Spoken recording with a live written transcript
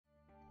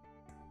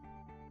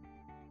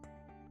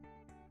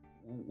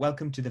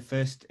welcome to the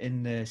first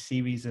in the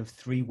series of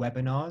 3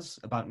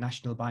 webinars about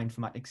national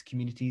bioinformatics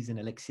communities in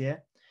ELIXIR.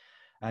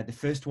 The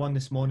first one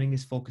this morning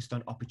is focused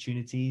on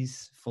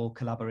opportunities for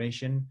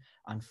collaboration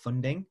and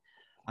funding.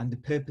 And the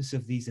purpose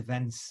of these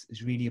events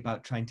is really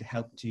about trying to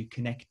help to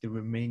connect the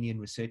Romanian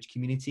research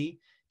community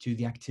to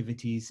the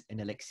activities in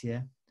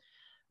ELIXIR.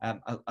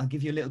 I'll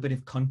give you a little bit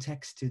of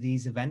context to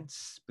these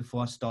events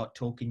before I start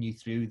talking you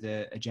through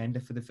the agenda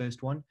for the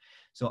first one.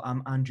 So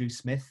I'm Andrew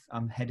Smith,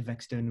 I'm Head of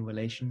External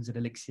Relations at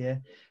ELIXIR,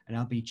 and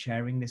I'll be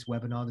chairing this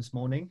webinar this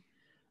morning.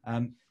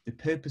 The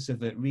purpose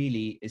of it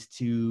really is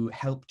to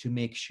help to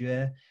make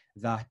sure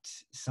that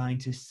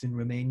scientists in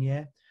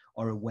Romania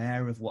are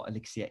aware of what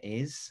ELIXIR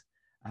is,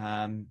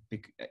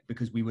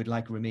 because we would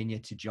like Romania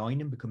to join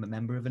and become a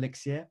member of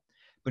ELIXIR.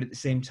 But at the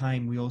same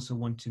time, we also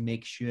want to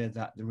make sure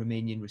that the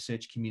Romanian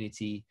research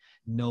community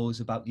knows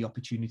about the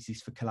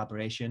opportunities for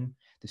collaboration,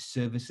 the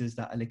services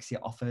that ELIXIR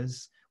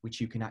offers, which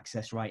you can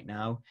access right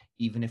now,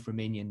 even if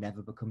Romania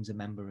never becomes a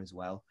member as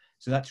well.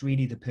 So that's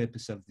really the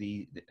purpose of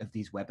these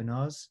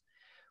webinars.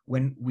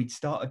 When we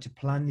started to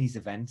plan these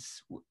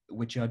events,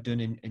 which are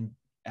done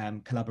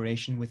in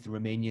collaboration with the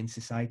Romanian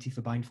Society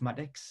for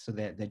Bioinformatics, so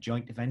they're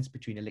joint events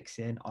between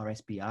ELIXIR and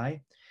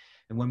RSBI.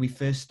 And when we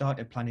first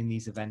started planning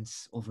these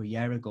events over a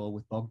year ago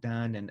with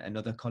Bogdan and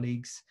other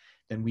colleagues,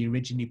 then we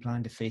originally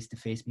planned a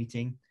face-to-face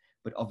meeting.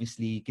 But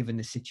obviously, given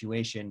the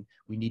situation,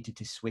 we needed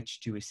to switch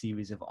to a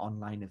series of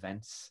online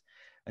events.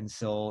 And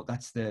so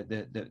that's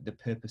the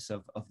purpose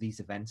of these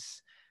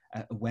events,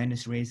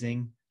 awareness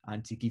raising,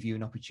 and to give you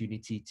an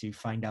opportunity to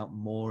find out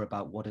more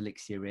about what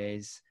ELIXIR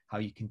is, how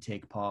you can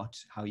take part,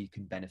 how you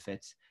can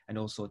benefit, and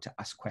also to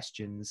ask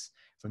questions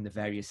from the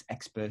various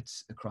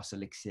experts across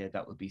ELIXIR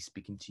that will be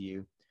speaking to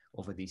you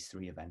over these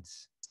 3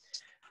 events.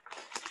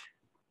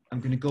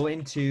 I'm going to go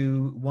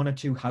into 1 or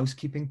 2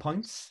 housekeeping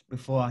points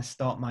before I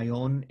start my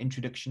own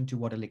introduction to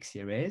what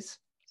ELIXIR is.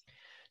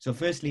 So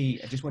firstly,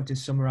 I just want to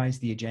summarize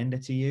the agenda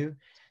to you.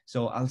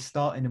 So I'll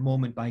start in a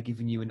moment by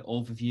giving you an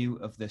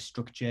overview of the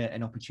structure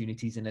and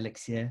opportunities in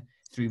ELIXIR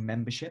through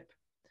membership.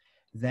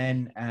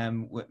 Then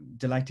we're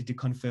delighted to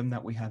confirm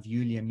that we have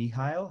Iulia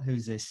Mihail,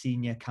 who's a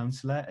senior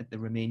counsellor at the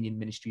Romanian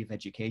Ministry of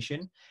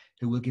Education,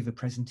 who will give a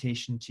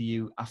presentation to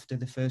you after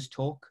the first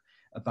talk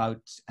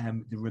about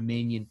the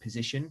Romanian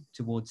position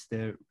towards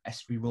the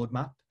ESFRI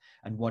roadmap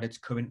and what its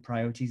current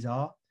priorities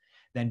are.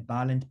 Then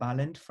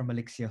Bálint from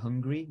ELIXIR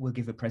Hungary will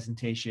give a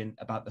presentation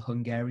about the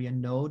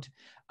Hungarian node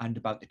and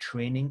about the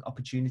training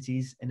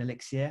opportunities in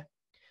ELIXIR.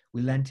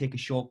 We'll then take a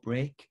short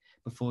break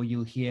before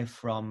you'll hear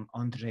from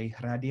Ondrej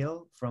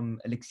Hradil from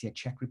ELIXIR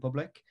Czech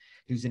Republic,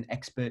 who's an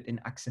expert in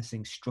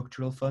accessing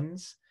structural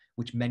funds,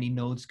 which many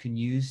nodes can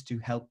use to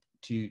help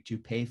to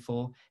pay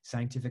for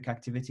scientific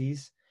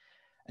activities.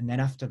 And then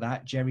after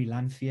that, Jerry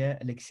Lanfear,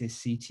 ELIXIR's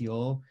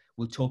CTO,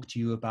 will talk to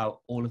you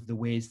about all of the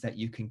ways that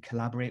you can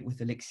collaborate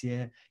with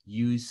ELIXIR,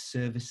 use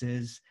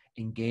services,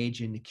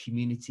 engage in the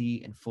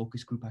community and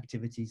focus group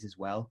activities as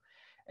well.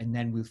 And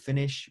then we'll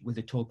finish with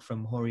a talk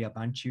from Horia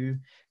Banciu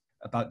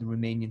about the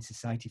Romanian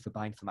Society for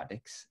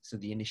Bioinformatics, so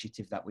the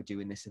initiative that we're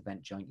doing this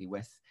event jointly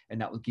with,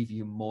 and that will give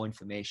you more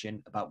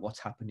information about what's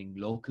happening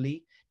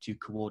locally to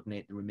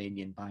coordinate the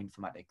Romanian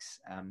bioinformatics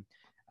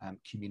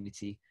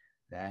community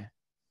there.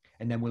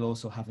 And then we'll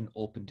also have an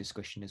open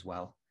discussion as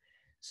well.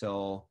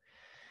 So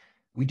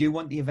we do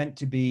want the event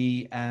to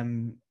be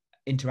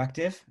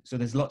interactive, so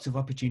there's lots of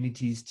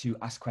opportunities to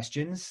ask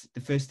questions.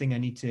 The first thing I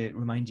need to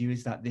remind you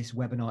is that this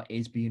webinar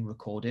is being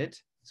recorded,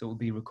 so it will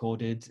be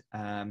recorded.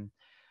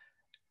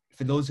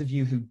 For those of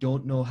you who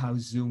don't know how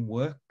Zoom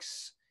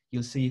works,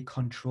 you'll see a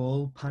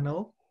control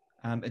panel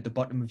at the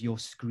bottom of your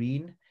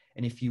screen.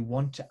 And if you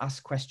want to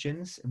ask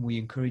questions, and we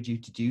encourage you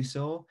to do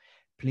so,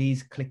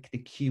 please click the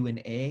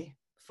Q&A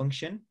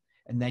function,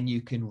 and then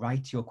you can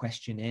write your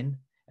question in,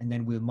 and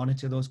then we'll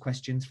monitor those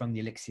questions from the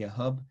ELIXIR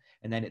Hub.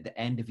 And then at the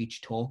end of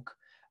each talk,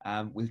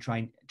 we'll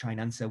try and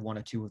answer 1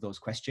 or 2 of those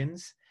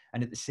questions.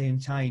 And at the same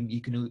time,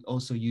 you can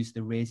also use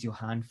the raise your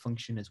hand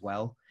function as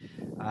well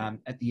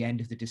at the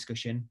end of the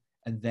discussion.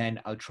 And then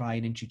I'll try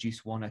and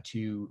introduce 1 or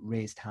 2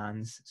 raised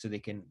hands so they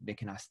can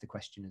ask the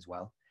question as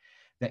well.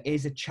 There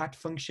is a chat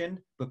function,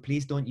 but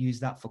please don't use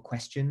that for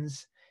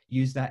questions.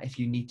 Use that if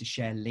you need to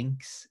share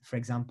links, for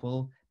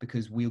example,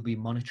 because we'll be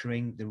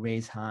monitoring the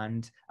raise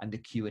hand and the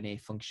Q&A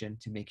function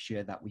to make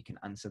sure that we can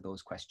answer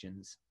those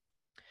questions.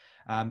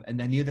 And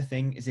then the other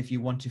thing is, if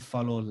you want to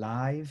follow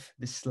live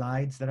the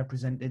slides that are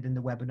presented in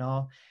the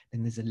webinar,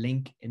 then there's a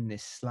link in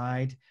this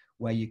slide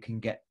where you can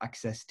get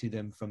access to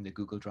them from the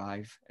Google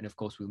Drive. And of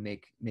course, we'll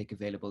make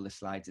available the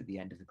slides at the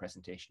end of the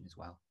presentation as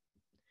well.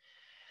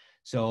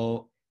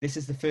 So this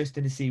is the first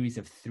in a series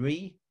of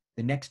 3.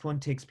 The next one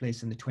takes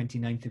place on the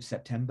 29th of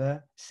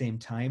September, same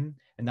time,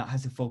 and that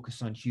has a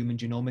focus on human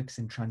genomics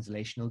and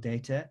translational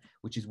data,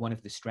 which is one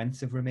of the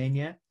strengths of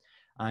Romania.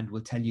 And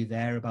we'll tell you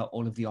there about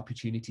all of the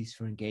opportunities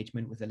for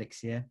engagement with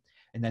ELIXIR.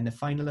 And then the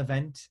final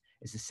event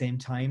is the same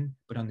time,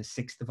 but on the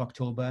 6th of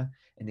October,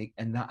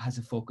 and that has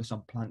a focus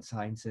on plant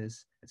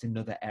sciences. It's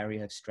another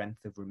area of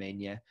strength of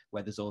Romania,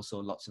 where there's also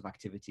lots of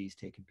activities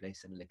taking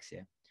place in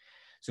ELIXIR.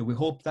 So we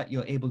hope that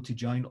you're able to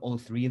join all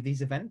 3 of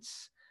these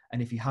events.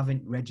 And if you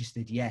haven't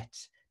registered yet,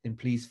 then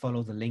please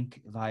follow the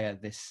link via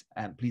this,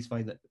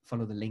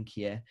 follow the link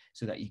here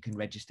so that you can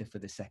register for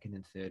the 2nd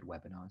and 3rd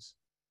webinars.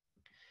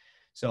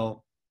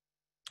 So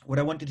what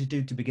I wanted to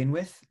do to begin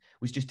with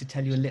was just to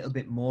tell you a little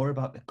bit more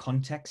about the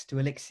context to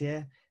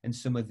ELIXIR and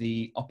some of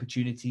the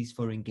opportunities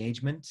for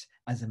engagement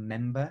as a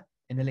member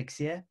in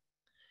ELIXIR.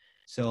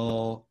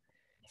 So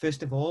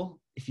first of all,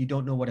 if you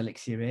don't know what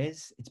ELIXIR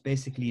is, it's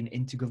basically an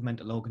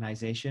intergovernmental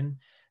organization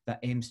that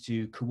aims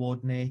to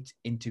coordinate,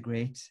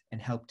 integrate,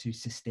 and help to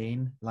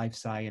sustain life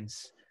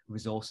science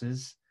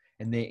resources.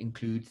 And they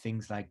include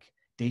things like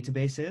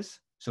databases,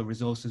 so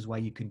resources where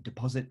you can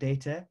deposit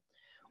data,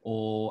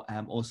 or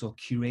also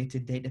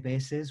curated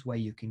databases where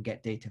you can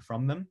get data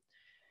from them.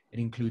 It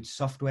includes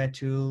software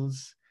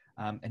tools,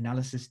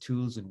 analysis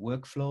tools and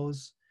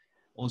workflows,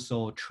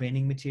 also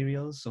training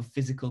materials, so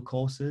physical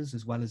courses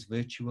as well as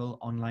virtual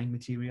online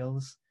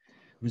materials,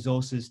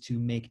 resources to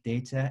make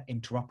data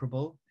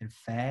interoperable and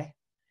fair,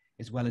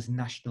 as well as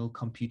national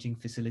computing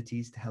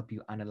facilities to help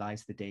you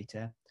analyze the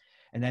data.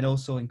 And then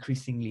also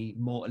increasingly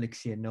more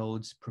ELIXIR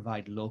nodes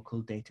provide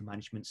local data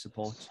management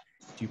support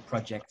to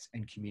projects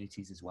and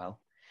communities as well.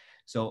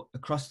 So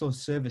across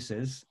those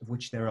services, of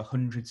which there are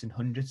hundreds and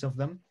hundreds of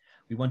them,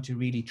 we want to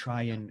really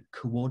try and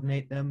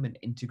coordinate them and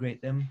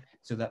integrate them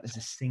so that there's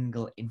a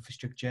single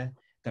infrastructure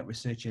that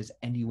researchers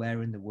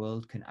anywhere in the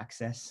world can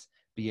access,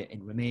 be it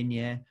in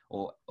Romania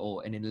or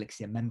in an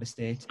ELIXIR member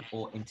state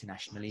or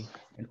internationally.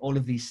 And all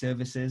of these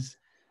services,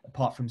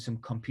 apart from some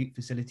compute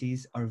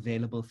facilities, are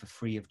available for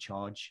free of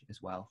charge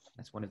as well.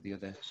 That's one of the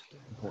other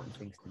important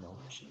things to know.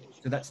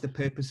 So that's the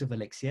purpose of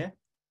ELIXIR.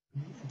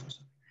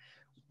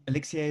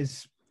 ELIXIR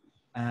has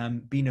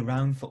been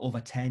around for over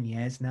 10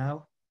 years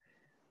now,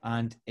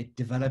 and it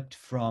developed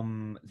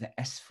from the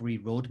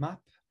ESFRI roadmap.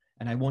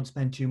 And I won't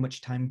spend too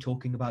much time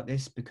talking about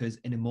this because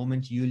in a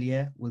moment,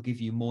 Iulia will give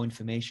you more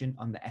information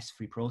on the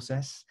ESFRI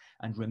process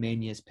and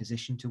Romania's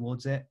position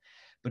towards it.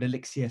 But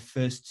ELIXIR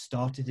first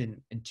started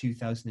in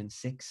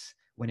 2006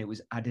 when it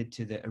was added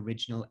to the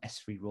original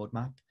ESFRI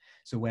roadmap.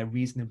 So we're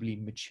reasonably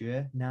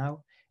mature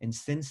now. And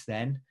since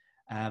then,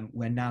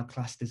 we're now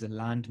classed as a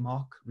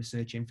landmark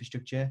research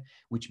infrastructure,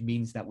 which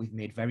means that we've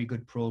made very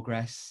good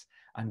progress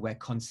and we're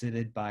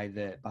considered by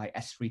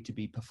ESFRI to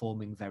be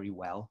performing very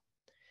well.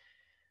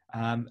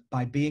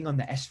 By being on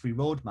the ESFRI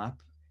roadmap,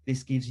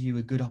 this gives you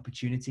a good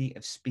opportunity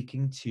of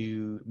speaking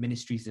to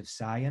ministries of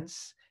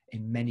science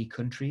in many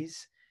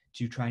countries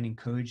to try and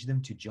encourage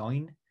them to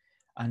join.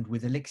 And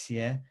with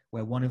ELIXIR,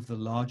 we're one of the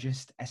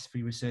largest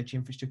ESFRI research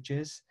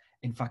infrastructures.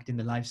 In fact, in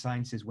the life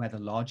sciences, we're the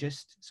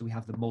largest. So we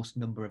have the most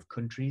number of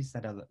countries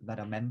that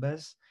are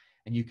members,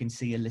 and you can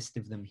see a list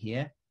of them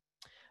here.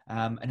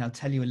 And I'll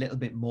tell you a little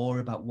bit more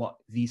about what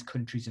these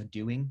countries are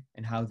doing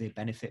and how they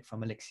benefit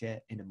from ELIXIR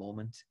in a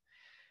moment.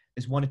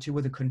 There's 1 or 2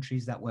 other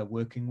countries that we're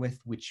working with,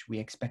 which we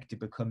expect to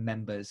become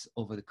members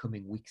over the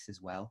coming weeks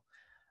as well,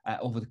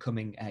 over the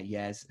coming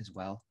years as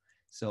well.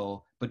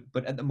 So,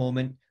 but at the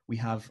moment, we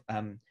have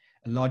a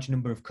large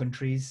number of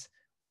countries,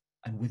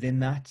 and within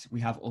that, we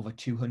have over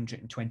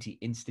 220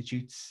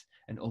 institutes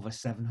and over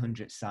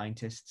 700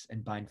 scientists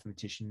and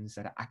bioinformaticians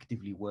that are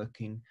actively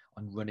working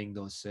on running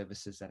those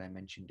services that I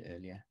mentioned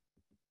earlier.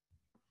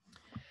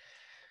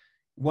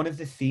 One of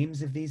the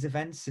themes of these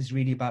events is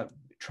really about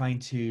trying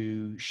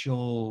to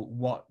show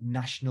what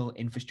national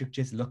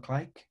infrastructures look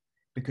like,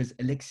 because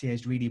ELIXIR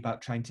is really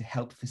about trying to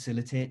help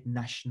facilitate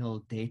national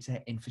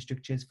data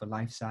infrastructures for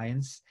life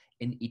science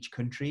in each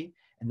country,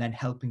 and then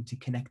helping to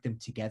connect them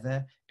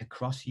together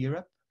across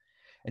Europe.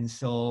 And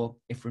so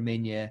if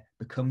Romania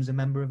becomes a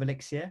member of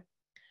ELIXIR,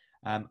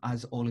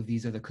 as all of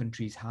these other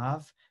countries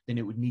have, then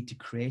it would need to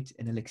create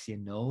an ELIXIR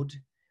node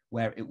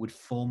where it would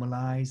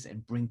formalize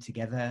and bring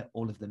together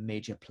all of the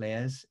major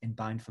players in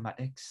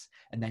bioinformatics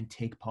and then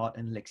take part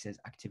in ELIXIR's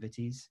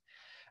activities.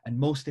 And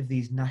most of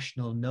these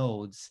national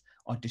nodes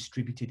are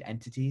distributed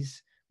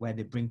entities where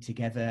they bring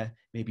together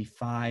maybe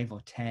 5 or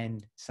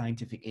 10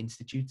 scientific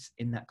institutes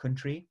in that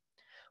country.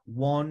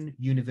 One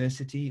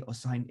university or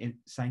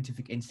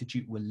scientific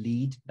institute will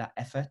lead that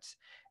effort,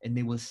 and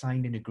they will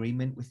sign an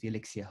agreement with the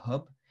ELIXIR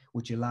Hub,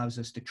 which allows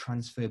us to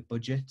transfer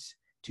budget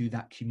to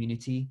that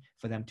community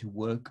for them to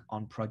work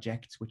on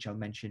projects, which I'll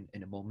mention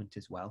in a moment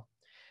as well.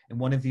 And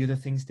one of the other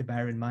things to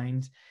bear in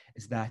mind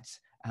is that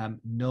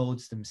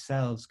nodes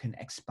themselves can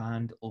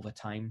expand over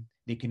time.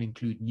 They can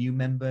include new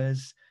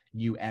members,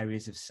 new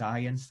areas of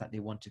science that they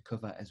want to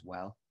cover as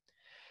well.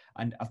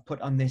 And I've put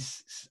on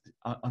this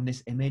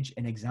image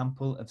an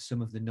example of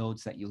some of the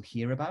nodes that you'll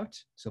hear about.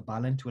 So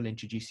Bálint will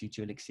introduce you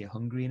to ELIXIR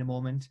Hungary in a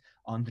moment.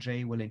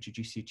 Ondrej will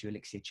introduce you to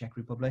ELIXIR Czech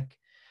Republic.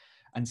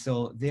 And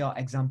so they are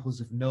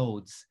examples of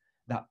nodes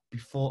that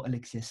before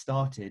ELIXIR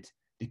started,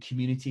 the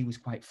community was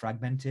quite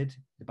fragmented,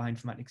 the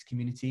bioinformatics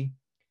community.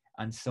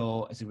 And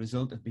so as a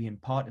result of being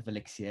part of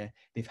ELIXIR,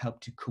 they've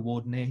helped to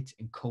coordinate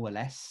and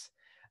coalesce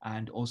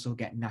and also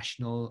get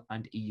national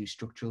and EU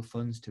structural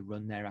funds to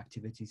run their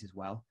activities as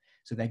well.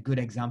 So they're good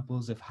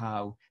examples of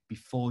how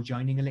before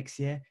joining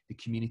ELIXIR, the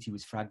community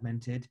was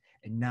fragmented,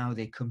 and now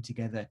they come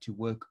together to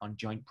work on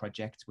joint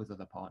projects with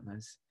other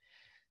partners.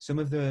 Some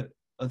of the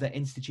other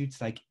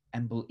institutes like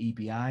EMBL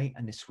EBI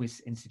and the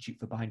Swiss Institute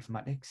for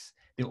Bioinformatics,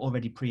 they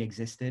already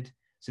pre-existed.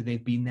 So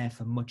they've been there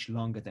for much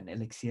longer than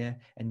ELIXIR,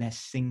 and they're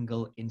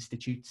single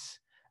institutes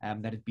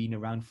that have been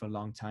around for a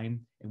long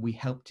time. And we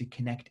help to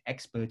connect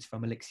experts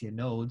from ELIXIR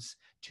nodes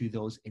to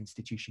those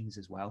institutions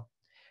as well.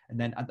 And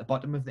then at the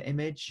bottom of the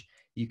image,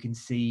 you can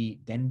see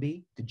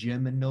DENBI, the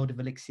German node of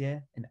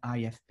ELIXIR, and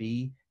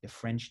IFB, the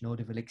French node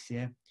of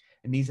ELIXIR.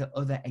 And these are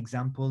other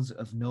examples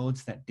of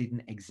nodes that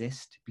didn't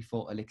exist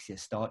before ELIXIR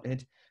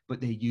started, but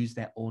they use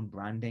their own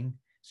branding.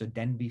 So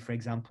DENBI, for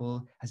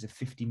example, has a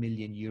 50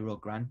 million euro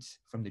grant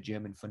from the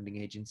German funding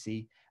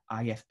agency.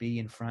 IFB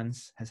in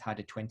France has had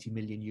a 20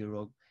 million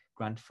euro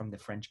grant from the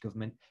French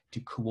government to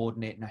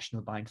coordinate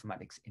national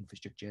bioinformatics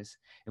infrastructures.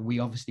 And we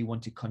obviously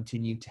want to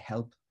continue to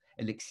help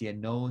ELIXIR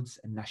nodes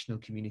and national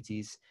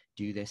communities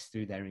do this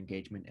through their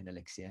engagement in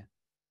ELIXIR.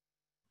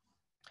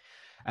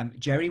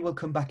 Jerry will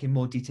come back in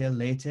more detail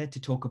later to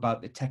talk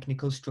about the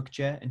technical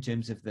structure in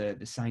terms of the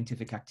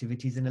scientific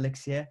activities in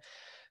ELIXIR.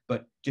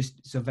 But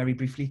just so very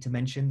briefly to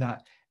mention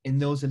that in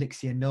those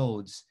ELIXIR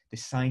nodes, the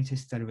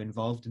scientists that are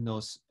involved in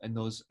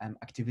those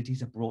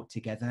activities are brought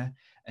together,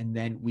 and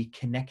then we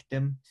connect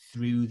them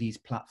through these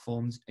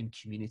platforms and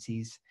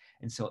communities.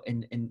 And so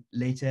in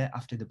later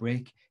after the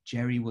break,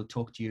 Jerry will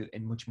talk to you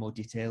in much more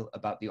detail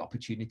about the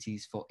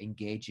opportunities for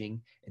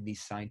engaging in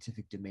these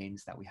scientific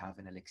domains that we have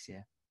in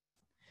ELIXIR.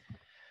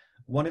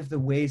 One of the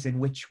ways in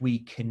which we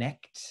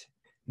connect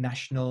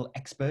national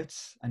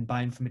experts and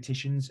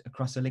bioinformaticians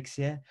across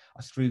ELIXIR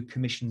are through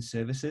commission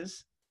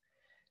services.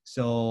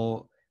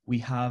 So we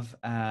have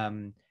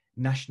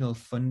national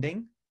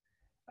funding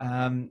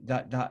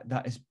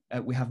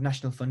we have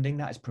national funding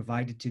that is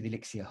provided to the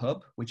ELIXIR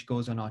Hub, which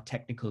goes on our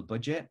technical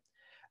budget.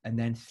 And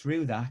then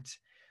through that,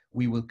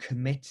 we will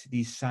commit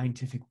these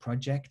scientific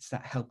projects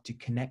that help to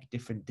connect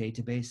different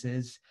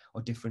databases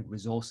or different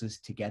resources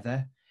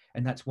together.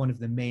 And that's one of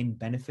the main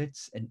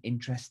benefits and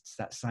interests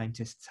that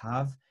scientists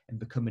have in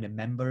becoming a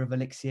member of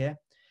ELIXIR.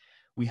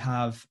 We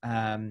have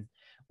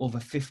over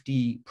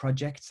 50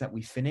 projects that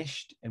we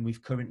finished, and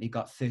we've currently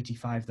got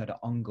 35 that are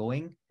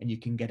ongoing, and you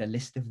can get a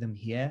list of them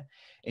here.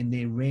 And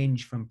they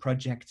range from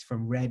projects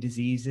from rare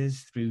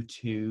diseases through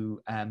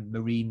to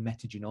marine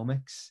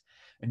metagenomics.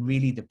 And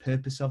really the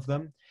purpose of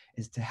them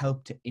is to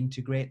help to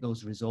integrate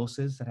those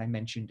resources that I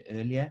mentioned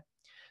earlier.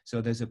 So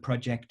there's a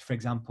project, for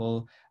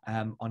example,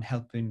 on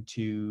helping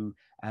to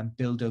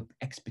build up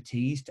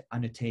expertise to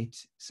annotate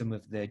some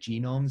of the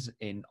genomes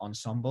in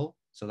Ensemble.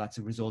 So that's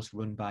a resource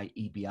run by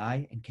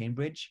EBI in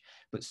Cambridge,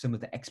 but some of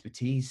the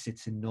expertise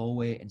sits in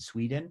Norway and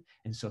Sweden.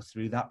 And so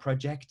through that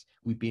project,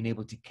 we've been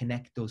able to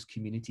connect those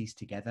communities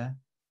together.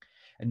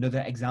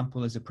 Another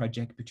example is a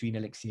project between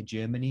ELIXIR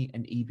Germany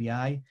and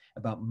EBI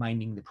about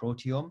mining the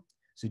proteome.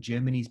 So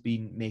Germany's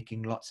been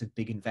making lots of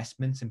big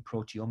investments in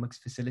proteomics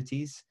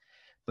facilities,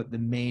 but the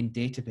main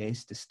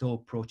database to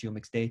store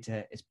proteomics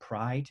data is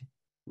PRIDE,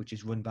 which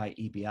is run by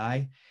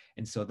EBI.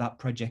 And so that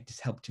project has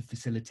helped to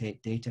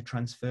facilitate data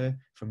transfer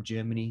from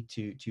Germany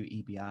to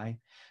EBI.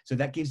 So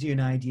that gives you an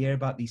idea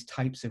about these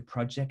types of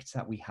projects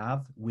that we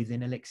have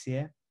within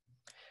ELIXIR.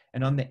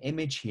 And on the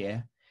image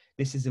here,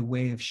 this is a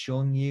way of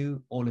showing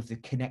you all of the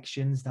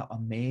connections that are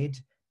made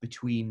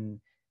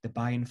between the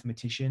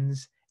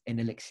bioinformaticians in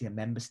ELIXIR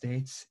member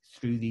states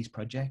through these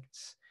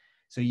projects.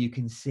 So you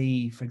can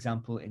see, for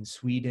example, in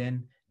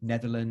Sweden,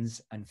 Netherlands,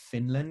 and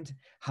Finland,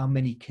 how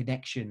many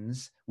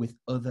connections with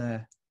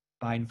other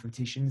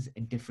bioinformaticians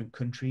in different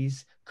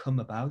countries come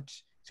about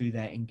through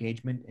their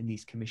engagement in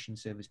these commission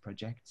service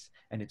projects.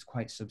 And it's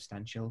quite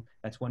substantial.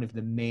 That's one of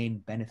the main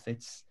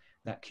benefits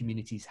that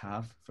communities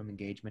have from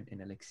engagement in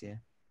ELIXIR.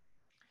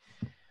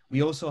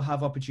 We also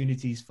have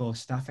opportunities for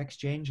staff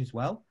exchange as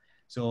well.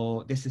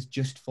 So this is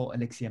just for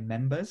ELIXIR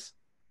members.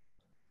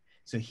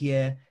 So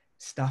here,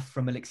 staff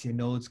from ELIXIR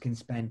nodes can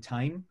spend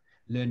time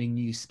learning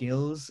new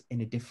skills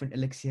in a different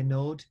ELIXIR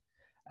node.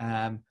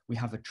 We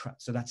have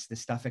so that's the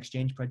staff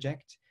exchange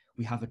project.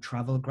 We have a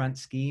travel grant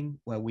scheme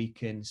where we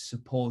can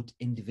support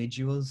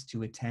individuals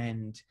to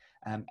attend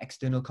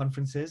external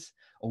conferences,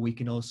 or we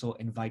can also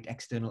invite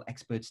external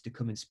experts to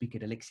come and speak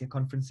at ELIXIR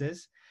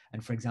conferences.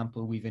 And for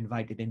example, we've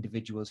invited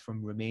individuals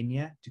from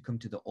Romania to come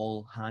to the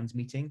all hands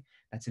meeting.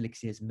 That's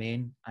ELIXIR's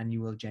main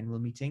annual general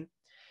meeting.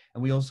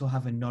 And we also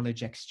have a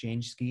knowledge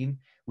exchange scheme,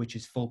 which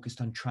is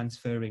focused on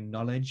transferring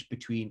knowledge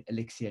between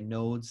ELIXIR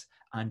nodes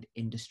and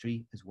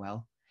industry as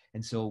well.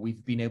 And so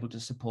we've been able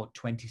to support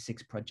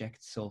 26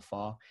 projects so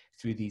far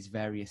through these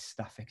various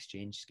staff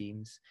exchange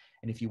schemes.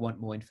 And if you want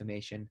more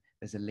information,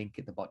 there's a link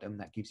at the bottom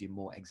that gives you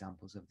more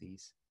examples of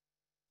these.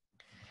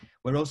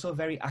 We're also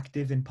very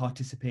active in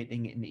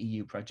participating in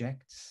EU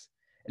projects.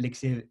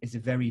 ELIXIR is a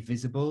very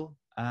visible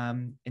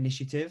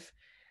initiative.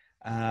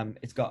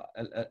 It's got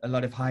a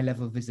lot of high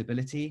level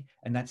visibility,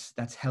 and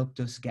that's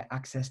helped us get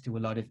access to a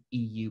lot of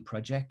EU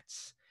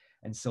projects.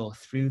 And so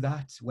through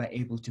that, we're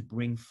able to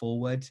bring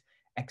forward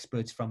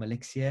experts from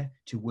ELIXIR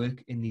to work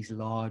in these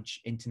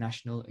large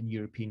international and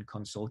European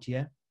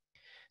consortia.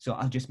 So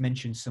I'll just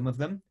mention some of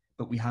them,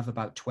 but we have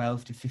about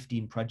 12 to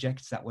 15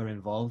 projects that we're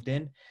involved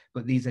in,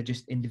 but these are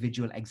just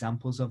individual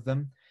examples of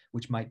them,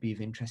 which might be of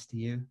interest to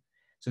you.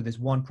 So there's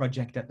one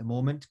project at the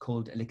moment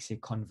called ELIXIR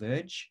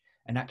Converge,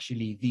 and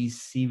actually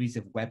these series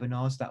of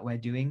webinars that we're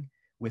doing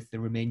with the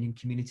Romanian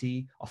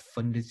community are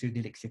funded through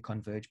the ELIXIR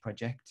Converge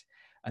project.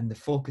 And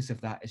the focus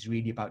of that is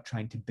really about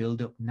trying to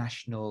build up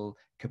national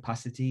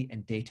capacity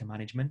and data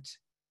management.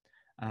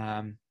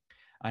 And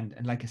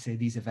like I say,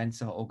 these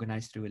events are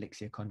organized through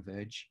ELIXIR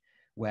Converge,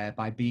 where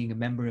by being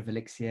a member of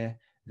ELIXIR,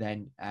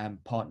 then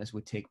partners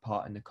would take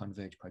part in the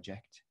Converge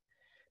project.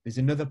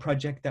 There's another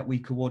project that we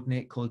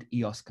coordinate called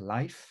EOSC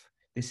Life.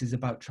 This is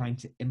about trying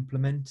to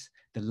implement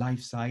the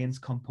life science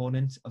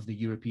component of the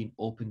European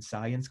Open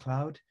Science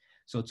Cloud.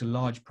 So it's a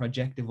large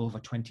project of over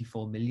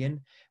 24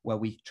 million, where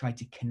we try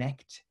to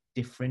connect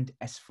different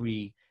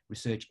ESFRI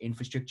research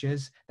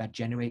infrastructures that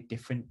generate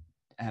different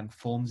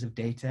forms of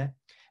data.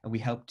 And we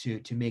help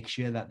to make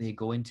sure that they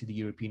go into the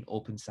European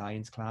Open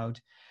Science Cloud.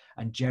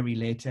 And Jerry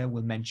later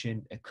will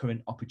mention a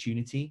current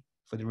opportunity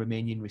for the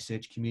Romanian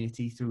research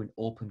community through an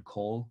open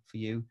call for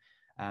you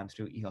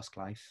through EOSC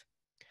Life.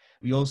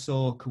 We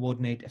also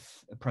coordinate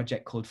a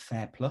project called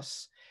FAIR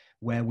Plus,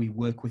 where we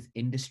work with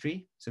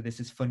industry. So this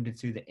is funded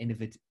through the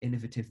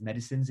Innovative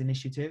Medicines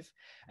Initiative.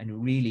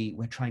 And really,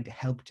 we're trying to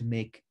help to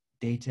make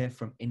data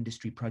from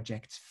industry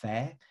projects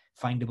fair,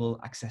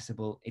 findable,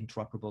 accessible,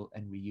 interoperable,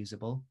 and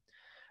reusable,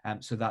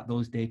 so that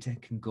those data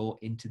can go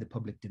into the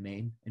public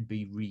domain and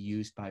be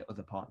reused by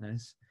other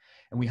partners.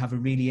 And we have a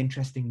really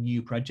interesting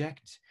new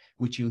project,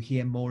 which you'll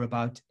hear more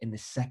about in the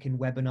second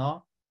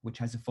webinar, which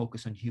has a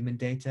focus on human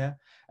data,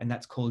 and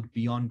that's called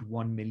Beyond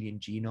 1 Million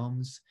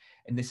Genomes.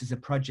 And this is a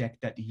project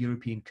that the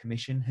European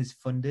Commission has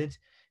funded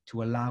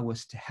to allow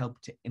us to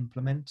help to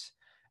implement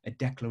a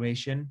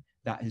declaration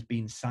that has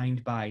been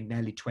signed by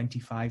nearly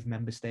 25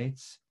 member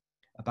states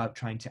about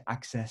trying to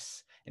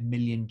access 1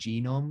 million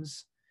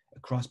genomes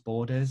across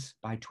borders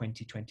by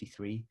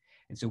 2023.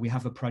 And so we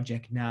have a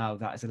project now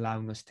that is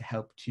allowing us to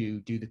help to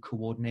do the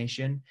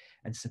coordination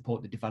and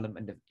support the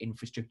development of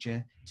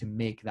infrastructure to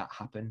make that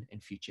happen in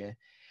future.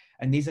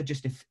 And these are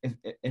just an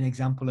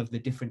example of the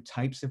different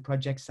types of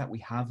projects that we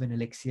have in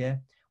ELIXIR,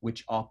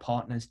 which our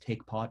partners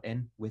take part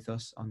in with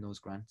us on those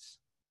grants.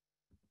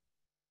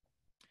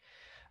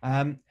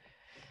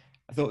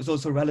 I thought it was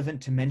also relevant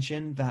to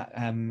mention that,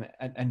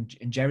 and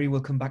Jerry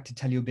will come back to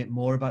tell you a bit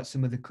more about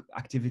some of the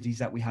activities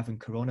that we have in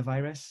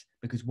coronavirus,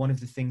 because one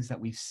of the things that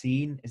we've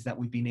seen is that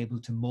we've been able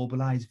to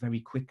mobilize very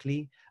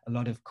quickly a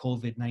lot of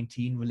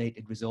COVID-19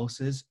 related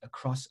resources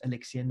across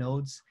ELIXIR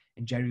nodes,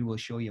 and Jerry will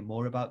show you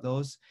more about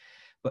those.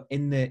 But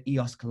in the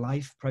EOSC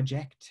Life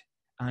project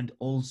and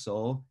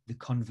also the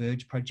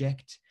Converge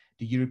project,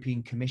 the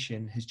European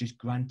Commission has just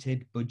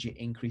granted budget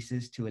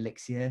increases to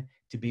ELIXIR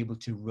to be able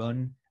to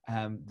run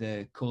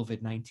the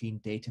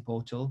COVID-19 data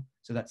portal.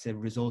 So that's a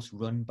resource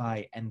run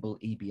by EMBL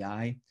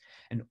EBI.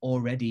 And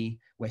already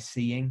we're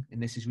seeing,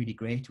 and this is really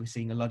great, we're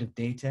seeing a lot of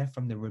data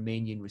from the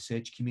Romanian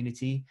research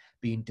community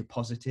being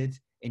deposited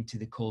into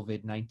the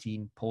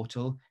COVID-19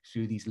 portal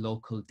through these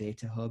local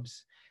data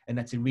hubs. And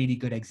that's a really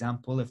good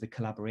example of the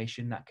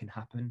collaboration that can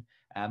happen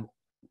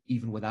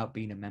even without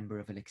being a member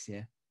of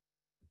ELIXIR.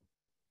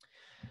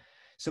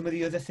 Some of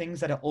the other things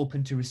that are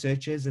open to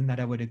researchers and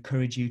that I would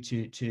encourage you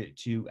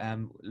to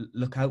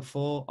look out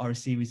for are a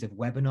series of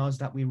webinars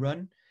that we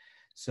run.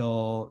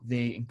 So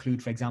they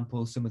include, for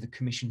example, some of the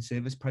commission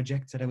service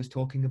projects that I was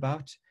talking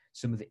about,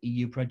 some of the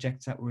EU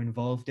projects that we're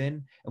involved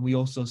in. And we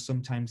also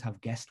sometimes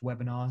have guest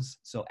webinars,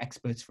 so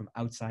experts from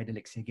outside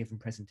ELIXIR giving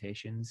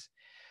presentations.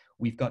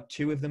 We've got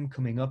 2 of them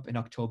coming up in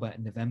October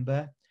and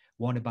November,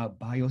 one about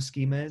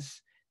bioschemas.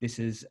 This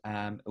is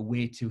a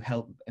way to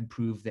help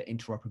improve the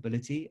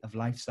interoperability of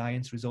life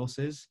science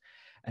resources.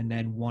 And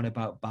then one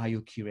about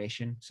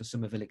biocuration. So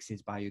some of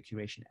ELIXIR's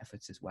biocuration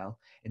efforts as well.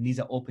 And these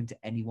are open to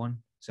anyone.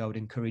 So I would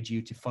encourage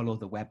you to follow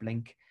the web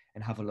link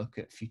and have a look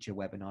at future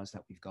webinars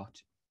that we've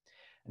got.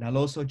 And I'll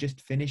also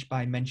just finish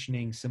by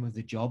mentioning some of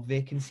the job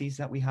vacancies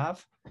that we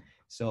have.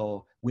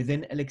 So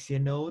within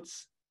ELIXIR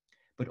nodes,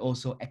 but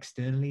also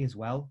externally as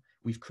well,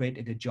 we've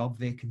created a job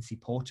vacancy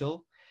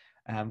portal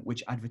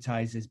which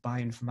advertises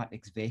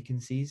bioinformatics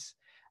vacancies.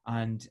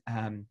 And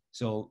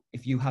so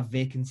if you have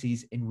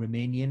vacancies in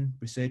Romanian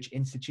research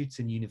institutes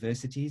and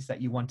universities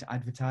that you want to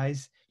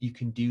advertise, you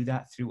can do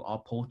that through our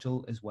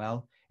portal as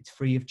well. It's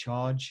free of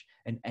charge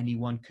and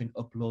anyone can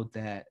upload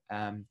their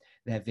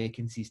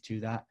vacancies to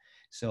that.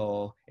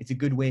 So it's a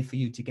good way for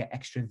you to get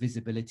extra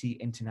visibility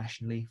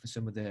internationally for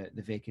some of the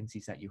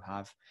vacancies that you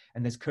have.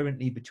 And there's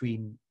currently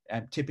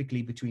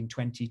typically between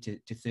 20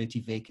 to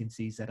 30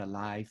 vacancies that are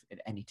live at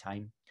any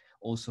time,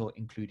 also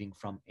including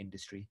from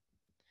industry.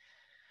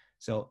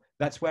 So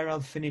that's where I'll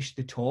finish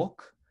the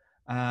talk.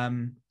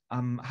 I'm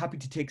happy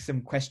to take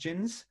some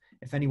questions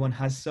if anyone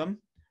has some.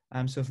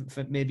 So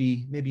for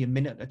maybe a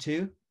minute or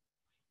 2,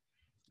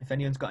 if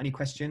anyone's got any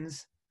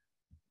questions.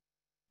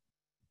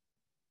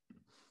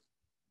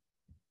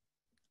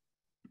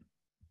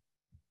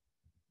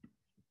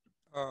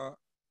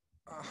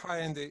 Hi,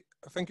 Andy.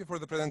 Thank you for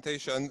the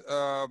presentation.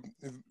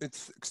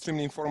 It's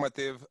extremely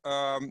informative.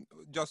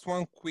 Just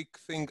one quick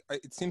thing.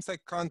 It seems I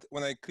can't,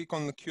 when I click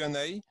on the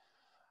Q&A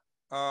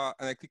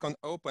and I click on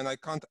open, I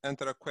can't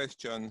enter a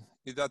question.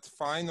 Is that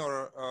fine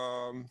or?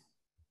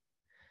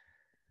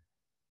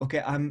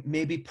 Okay,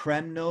 maybe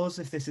Prem knows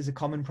if this is a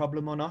common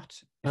problem or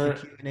not,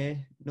 if the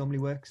Q&A normally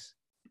works.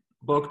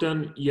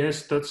 Bogdan,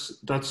 yes,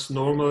 that's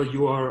normal.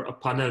 You are a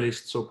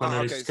panelist, so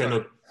panelists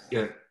cannot,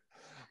 yeah.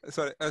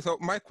 Sorry, so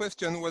my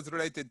question was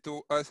related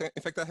to, so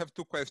in fact, I have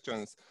two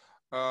questions,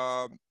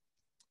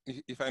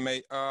 if I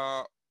may.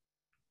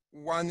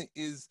 One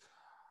is,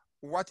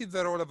 what is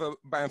the role of a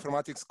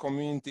bioinformatics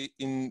community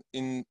in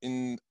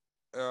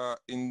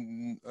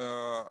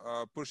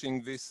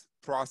pushing this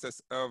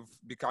process of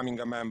becoming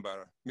a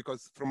member?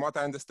 Because from what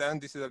I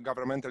understand, this is a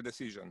governmental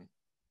decision.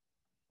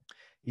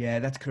 Yeah,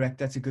 that's correct.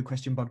 That's a good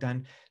question,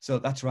 Bogdan. So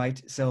that's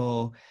right.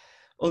 So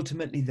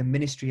ultimately, the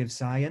Ministry of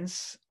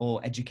Science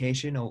or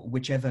Education, or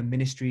whichever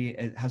ministry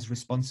has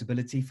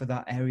responsibility for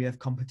that area of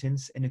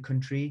competence in a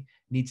country,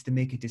 needs to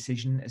make a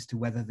decision as to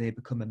whether they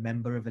become a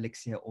member of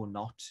ELIXIR or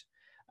not.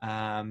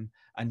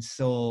 And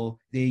so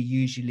they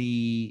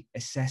usually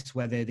assess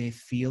whether they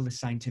feel the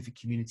scientific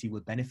community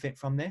will benefit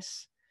from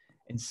this.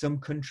 In some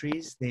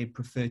countries, they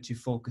prefer to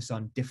focus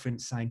on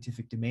different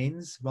scientific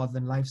domains rather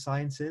than life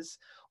sciences,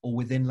 or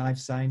within life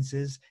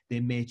sciences, they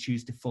may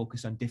choose to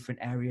focus on different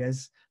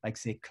areas, like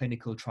say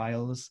clinical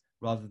trials,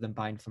 rather than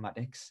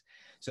bioinformatics.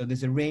 So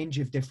there's a range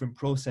of different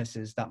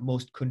processes that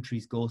most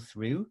countries go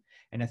through.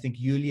 And I think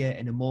Iulia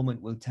in a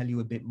moment will tell you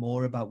a bit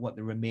more about what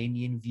the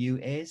Romanian view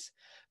is.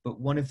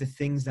 But one of the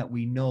things that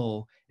we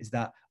know is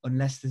that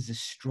unless there's a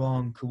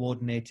strong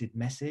coordinated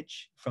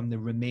message from the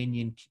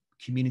Romanian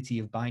community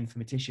of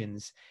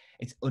bioinformaticians,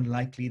 it's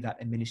unlikely that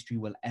a ministry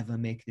will ever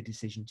make the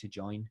decision to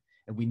join.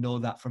 And we know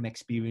that from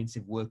experience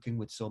of working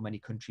with so many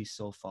countries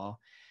so far.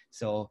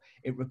 So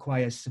it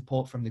requires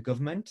support from the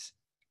government,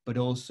 but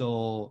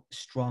also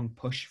strong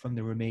push from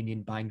the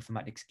Romanian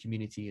bioinformatics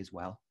community as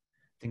well.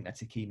 I think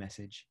that's a key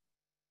message.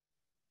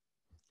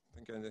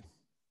 Thank you, Andy.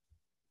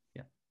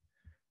 Yeah.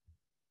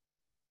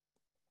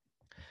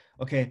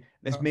 Okay,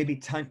 there's maybe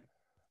time.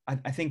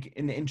 I think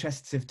in the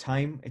interests of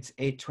time, it's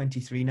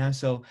 8:23 now.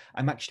 So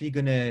I'm actually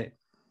going to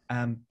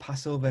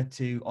pass over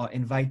to, or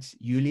invite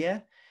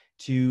Iulia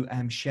to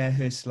share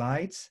her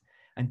slides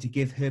and to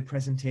give her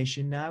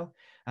presentation now.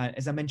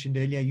 As I mentioned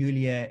earlier,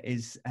 Iulia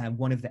is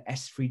one of the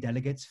ESFRI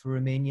delegates for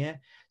Romania.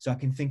 So I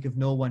can think of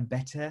no one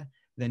better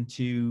than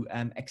to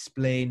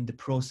explain the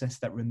process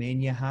that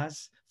Romania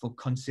has for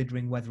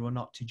considering whether or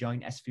not to join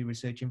ESFRI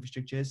research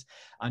infrastructures,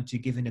 and to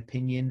give an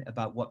opinion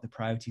about what the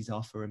priorities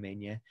are for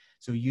Romania.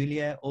 So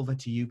Iulia, over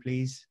to you,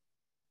 please.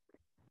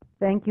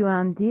 Thank you,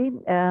 Andy.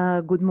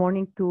 Good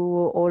morning to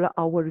all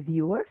our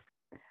viewers.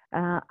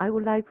 I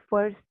would like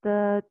first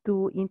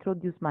to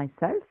introduce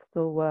myself.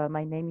 So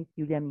my name is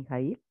Iulia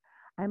Mihail.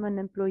 I'm an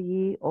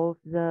employee of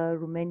the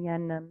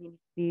Romanian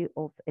Ministry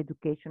of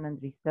Education and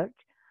Research,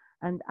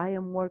 and I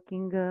am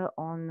working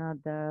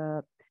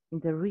in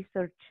the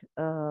research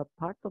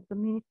part of the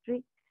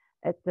ministry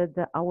at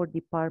our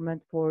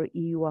department for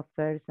EU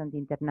affairs and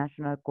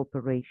international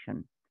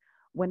cooperation.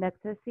 When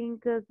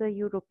accessing the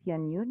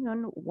European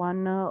Union,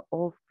 one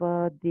of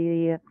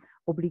the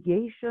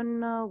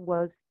obligation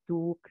was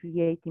to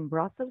create in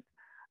Brussels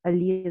a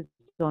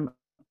liaison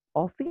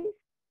office.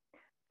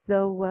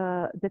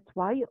 So that's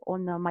why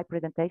on my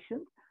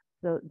presentation,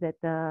 so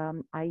that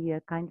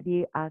I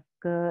kindly ask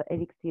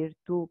ELIXIR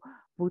to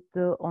put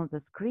on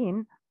the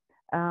screen.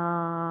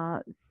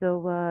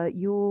 So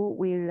you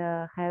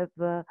will have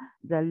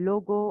the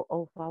logo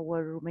of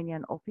our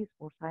Romanian Office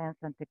for Science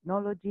and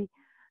Technology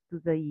to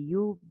the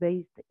EU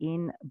based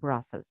in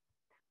Brussels.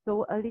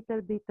 So a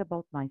little bit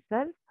about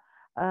myself.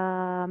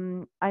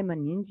 I'm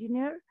an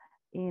engineer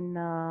in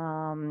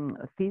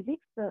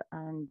physics,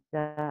 and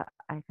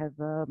I have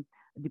a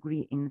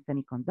degree in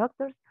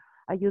semiconductors.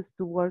 I used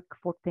to work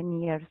for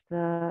 10 years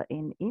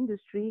in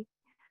industry,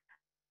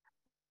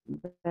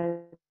 but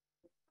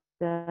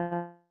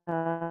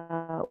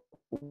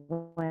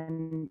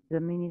when the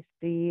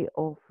Ministry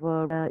of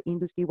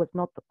Industry was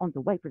not on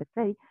the way, let's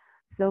say,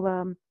 so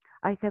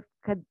I have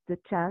had the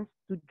chance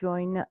to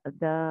join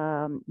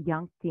the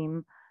young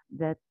team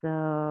that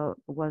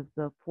was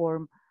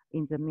formed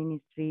in the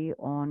Ministry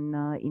on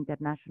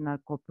international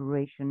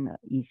cooperation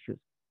issues.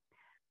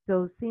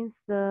 So since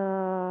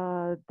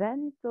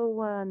then,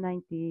 so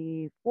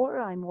 94,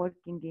 I'm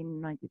working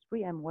in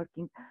 93, I'm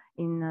working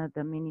in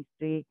the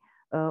Ministry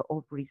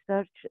of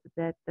Research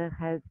that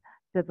has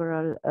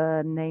several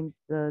names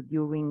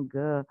during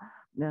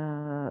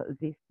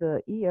these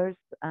years,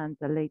 and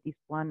the latest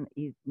one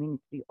is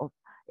Ministry of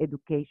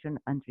Education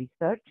and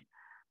Research.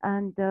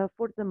 And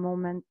for the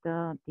moment,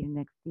 till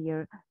next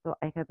year, so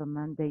I have a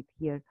mandate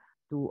here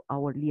to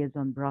our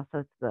liaison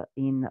Brussels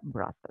in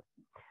Brussels.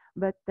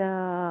 But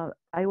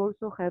I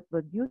also have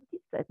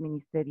duties at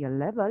ministerial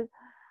level,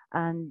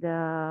 and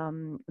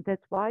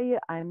that's why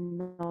I'm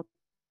not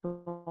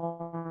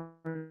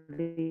only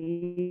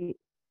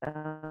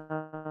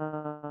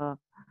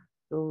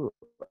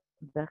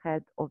the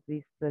head of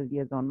this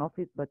liaison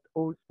office, but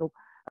also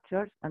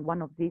structures, and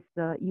one of these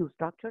EU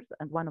structures,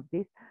 and one of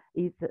these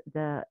is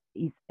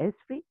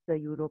ESFRI, the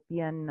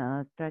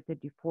European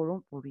Strategy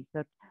Forum for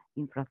Research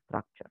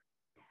Infrastructure.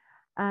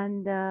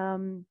 And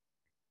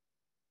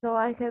so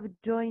I have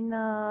joined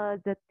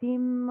the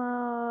team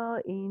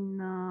in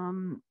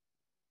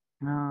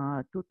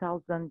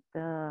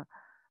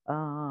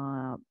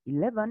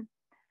 2011,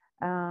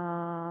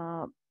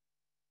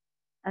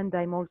 and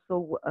I'm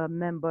also a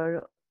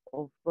member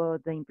of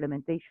the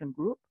implementation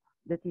group.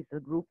 That is a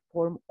group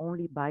formed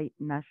only by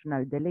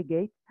national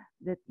delegates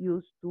that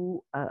used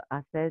to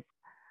assess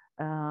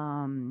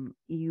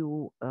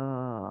EU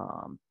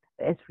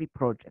ESFRI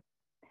projects.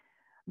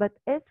 But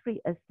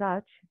ESFRI as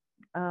such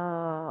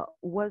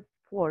was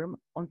formed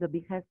on the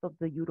behest of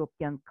the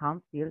European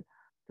Council.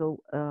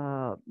 So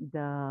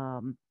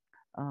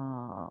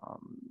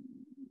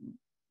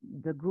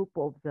the group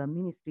of the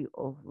Ministry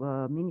of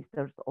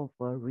Ministers of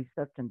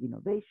Research and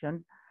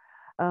Innovation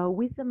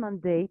with a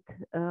mandate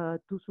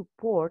to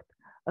support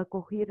a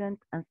coherent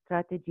and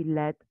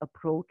strategy-led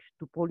approach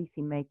to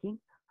policy making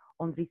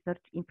on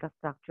research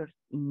infrastructures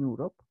in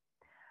Europe.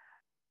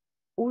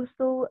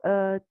 Also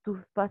to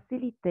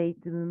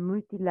facilitate the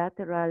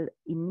multilateral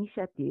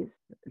initiatives,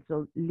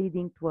 so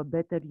leading to a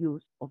better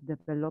use of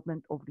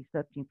development of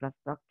research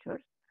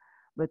infrastructures,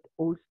 but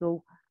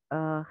also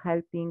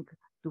helping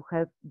to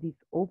have this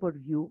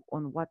overview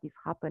on what is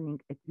happening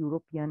at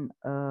European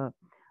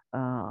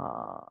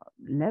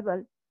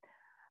level.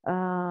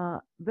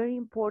 Very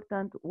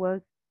important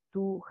was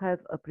to have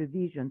a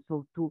prevision,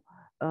 so to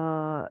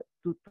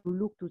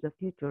look to the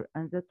future,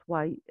 and that's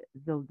why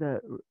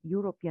the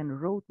European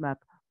roadmap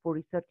for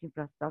research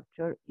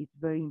infrastructure is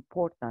very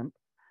important,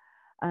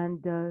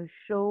 and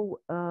show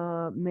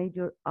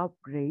major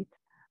upgrades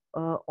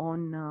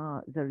on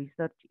the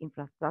research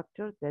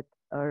infrastructure that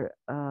are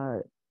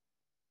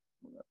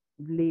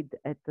lead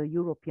at the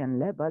European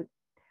level.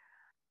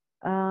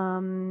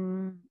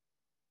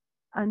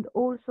 And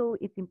also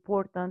it's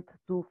important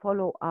to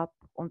follow up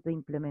on the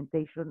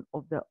implementation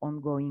of the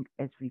ongoing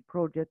ESFRI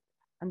project,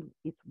 and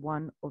it's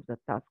one of the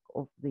tasks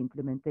of the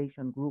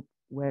implementation group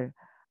where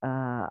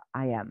I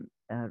am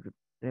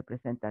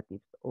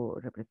representative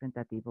of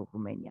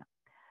Romania.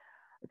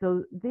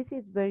 So this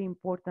is very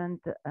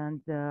important,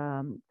 and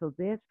so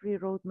the ESFRI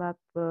roadmap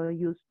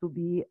used to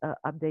be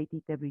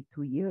updated every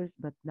 2 years,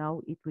 but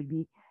now it will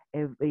be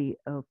every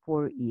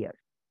 4 years.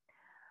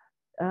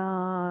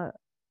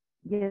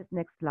 Yes,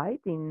 next slide.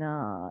 In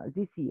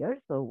this year,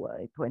 so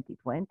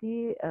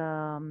 2020,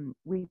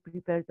 we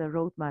prepared the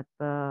roadmap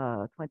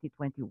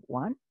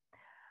 2021,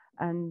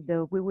 and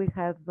we will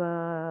have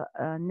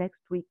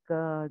next week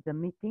the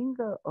meeting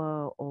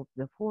of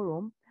the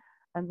forum,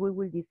 and we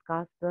will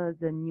discuss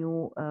the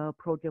new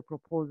project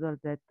proposal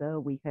that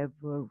we have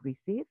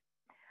received,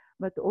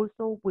 but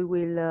also we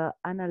will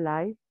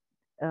analyze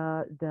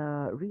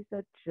the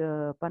research,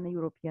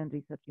 pan-European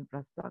research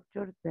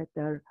infrastructure that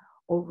are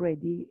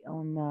already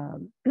on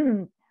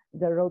the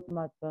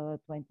roadmap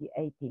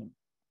 2018.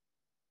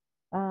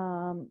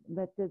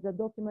 But the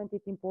document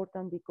is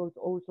important because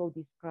also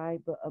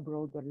describe a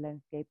broader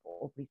landscape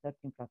of research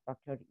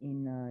infrastructure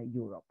in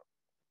Europe.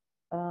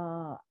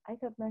 I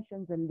have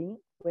mentioned the link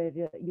where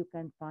you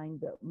can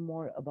find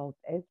more about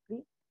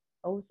ESFRI.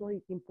 Also,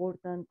 it's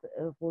important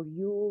for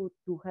you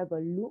to have a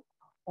look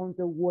on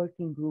the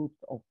working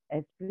groups of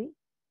ESFRI,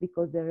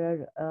 because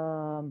there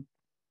are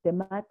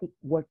thematic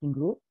working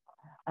groups,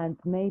 and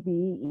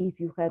maybe if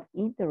you have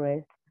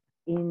interest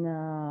in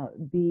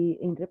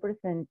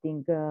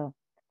representing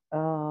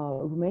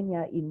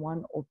Romania in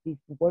one of these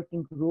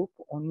working groups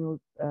on your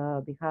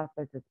behalf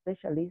as a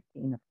specialist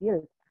in a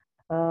field,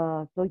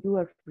 so you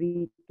are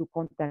free to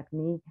contact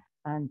me,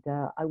 and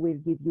I will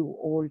give you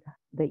all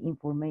the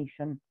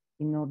information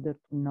in order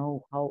to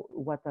know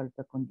what are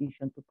the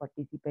conditions to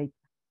participate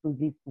to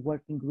this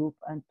working group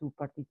and to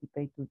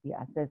participate to the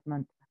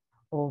assessment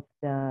of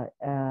the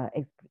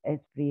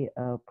ESFRI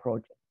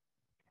project.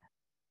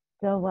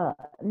 So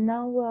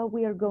now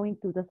we are going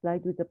to the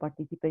slide with the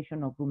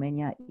participation of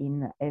Romania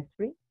in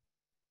ESFRI.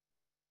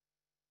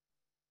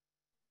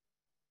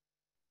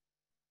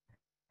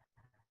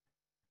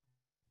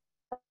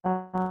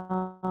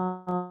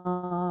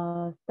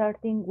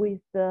 Starting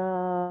with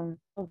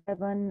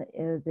 2007,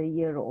 the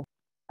year of,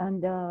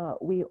 and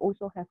we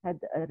also have had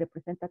a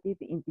representative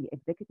in the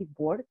executive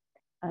board,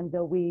 and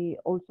we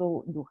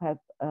also do have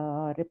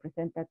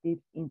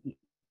representatives in the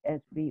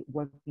ESFRI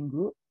working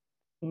group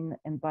in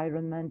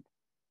environment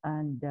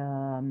and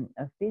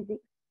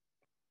physics,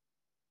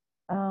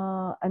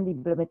 and the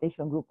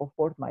implementation group, of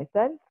course,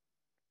 myself.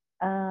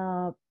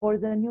 For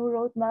the new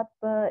roadmap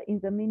in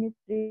the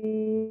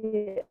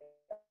ministry,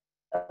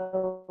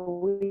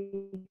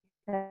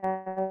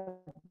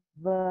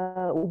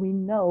 we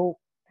know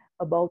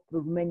about the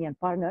Romanian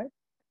partners.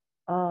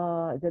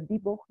 The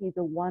DBOH is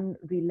the one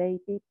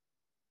related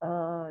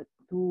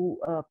to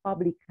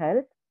public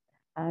health,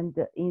 and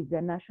is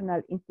the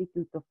National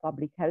Institute of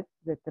Public Health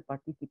that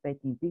participate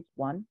in this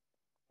one.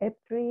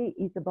 ESFRI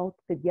is about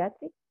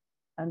pediatrics,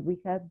 And we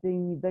have the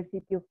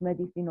University of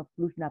Medicine of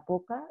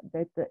Cluj-Napoca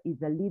that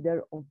is a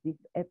leader of this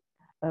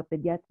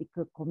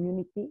pediatric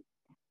community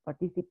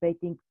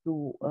participating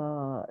to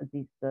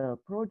this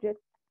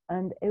project.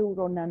 And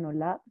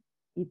EuroNanoLab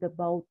is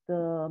about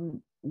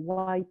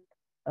white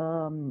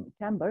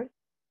chambers,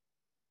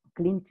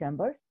 clean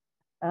chambers.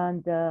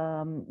 And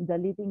the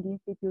leading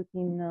institute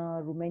in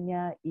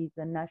Romania is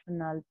the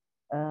National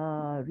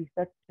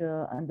Research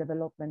and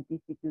Development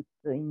Institute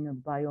in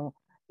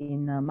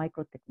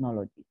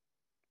microtechnology.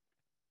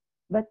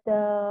 But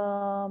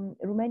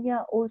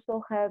Romania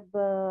also have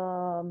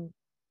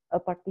a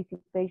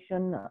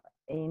participation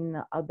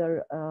in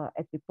other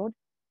ESFRI projects.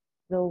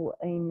 So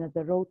in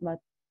the roadmap,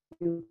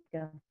 you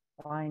can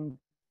find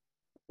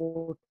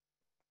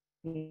 14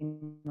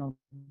 of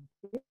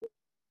this,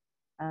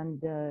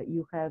 and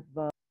you have.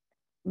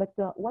 But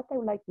what I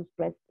would like to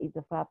stress is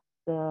the fact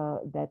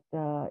that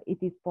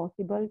it is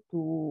possible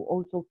to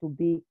also to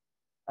be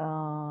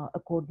a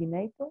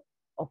coordinator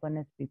of an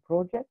ESFRI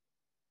project.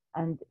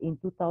 And in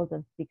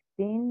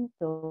 2016,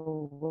 so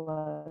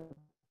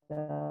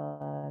the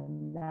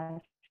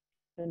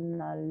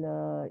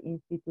National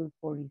Institute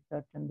for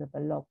Research and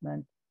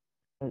Development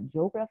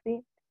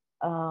Geography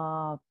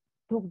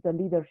took the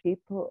leadership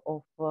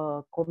of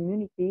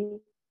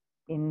community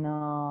in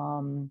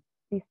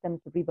systems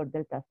River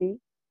Delta Sea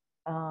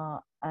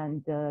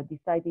and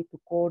decided to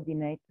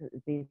coordinate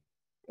this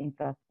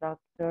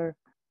infrastructure.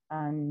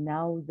 And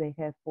now they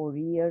have 4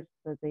 years,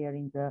 so they are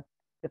in the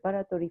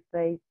preparatory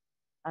phase,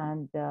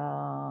 and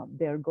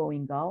they're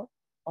going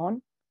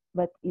on,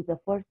 but it's the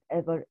first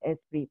ever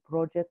ESFRI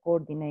project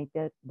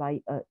coordinated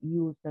by a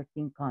EU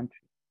 13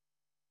 country.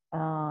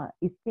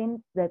 It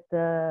seems that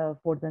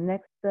for the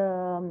next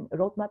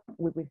roadmap,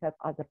 we will have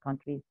other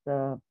countries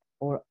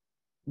or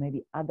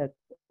maybe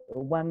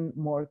one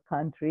more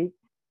country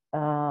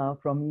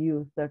from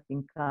EU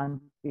 13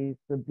 countries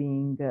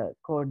being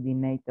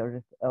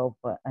coordinators of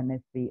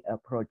an ESFRI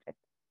project.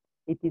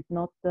 It is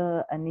not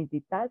an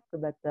easy task,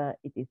 but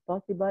it is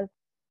possible,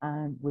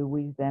 and we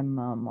wish them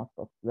most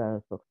of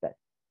the success.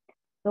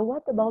 So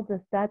what about the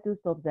status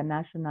of the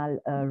national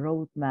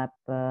roadmap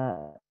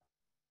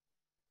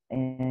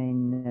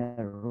in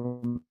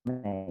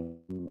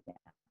Romania?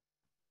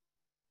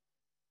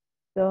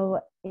 So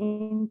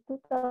in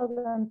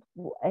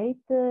 2008,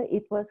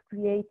 it was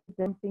created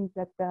something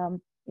that,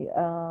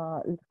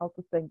 how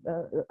to say,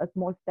 a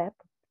small step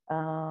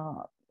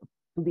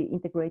to be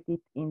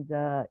integrated in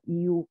the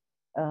EU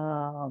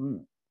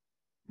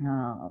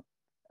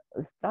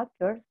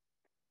structures.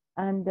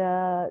 And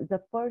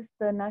the first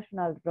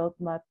national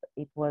roadmap,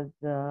 it was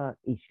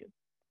issued.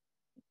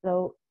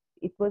 So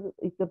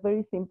it's a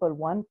very simple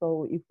one.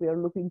 So if we are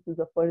looking to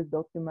the first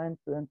document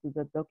and to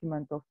the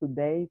document of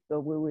today, so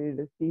we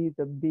will see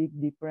the big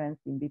difference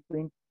in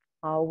between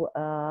how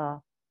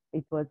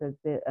it was at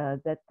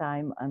that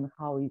time and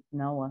how it's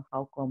now and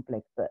how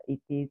complex it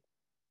is,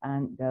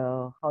 and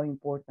how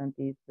important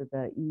is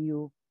the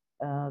EU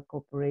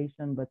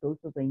cooperation, but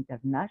also the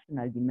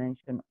international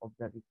dimension of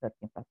the research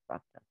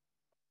infrastructure.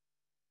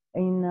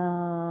 In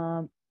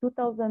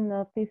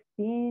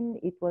 2015,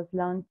 it was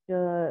launched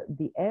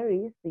the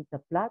ERIS. It's a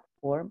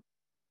platform.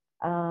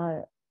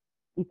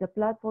 It's a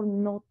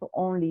platform not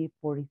only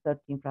for research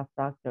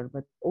infrastructure,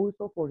 but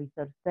also for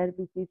research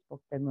services, for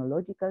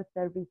technological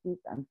services,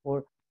 and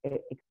for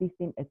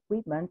existing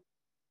equipment.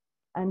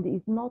 And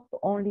it's not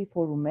only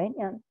for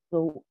Romanians,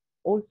 so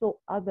also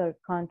other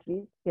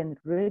countries can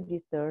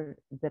register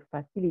their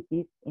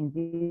facilities in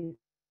this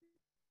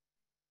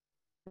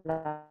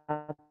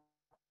platform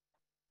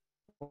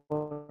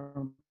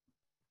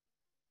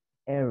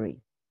area.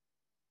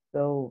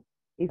 So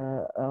if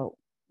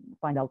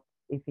find out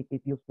if it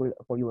is useful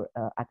for your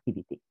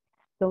activity.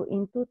 So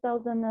in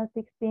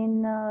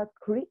 2016,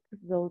 CRIC,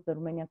 so the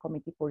Romanian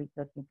Committee for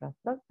Research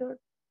Infrastructure,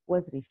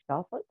 was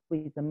reshuffled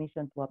with the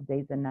mission to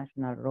update the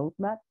national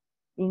roadmap,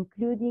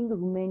 including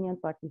Romanian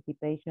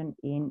participation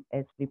in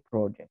ESFRI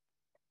projects.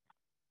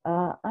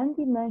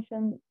 Andy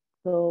mentioned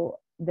so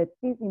that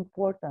is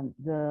important,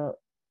 the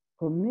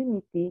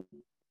community,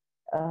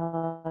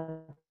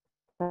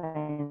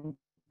 scientific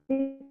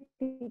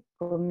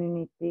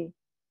community,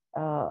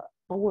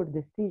 our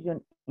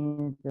decision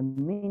in the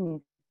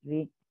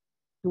ministry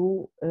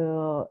to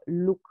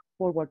look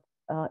forward,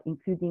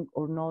 including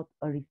or not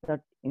a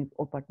research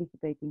or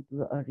participating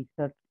to a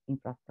research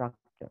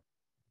infrastructure.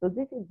 So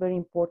this is very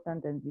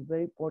important, and it's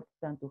very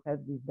important to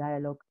have this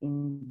dialogue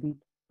in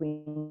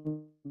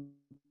between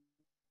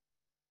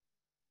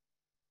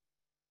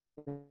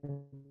the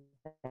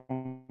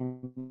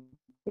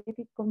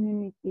scientific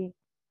community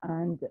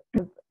and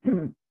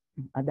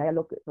a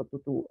dialogue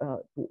to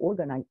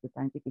organize the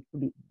scientific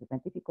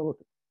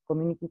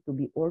community to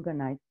be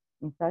organized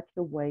in such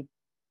a way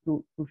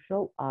to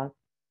show us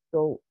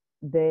so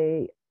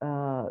they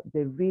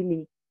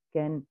really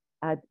can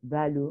add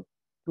value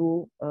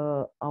to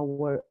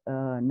our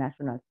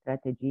national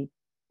strategy,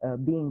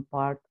 being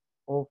part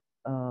of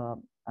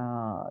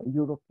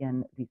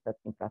European research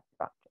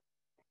infrastructure.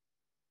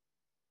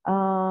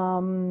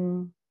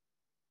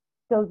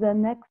 So the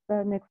next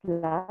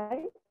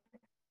slide.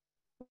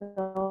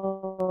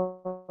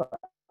 So,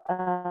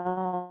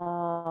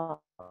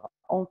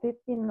 on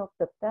 15th of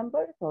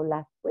September, so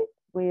last week,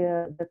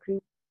 the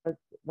Christmas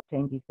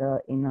changes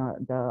in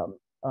the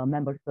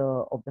members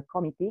of the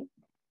committee,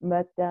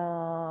 but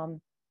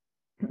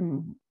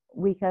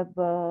we have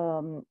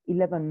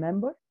 11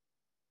 members,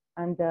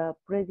 and the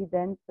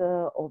president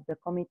of the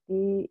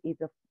committee is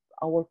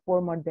our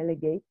former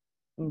delegate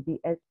in the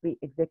ESFRI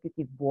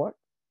executive board,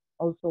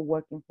 also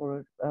working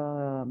for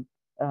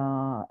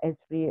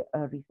ESFRI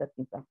research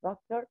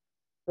infrastructure.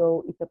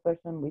 So it's a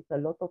person with a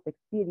lot of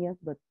experience,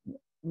 but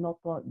not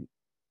only,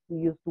 he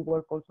used to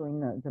work also in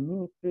the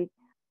ministry.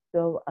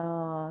 So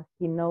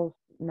he knows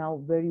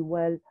now very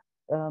well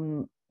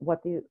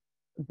what is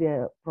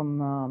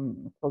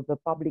for the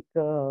public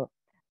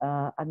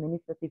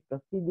administrative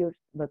procedures,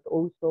 but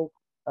also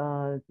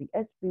the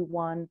ESFRI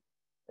one,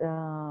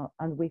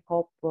 and we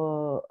hope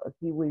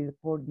he will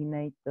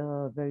coordinate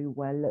very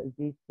well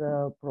this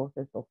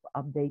process of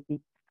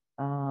updating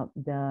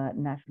the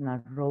national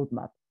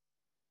roadmap.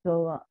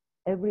 So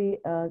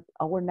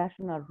our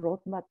national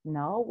roadmap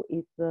now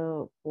is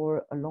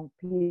for a long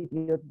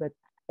period, but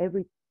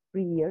every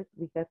 3 years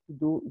we have to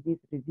do this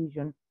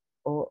revision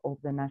of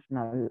the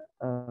national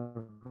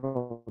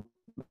roadmap.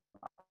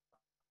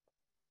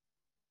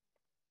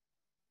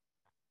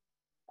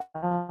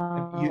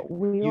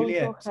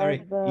 Iulia, sorry,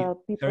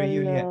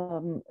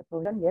 Iulia.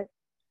 Yes.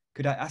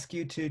 Could I ask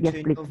you to Yes,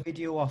 turn please. your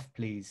video off,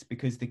 please?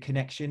 Because the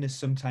connection is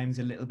sometimes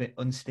a little bit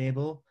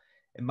unstable.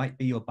 It might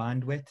be your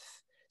bandwidth.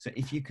 So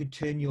if you could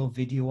turn your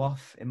video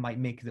off, it might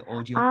make the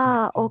audio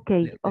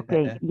okay,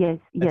 okay, better. yes,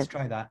 Let's yes.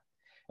 try that.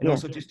 And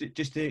yes. also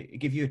just to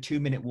give you a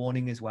 2-minute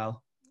warning as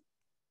well,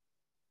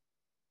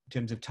 in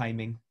terms of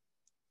timing.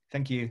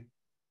 Thank you.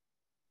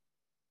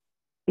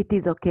 It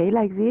is okay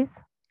like this?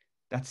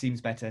 That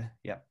seems better,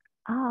 yeah.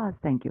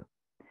 Thank you.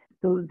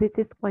 So this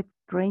is quite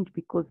strange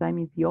because I'm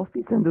in the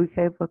office and we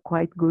have a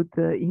quite good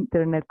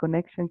internet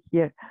connection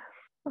here.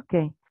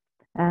 Okay.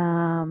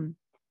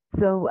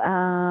 So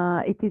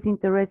it is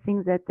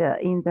interesting that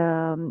in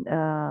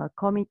the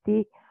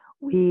committee,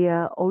 we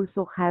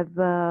also have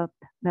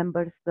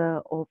members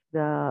of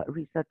the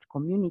research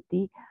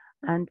community.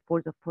 And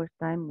for the first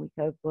time, we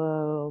have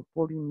 4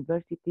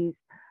 universities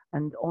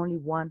and only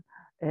one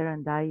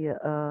R&I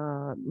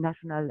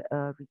National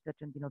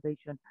Research and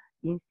Innovation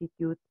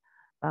Institute.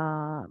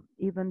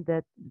 Even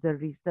that the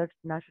Research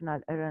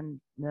National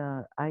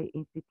R&I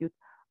Institute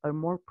are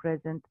more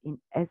present in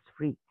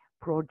ESFRI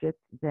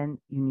projects than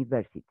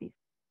universities.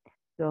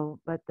 So,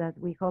 but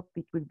we hope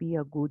it will be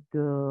a good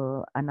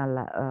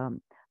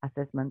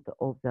assessment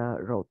of the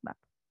roadmap.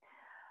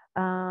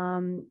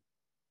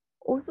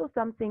 Also,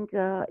 something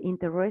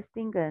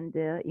interesting and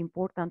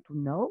important to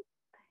know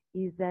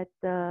is that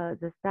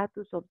the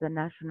status of the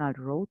national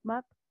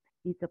roadmap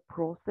is a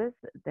process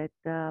that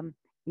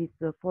is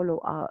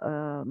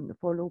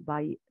followed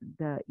by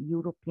the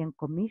European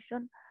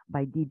Commission,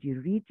 by DG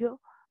Regio,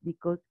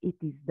 because it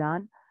is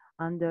done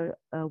under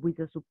with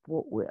a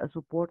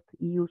support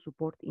EU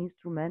support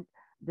instrument,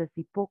 the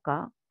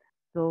CIPOCA.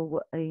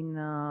 So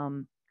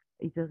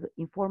it's an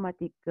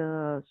informatic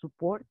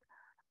support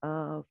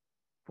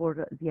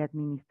for the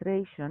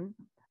administration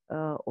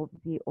of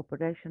the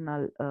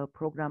operational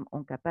program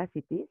on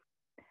capacities,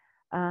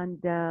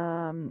 and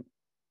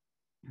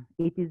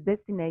it is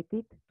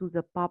designated to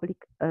the public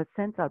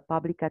central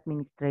public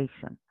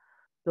administration.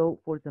 So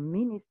for the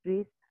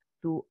ministries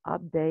to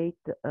update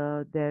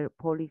their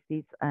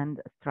policies and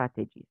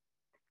strategies.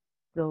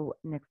 So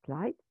next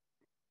slide.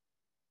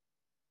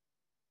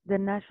 The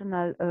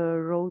national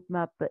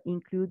roadmap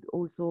includes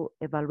also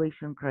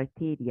evaluation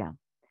criteria.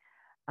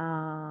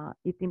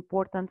 It's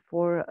important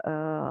for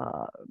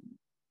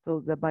so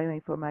the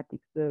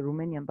bioinformatics, the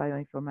Romanian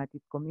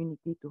bioinformatics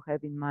community to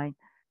have in mind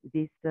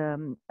this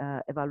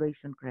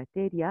evaluation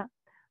criteria.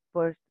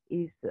 First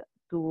is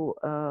to,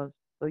 so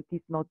it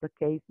is not the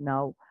case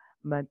now,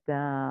 but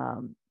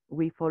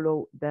we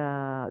follow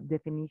the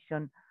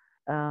definition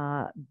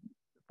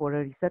for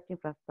a research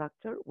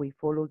infrastructure. We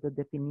follow the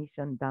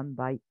definition done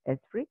by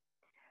ESFRI.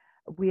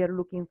 We are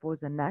looking for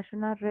the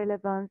national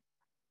relevance,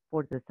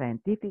 for the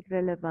scientific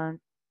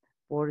relevance,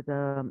 for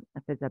the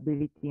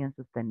feasibility and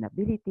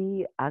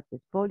sustainability, access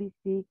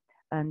policy,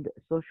 and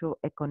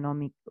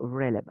socio-economic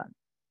relevance.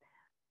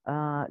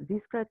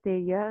 These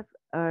criteria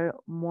are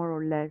more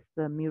or less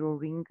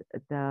mirroring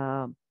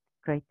the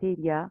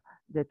criteria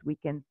that we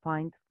can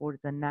find for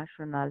the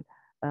national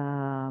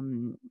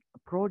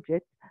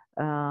project,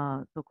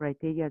 so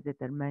criteria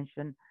that are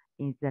mentioned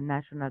in the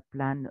National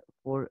Plan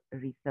for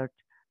Research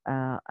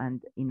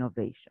and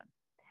Innovation.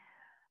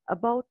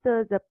 About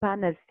the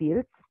panel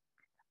fields,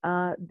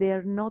 they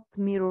are not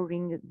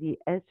mirroring the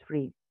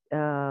ESFRI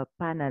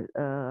panel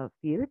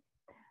fields,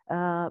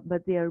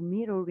 but they are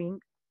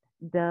mirroring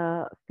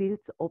the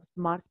fields of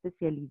smart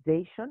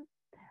specialization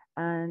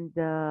and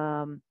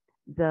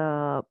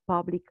the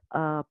public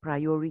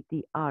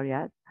priority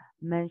areas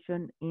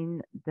mentioned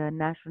in the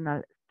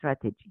national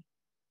strategy.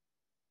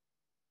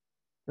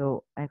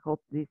 So I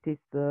hope this is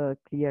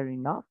clear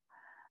enough.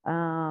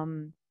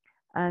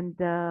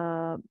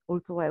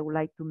 Also, I would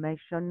like to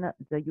mention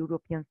the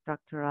European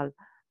Structural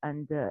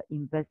and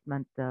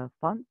Investment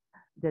Funds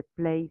that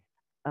plays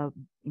an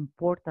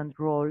important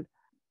role,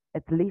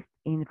 at least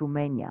in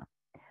Romania,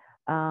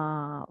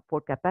 for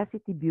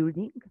capacity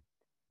building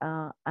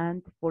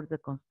and for the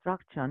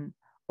construction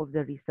of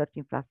the research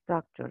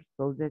infrastructure.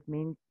 So that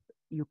means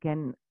you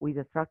can, with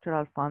the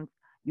structural funds,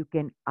 you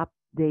can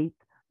update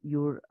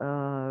your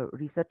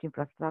research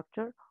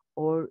infrastructure,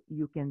 or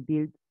you can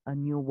build a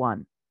new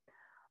one.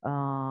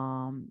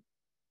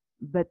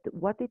 But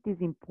what it is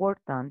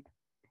important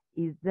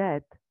is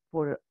that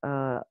for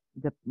the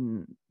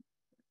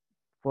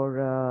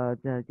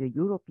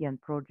European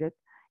project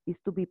is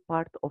to be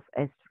part of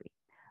ESFRI.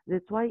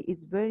 That's why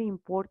it's very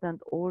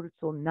important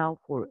also now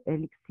for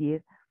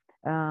ELIXIR,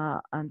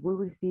 and we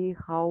will see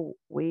how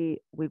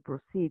we will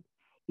proceed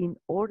in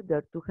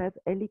order to have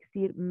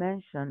ELIXIR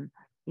mentioned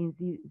in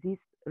this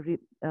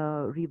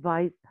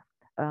revised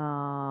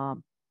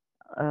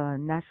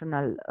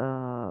national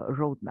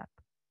roadmap.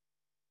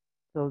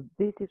 So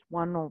this is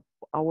one of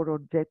our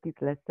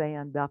objectives, let's say,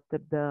 and after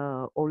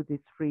all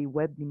this free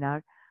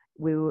webinar,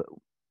 we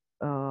will,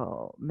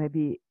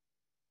 maybe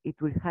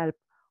it will help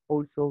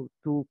also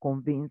to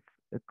convince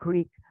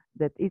CRIC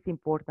that it's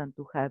important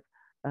to have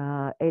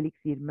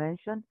ELIXIR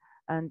mentioned,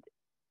 and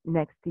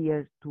next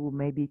year to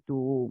maybe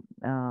to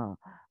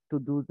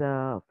do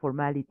the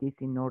formalities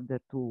in order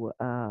to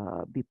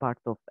be part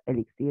of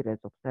ELIXIR as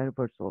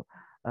observers or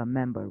a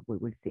member. We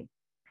will see.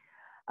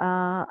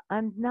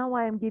 And now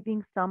I am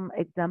giving some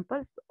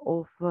examples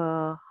of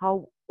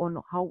how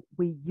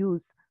we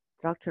use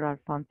structural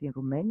funds in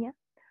Romania.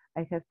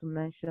 I have to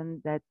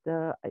mention that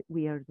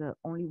we are the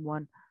only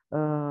one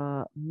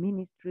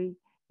ministry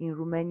in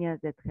Romania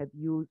that have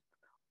used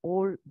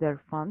all their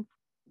funds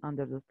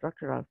under the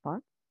structural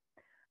funds.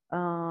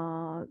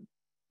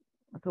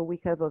 So we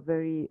have a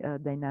very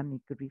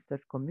dynamic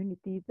research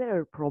community. There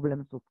are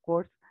problems, of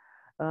course,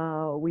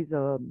 with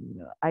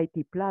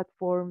IT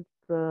platforms,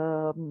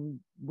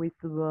 with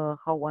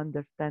how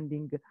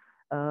understanding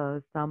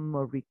some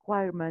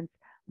requirements,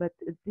 but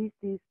this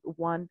is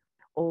one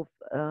of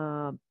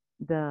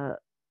the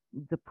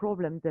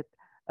problems that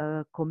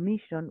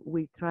Commission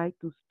will try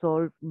to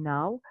solve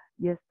now.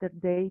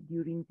 Yesterday,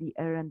 during the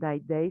R&I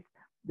days,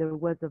 there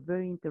was a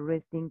very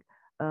interesting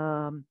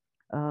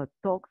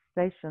talk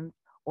sessions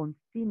on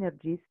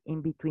synergies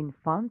in between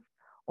funds,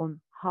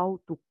 on how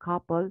to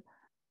couple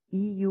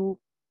EU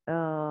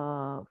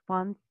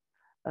funds,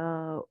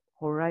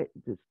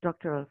 the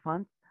structural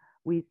funds,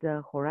 with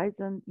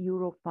Horizon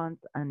Euro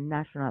funds and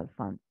national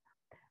funds.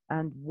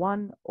 And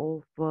one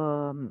of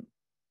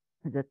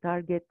the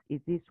target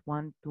is this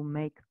one, to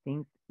make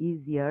things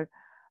easier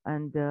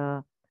and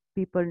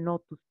people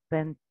not to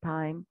spend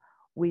time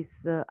with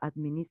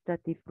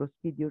administrative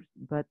procedures,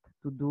 but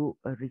to do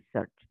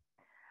research.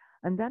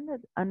 And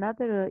then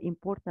another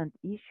important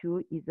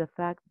issue is the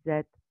fact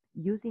that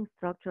using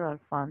structural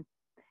funds,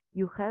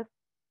 you have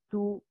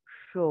to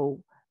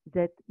show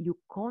that you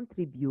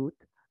contribute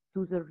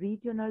to the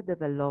regional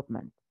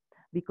development,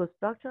 because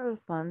structural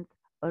funds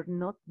are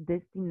not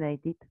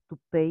destinated to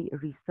pay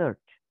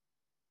research.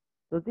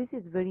 So this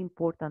is very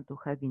important to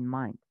have in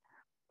mind.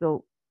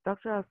 So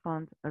structural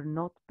funds are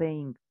not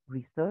paying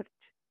research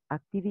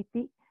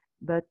activity,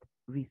 but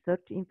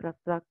research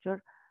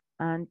infrastructure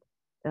and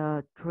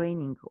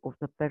training of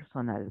the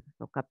personnel,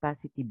 so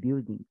capacity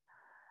building.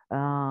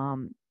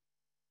 So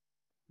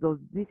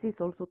this is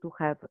also to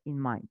have in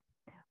mind.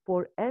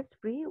 For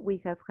ESFRI, we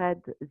have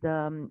had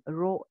the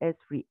raw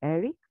ESFRI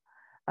ERIC.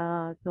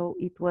 So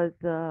it was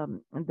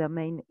the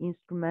main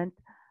instrument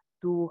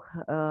to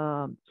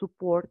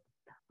support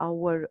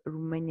our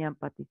Romanian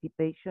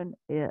participation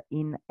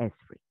in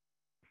ESFRI.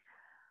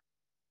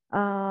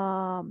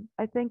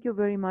 I thank you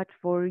very much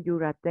for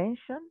your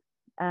attention,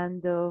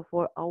 and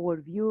for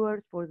our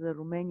viewers, for the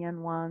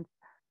Romanian ones.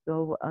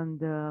 So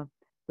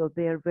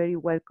they are very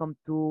welcome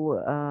to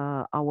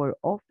our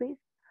office.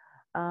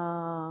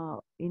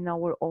 In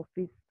our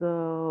office,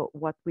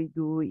 what we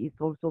do is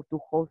also to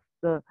host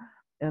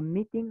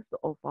meetings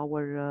of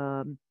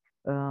our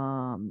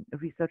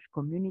research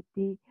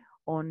community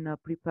on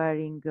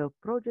preparing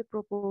project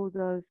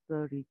proposals,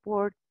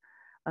 reports,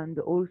 and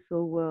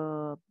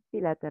also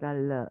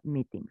bilateral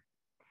meetings.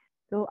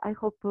 So I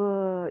hope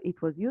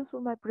it was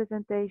useful, my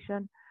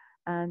presentation,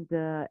 and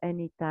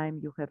anytime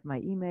you have my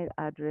email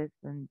address,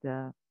 and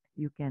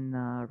you can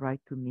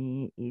write to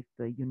me if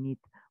you need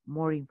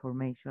more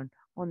information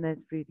on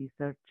ESFRI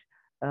research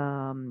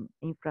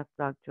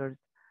infrastructures,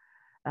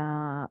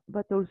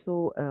 but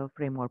also a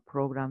framework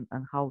program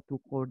and how to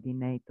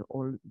coordinate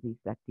all these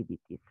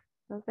activities.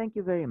 So thank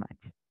you very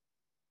much.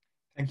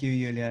 Thank you,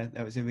 Iulia.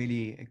 That was a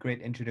really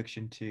great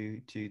introduction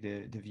to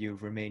the view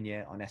of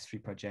Romania on ESFRI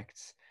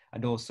projects.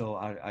 And also,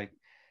 I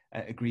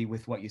agree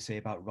with what you say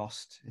about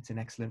ROST. It's an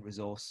excellent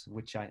resource,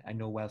 which I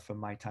know well from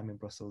my time in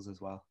Brussels as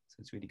well. So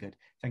it's really good.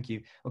 Thank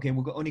you. Okay,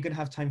 we're only going to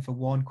have time for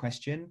one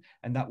question,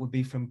 and that would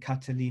be from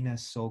Catalina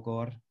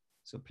Sogor.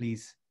 So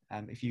please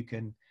if you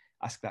can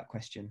ask that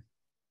question.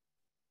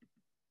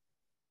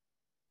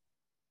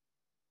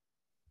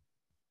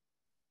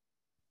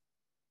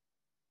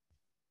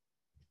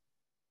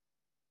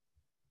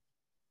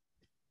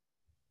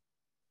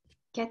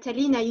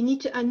 Catalina, you need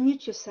to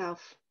unmute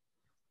yourself.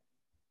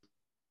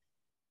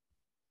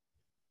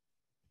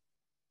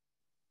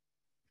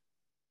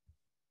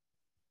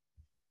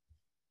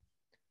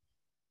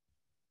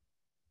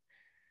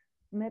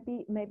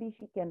 Maybe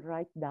she can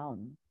write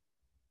down.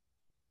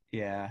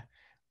 Yeah,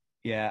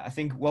 I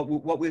think what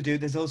we'll do,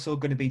 there's also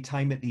going to be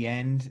time at the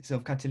end. So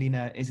if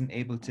Catalina isn't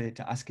able to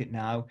ask it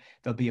now,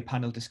 there'll be a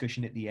panel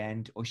discussion at the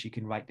end, or she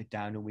can write it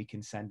down and we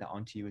can send that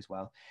on to you as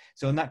well.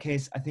 So in that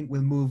case, I think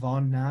we'll move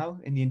on now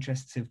in the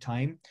interests of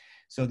time.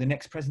 So the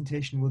next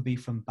presentation will be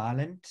from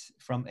Bálint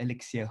from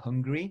ELIXIR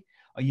Hungary.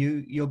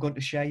 You're going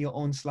to share your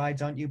own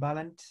slides, aren't you,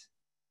 Bálint?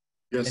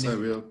 Yes, I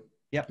will.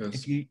 Yep, yes.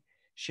 If you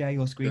share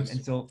your screen. Yes.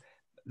 And so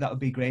that would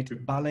be great.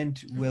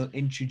 Bálint will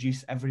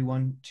introduce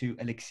everyone to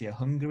ELIXIR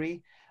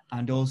Hungary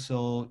and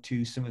also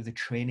to some of the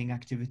training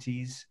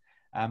activities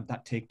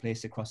that take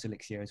place across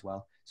ELIXIR as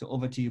well. So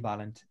over to you,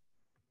 Bálint.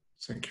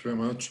 Thank you very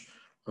much.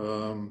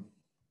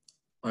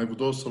 I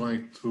would also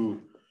like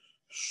to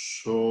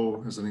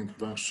show as an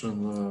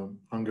introduction,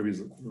 Hungary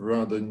is a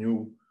rather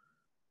new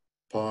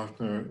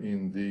partner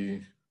in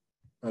the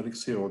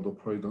ELIXIR, although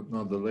probably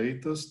not the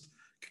latest.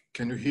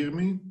 Can you hear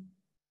me?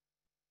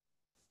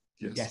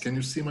 Yes. Yes. Can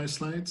you see my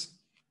slides?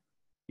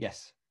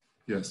 Yes.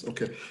 Yes,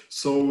 okay.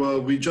 So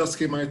we just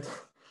came out,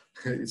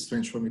 it's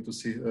strange for me to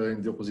see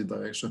in the opposite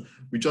direction.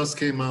 We just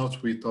came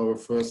out with our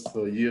first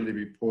yearly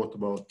report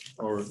about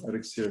our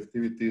ELIXIR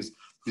activities.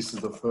 This is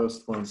the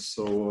first one,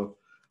 so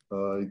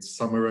it's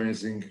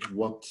summarizing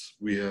what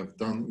we have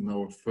done in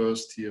our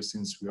first year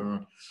since we are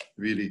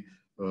really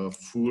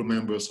full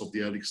members of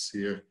the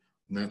ELIXIR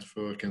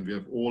network and we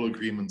have all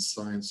agreements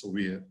signed, so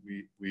we have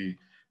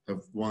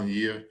 1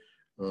 year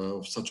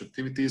of such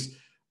activities.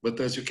 But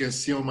as you can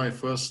see on my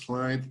first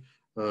slide,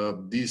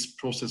 this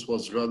process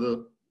was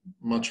rather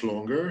much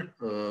longer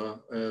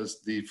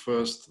as the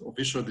first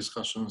official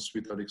discussions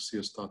with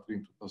ELIXIR started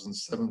in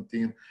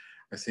 2017.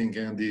 I think,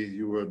 Andy,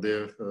 you were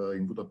there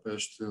in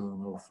Budapest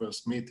in our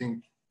first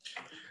meeting.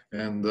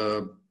 And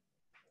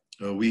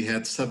we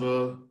had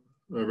several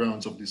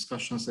rounds of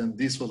discussions, and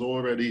this was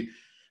already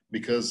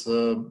because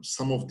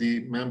some of the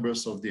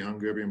members of the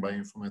Hungarian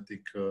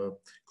bioinformatics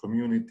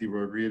community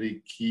were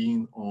really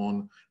keen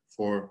on,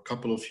 for a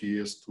couple of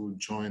years, to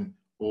join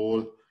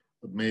all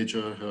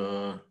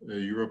major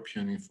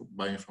European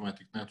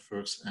bioinformatics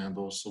networks. And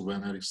also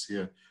when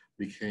ELIXIR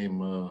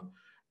became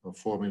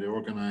formally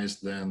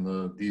organized,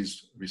 then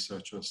these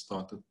researchers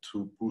started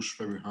to push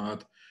very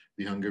hard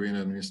the Hungarian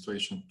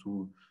administration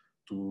to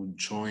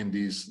join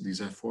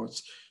these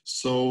efforts.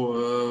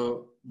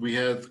 So we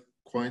had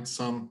quite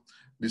some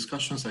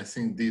discussions. I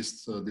think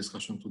this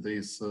discussion today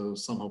is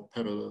somehow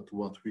parallel to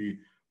what we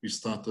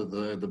started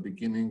at the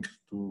beginning,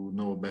 to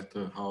know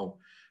better how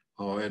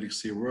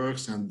ELIXIR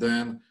works. And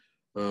then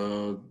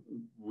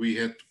we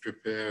had to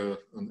prepare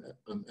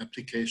an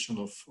application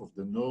of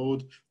the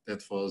node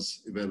that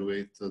was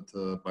evaluated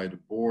by the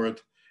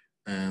board.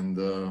 And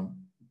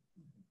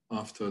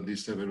after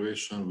this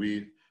evaluation,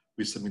 we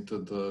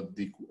submitted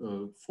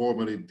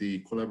formally the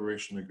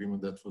collaboration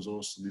agreement that was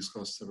also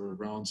discussed several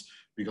rounds.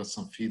 We got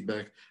some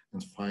feedback,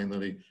 and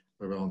finally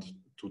around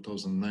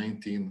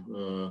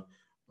 2019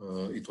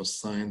 it was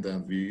signed,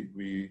 and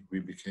we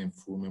became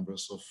full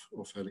members of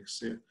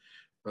ELIXIR.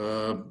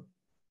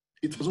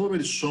 It was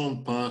already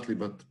shown partly,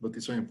 but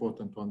it's very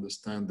important to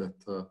understand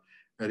that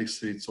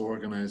ELIXIR is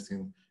organized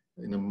in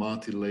a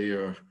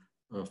multi-layer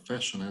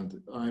fashion.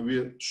 And I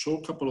will show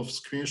a couple of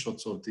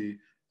screenshots of the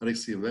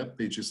ELIXIR web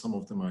pages. Some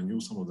of them are new,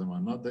 some of them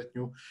are not that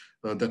new,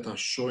 that are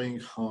showing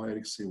how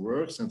ELIXIR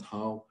works and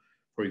how,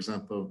 for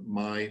example,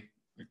 my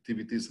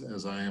activities,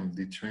 as I am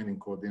the training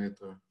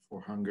coordinator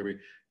for Hungary,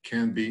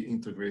 can be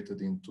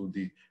integrated into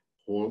the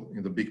whole,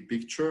 in the big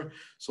picture.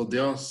 So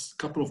there are a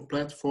couple of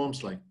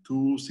platforms like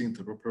tools,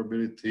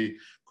 interoperability,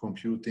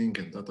 computing,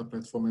 and data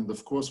platform. And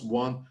of course,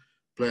 one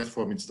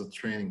platform is the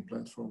training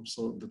platform.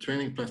 So the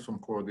training platform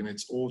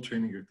coordinates all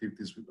training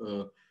activities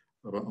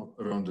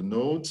around the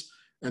nodes.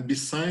 And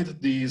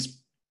beside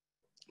these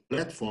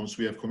platforms,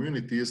 we have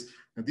communities,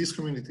 and these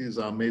communities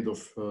are made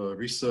of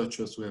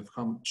researchers who have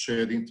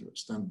shared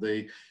interest, and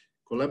they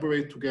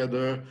collaborate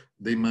together.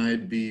 They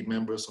might be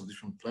members of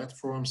different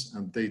platforms,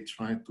 and they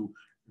try to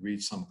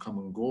reach some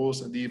common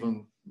goals and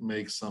even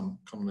make some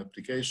common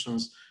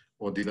applications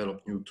or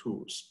develop new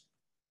tools.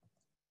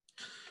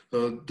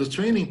 The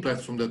training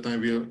platform that I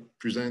will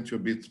present you a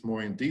bit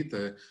more in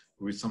detail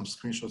with some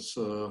screenshots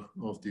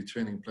of the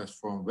training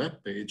platform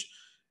webpage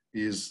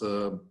is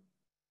a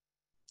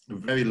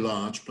very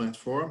large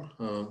platform.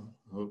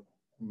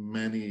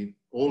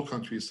 All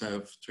countries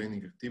have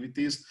training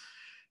activities,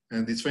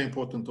 and it's very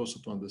important also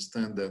to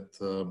understand that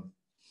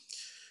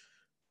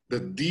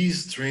that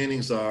these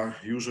trainings are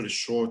usually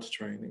short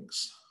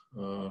trainings,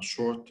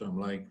 short term,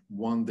 like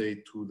 1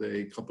 day, 2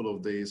 day, couple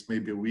of days,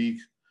 maybe a week.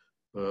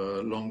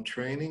 long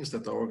trainings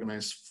that are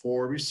organized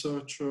for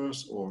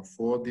researchers or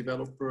for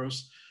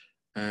developers.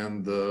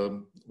 And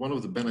one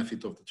of the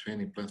benefits of the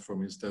training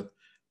platform is that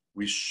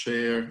we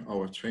share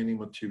our training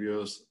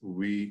materials,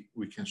 we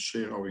can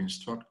share our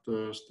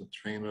instructors, the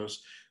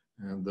trainers,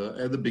 and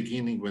at the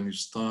beginning, when you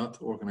start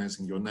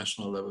organizing your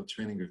national level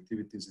training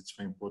activities, it's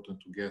very important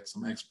to get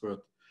some expert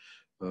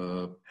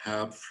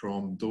help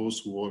from those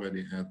who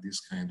already had this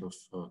kind of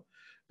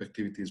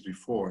activities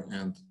before.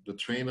 And the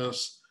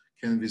trainers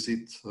can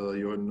visit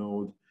your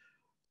node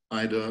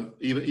either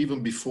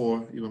even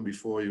before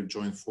you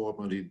join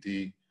formally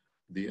the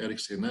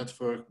ELIXIR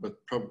network, but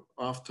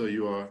after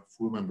you are a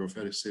full member of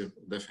ELIXIR,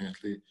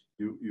 definitely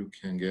you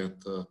can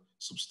get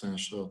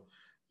substantial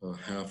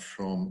help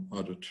from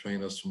other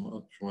trainers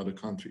from other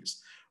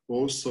countries.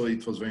 Also,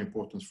 it was very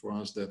important for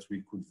us that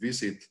we could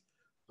visit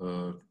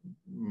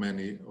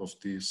many of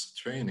these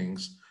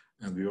trainings,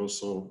 and we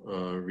also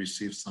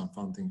received some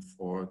funding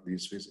for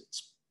these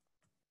visits.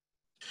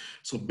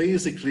 So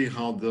basically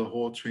how the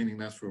whole training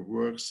network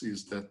works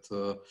is that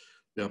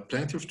there are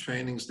plenty of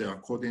trainings, they are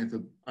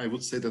coordinated. I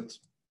would say that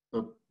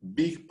a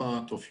big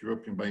part of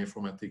European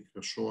bioinformatics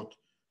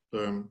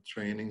short-term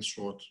trainings,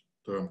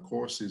 short-term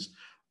courses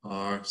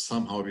are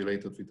somehow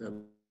related with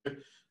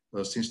ELIXIR.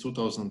 Since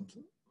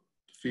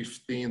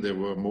 2015, there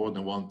were more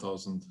than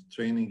 1,000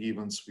 training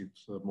events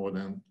with more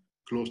than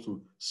close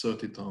to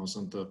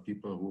 30,000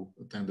 people who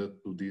attended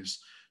to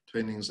these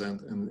trainings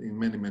and in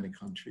many, many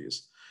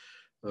countries.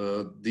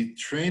 The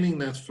training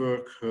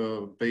network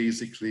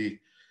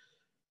basically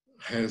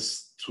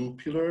has two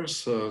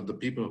pillars. The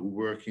people who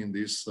work in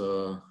this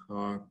are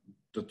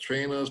the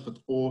trainers, but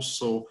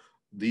also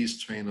these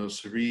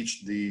trainers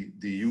reach the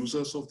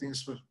users of the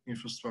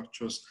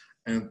infrastructures,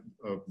 and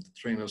the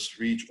trainers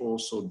reach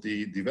also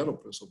the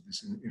developers of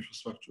this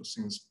infrastructure,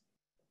 since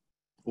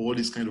all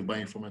these kind of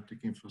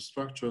bioinformatic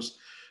infrastructures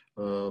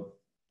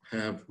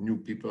have new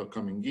people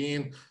coming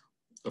in.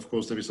 Of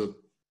course, there is a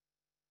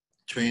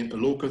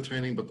local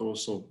training, but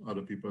also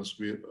other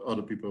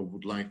people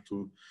would like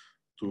to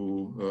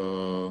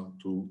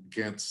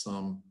get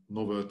some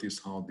novelties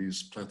how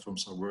these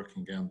platforms are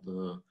working and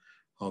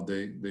how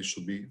they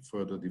should be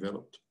further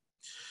developed.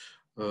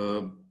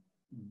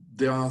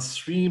 There are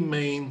three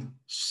main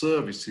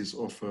services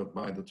offered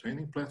by the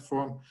training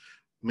platform.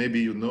 Maybe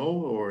you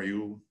know, or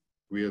you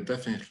will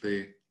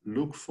definitely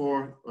look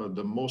for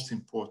the most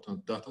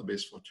important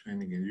database for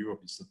training in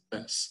Europe is the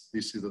TESS.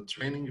 This is the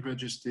training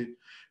registry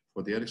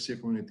for the ELIXIR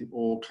community.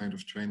 All kinds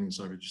of trainings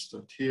are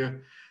registered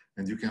here,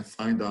 and you can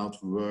find out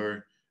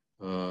where,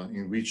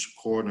 in which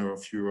corner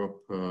of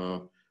Europe,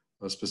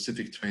 a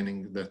specific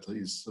training that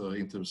is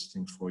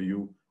interesting for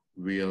you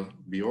will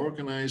be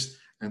organized.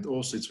 And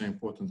also it's very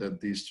important that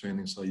these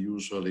trainings are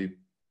usually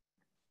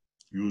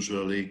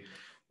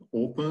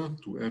open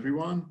to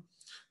everyone,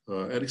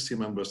 ELIXIR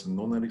members and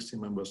non-ELIXIR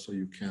members, so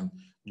you can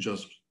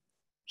just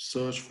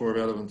search for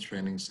relevant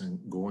trainings and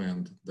go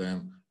and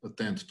then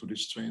attend to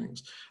these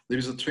trainings. There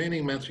is a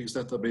training metrics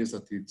database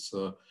that it's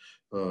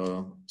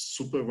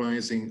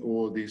supervising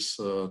all these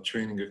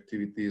training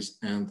activities.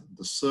 And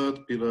the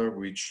third pillar,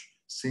 which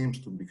seems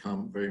to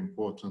become very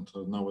important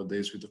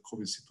nowadays with the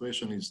COVID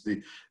situation, is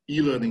the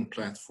e-learning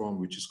platform,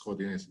 which is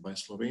coordinated by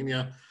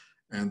Slovenia.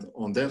 And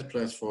on that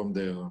platform,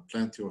 there are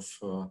plenty of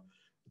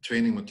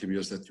training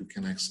materials that you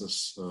can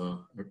access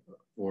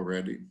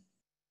already.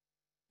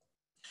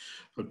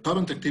 The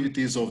current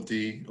activities of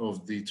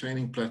the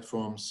training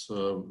platforms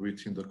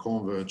within the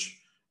Converge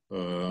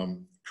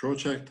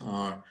project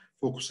are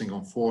focusing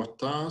on four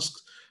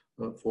tasks.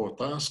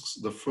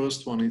 The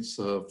first one is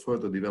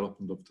further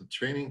development of the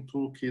training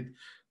toolkit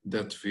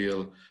that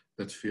will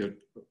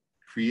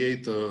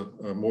create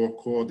a more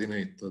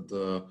coordinated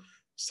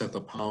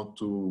setup how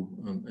to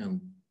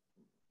and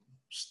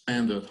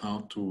standard how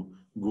to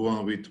go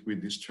on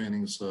with these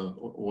trainings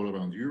all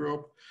around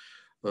Europe.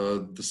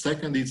 The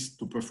second is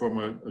to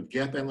perform a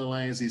gap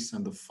analysis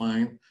and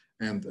define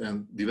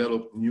and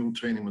develop new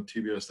training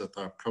materials that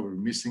are probably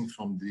missing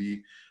from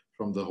the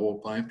whole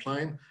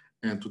pipeline,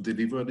 and to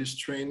deliver these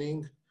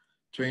trainings.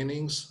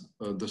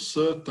 The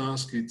third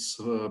task is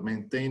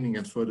maintaining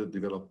and further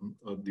development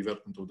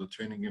of the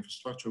training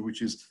infrastructure,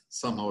 which is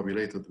somehow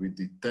related with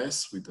the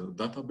tests, with the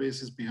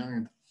databases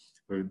behind.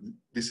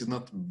 This is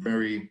not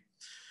very,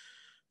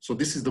 so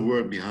this is the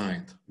work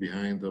behind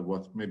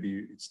what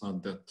maybe it's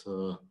not that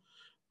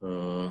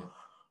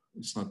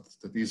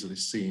easily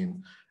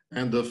seen.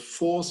 And the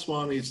fourth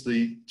one is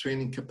the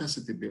training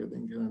capacity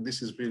building, and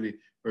this is really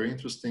very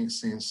interesting,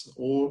 since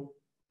all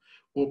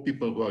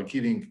people who are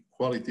giving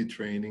quality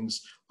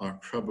trainings are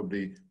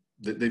probably,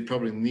 they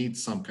probably need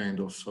some kind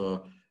of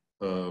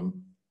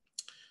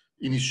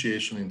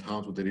initiation in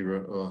how to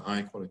deliver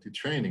high quality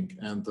training.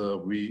 And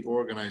we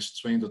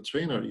organized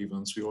train-the-trainer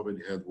events. We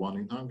already had one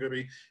in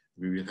Hungary.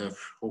 We will have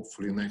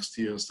hopefully next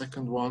year a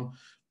second one.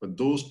 But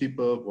those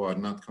people who are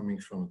not coming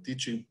from a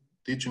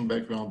teaching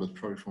background, but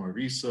probably from a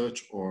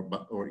research or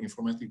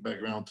informatic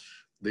background,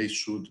 they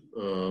should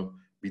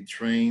be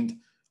trained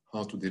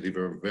how to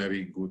deliver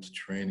very good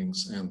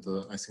trainings. And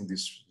I think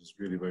this is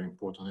really very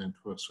important and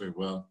it works very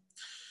well.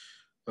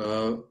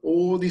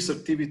 All these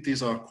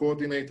activities are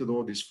coordinated,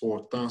 all these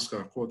 4 tasks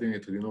are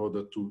coordinated in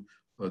order to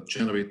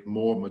generate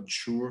more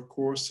mature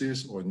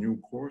courses or new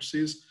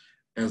courses,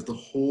 as the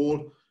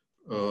whole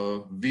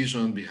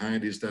vision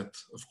behind is that,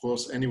 of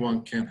course,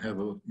 anyone can have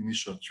an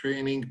initial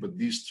training, but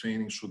this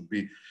training should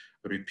be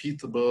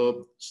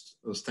repeatable,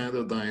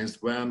 standardized,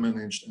 well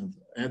managed, and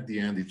at the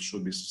end it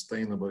should be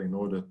sustainable in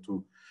order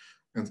to,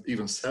 and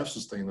even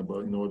self-sustainable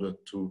in order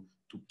to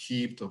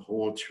keep the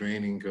whole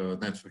training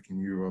network in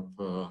Europe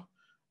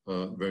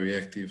very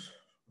active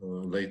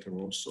later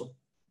also.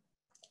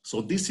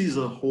 So this is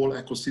a whole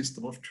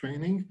ecosystem of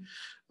training.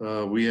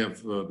 We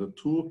have the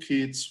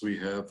toolkits, we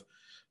have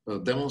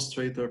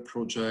demonstrator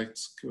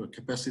projects,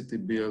 capacity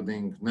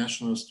building,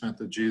 national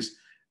strategies,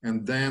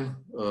 and then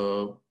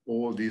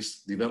all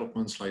these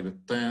developments like the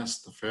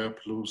test, the FAIR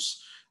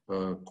Plus,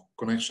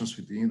 connections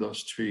with the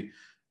industry,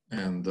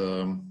 and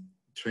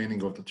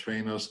training of the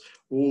trainers.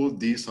 All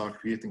these are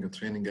creating a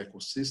training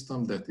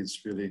ecosystem that is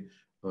really,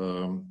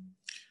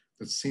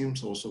 that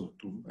seems also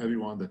to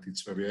everyone that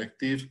it's very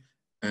active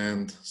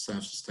and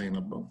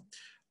self-sustainable.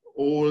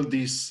 All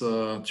these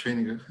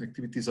training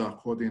activities are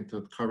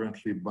coordinated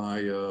currently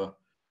by,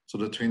 so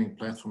the training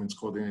platform is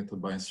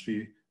coordinated by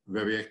 3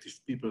 very active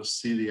people,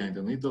 Celia in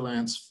the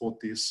Netherlands,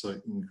 Fotis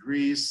in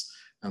Greece,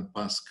 and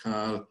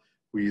Pascal,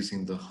 who is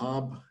in the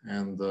hub,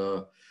 and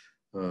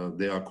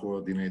they are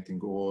coordinating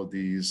all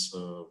these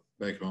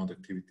background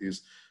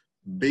activities.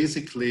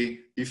 Basically,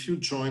 if you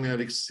join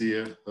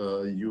ELIXIR,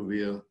 you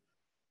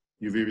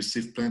will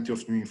receive plenty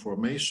of new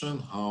information,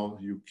 how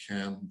you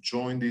can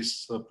join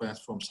these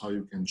platforms, how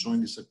you can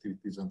join these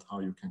activities, and how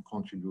you can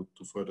contribute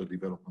to further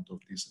development of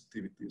these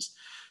activities.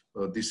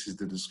 This is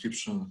the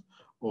description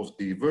of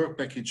the work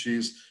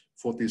packages.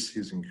 Fotis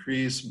is in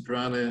Greece,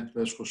 Brane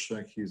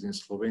Leškošek, he's in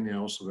Slovenia,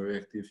 also very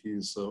active.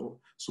 He's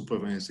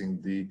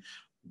supervising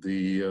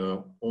the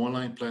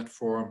online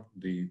platform,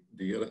 the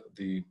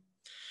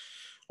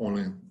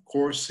online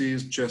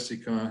courses,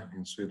 Jessica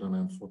in Sweden,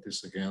 and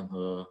Fotis again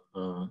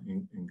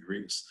in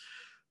Greece.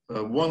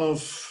 One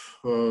of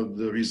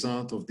the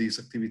result of these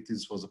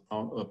activities was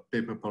a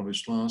paper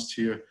published last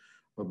year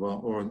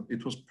about, or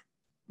it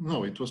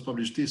was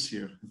published this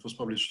year. It was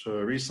published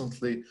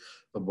recently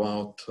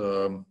about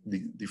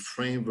the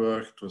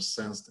framework to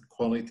assess the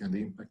quality and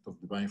the impact of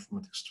the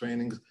bioinformatics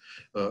training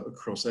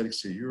across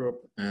ELIXIR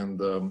Europe,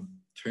 and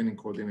training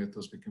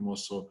coordinators became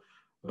also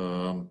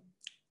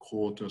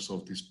co-authors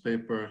of this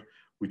paper,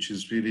 which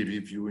is really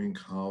reviewing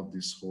how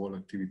these whole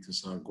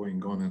activities are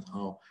going on and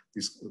how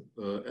this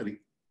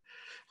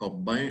how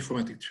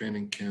bioinformatics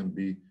training can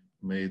be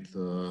made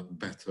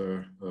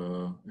better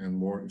and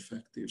more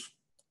effective.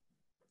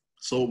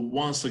 So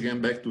once again,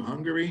 back to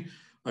Hungary,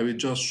 I will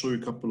just show you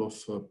a couple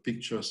of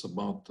pictures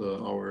about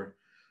our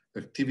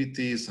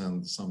activities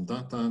and some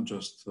data,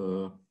 just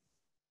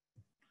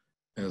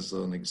as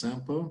an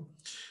example.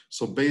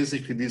 So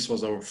basically, this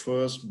was our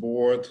first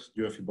board.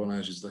 Györfi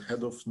Balázs is the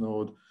head of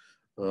node,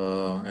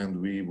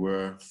 and we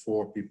were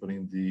 4 people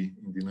in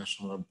the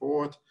national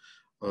board.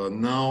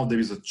 Now there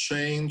is a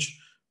change.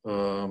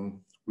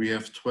 We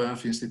have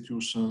 12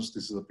 institutions.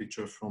 This is a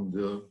picture from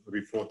the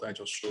report I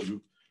just showed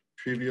you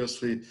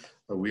previously.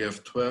 We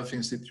have 12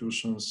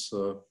 institutions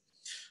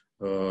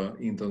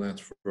in the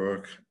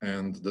network,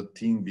 and the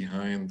team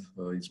behind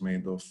is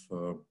made of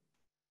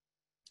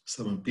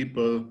 7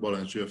 people.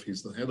 Balázs Györfi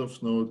is the head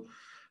of node,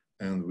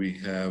 and we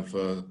have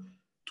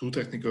 2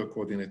 technical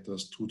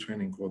coordinators, 2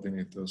 training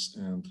coordinators,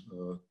 and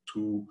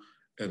 2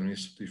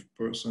 administrative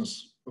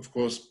persons. Of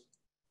course,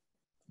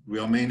 we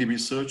are mainly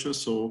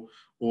researchers, so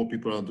all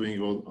people are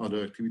doing all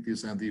other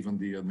activities, and even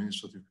the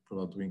administrative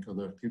people are doing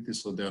other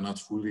activities, so they are not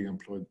fully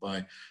employed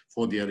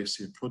for the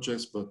ELIXIR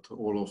projects, but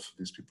all of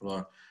these people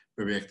are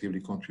very actively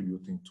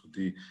contributing to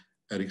the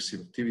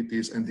ELIXIR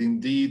activities. And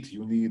indeed,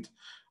 you need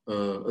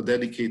a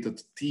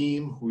dedicated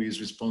team who is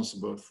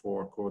responsible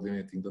for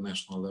coordinating the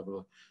national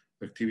level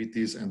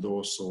activities, and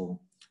also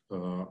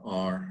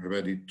are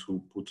ready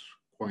to put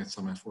quite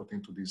some effort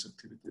into these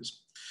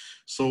activities.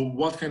 So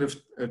what kind of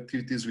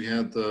activities we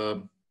had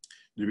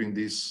during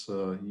these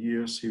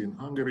years here in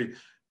Hungary?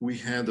 We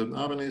had an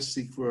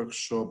RNA-seq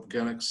workshop,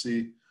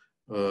 Galaxy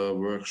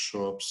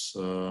workshops.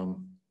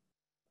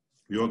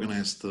 We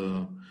organized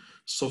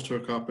software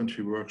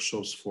carpentry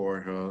workshops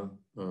for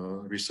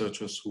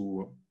researchers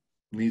who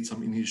need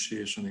some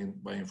initiation in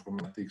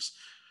bioinformatics.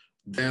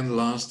 Then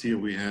last year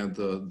we had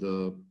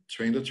the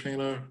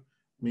train-the-trainer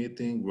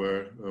meeting,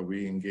 where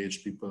we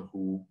engaged people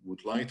who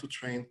would like to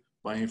train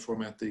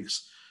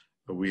bioinformatics.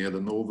 We had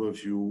an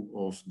overview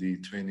of the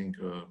training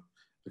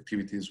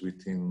activities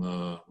within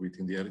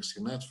the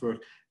ELIXIR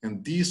network.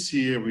 And this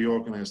year we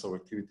organized our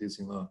activities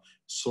in a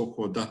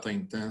so-called data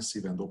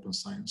intensive and open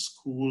science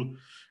school,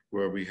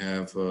 where we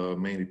have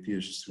mainly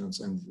PhD students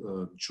and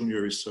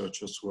junior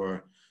researchers who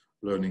are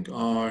learning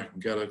R,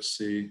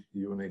 Galaxy,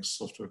 Unix,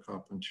 software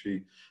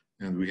carpentry,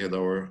 and we had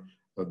our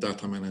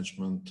data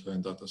management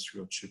and data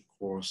stewardship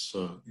course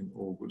in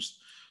August.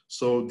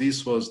 So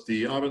this was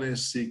the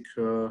RNA-seq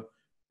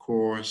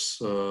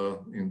course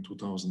in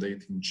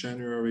 2018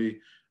 January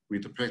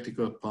with the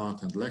practical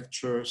part and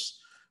lectures.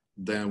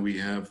 Then we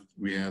had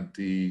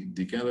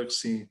the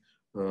Galaxy.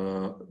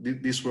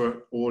 These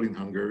were all in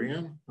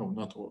Hungarian. No,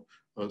 not all.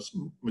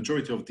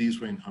 Majority of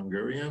these were in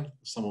Hungarian.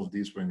 Some of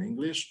these were in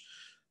English.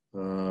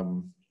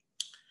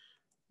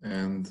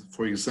 And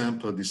for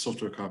example, the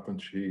software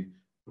carpentry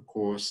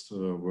course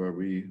where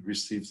we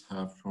received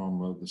help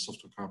from the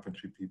software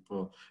carpentry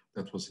people,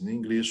 that was in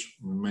English,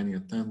 many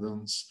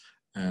attendants,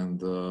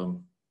 and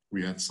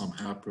we had some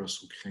helpers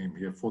who came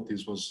here.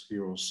 Fotis was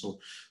here also,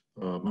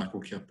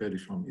 Marco Chiappelli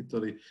from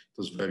Italy. It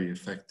was a very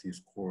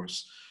effective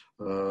course.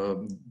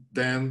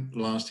 Then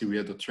last year we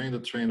had the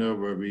trainer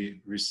where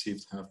we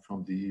received help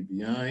from the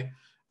EBI,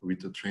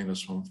 with the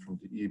trainers from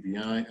the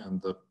EBI, and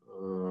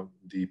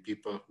the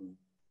people who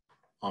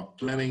are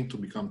planning to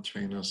become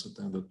trainers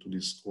attended to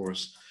this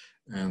course.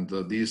 And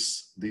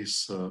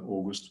this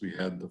August we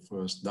had the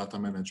first data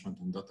management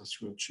and data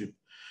stewardship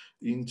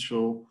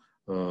intro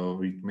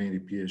with mainly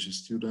PhD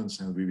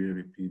students, and we will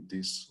repeat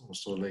this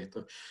also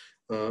later.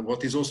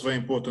 What is also very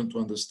important to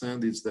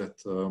understand is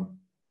that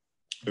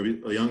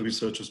young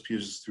researchers,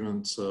 PhD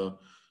students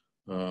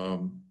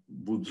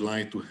would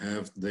like to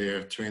have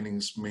their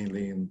trainings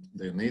mainly in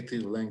their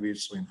native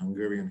language, so in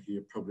Hungarian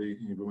here, probably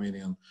in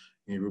Romanian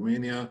in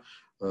Romania.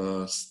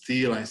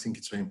 Still, I think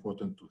it's very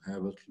important to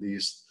have at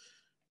least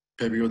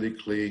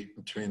periodically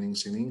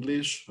trainings in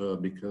English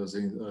because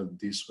in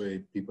this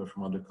way people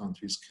from other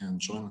countries can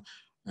join,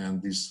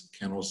 and this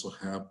can also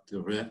help the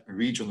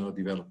regional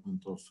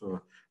development of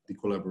the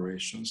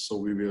collaboration. So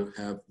we will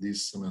have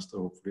this semester,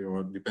 hopefully,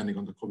 or depending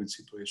on the COVID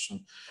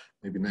situation,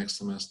 maybe next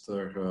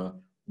semester,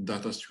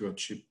 data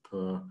stewardship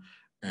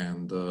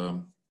and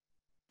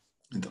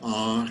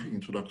our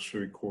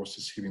introductory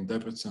courses here in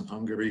Debrecen,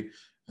 Hungary,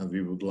 and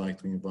we would like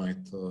to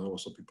invite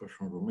also people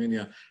from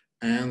Romania.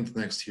 And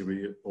next year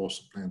we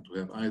also plan to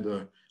have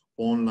either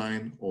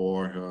online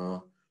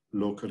or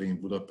locally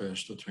in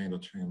Budapest, a trainer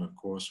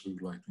course. We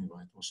would like to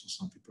invite also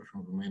some people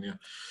from Romania.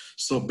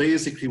 So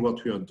basically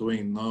what we are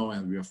doing now,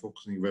 and we are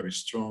focusing very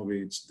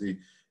strongly, it's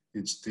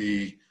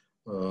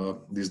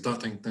this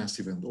data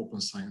intensive and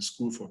open science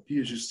school for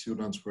PhD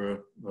students where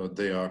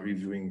they are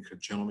reviewing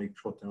genomic,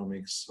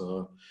 proteomics,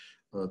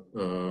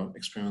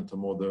 experimental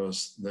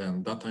models,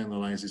 then data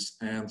analysis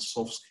and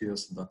soft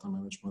skills data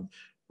management,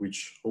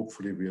 which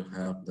hopefully will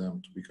help them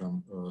to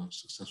become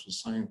successful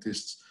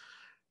scientists.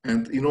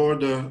 And in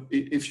order,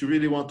 if you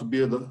really want to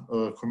build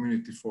a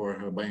community for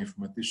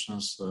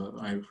bioinformaticians,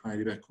 I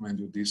highly recommend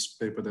you this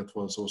paper that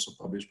was also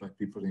published by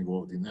people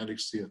involved in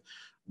ELIXIR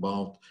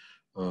about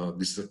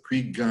this is a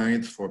quick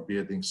guide for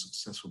building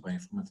successful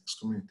bioinformatics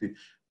community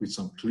with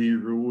some clear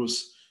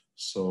rules.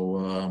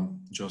 So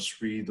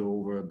just read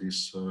over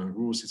these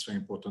rules. It's very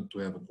important to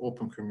have an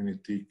open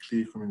community,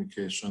 clear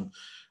communication,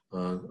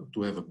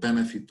 to have a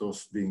benefit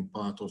of being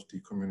part of the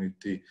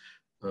community,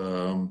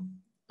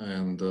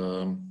 and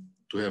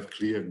to have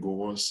clear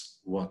goals,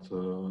 what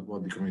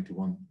the community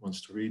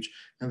wants to reach.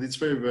 And it's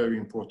very, very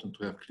important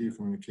to have clear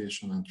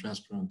communication and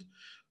transparent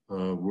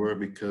work,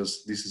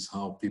 because this is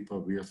how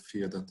people will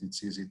feel that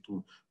it's easy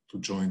to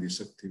join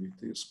these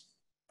activities.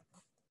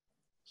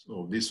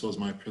 So this was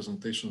my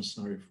presentation.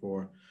 Sorry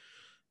for,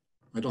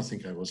 I don't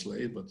think I was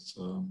late, but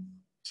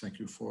thank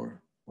you for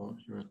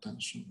your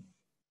attention.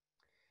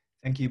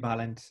 Thank you,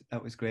 Bálint.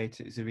 That was great.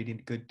 It was a really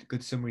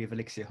good summary of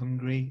ELIXIR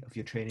Hungary, of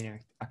your training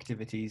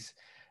activities.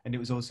 And it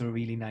was also a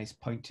really nice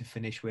point to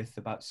finish with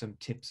about some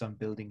tips on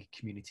building a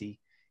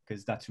community,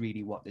 because that's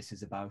really what this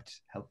is about,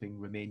 helping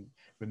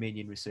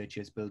Romanian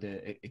researchers build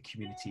a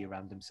community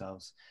around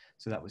themselves.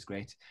 So that was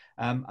great.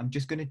 I'm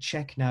just going to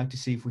check now to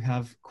see if we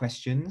have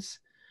questions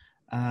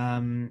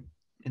in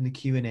the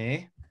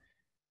Q&A.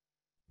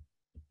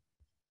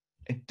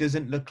 It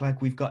doesn't look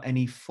like we've got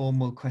any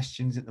formal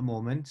questions at the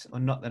moment, or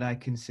not that I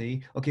can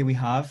see. Okay, we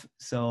have.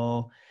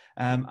 So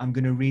I'm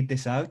going to read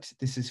this out.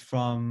 This is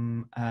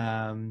from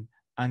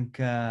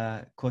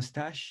Anka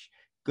Kostas.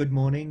 Good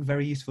morning,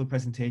 very useful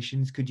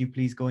presentations. Could you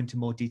please go into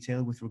more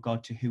detail with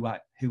regard to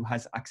who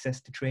has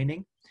access to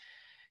training?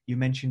 You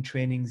mentioned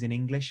trainings in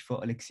English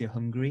for ELIXIR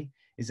Hungary.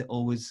 Is it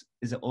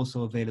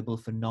also available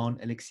for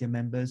non-ELIXIR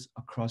members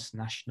across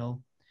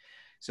national?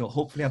 So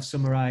hopefully I've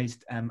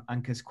summarized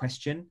Anka's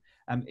question.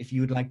 If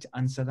you would like to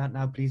answer that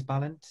now, please,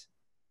 Bálint.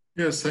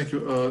 Yes, thank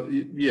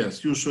you.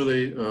 Yes,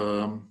 usually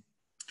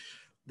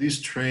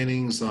these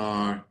trainings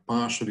are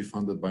partially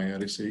funded by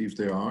ELIXIR, if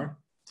they are.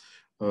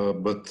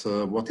 But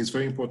what is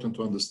very important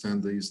to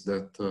understand is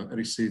that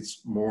ELIXIR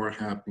is more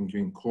helping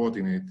in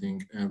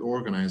coordinating and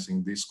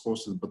organizing these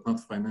courses, but not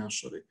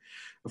financially.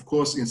 Of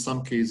course, in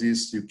some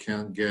cases, you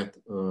can get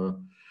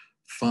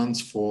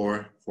funds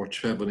for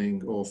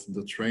traveling of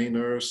the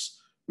trainers,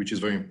 which is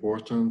very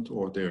important,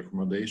 or their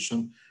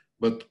accommodation.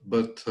 But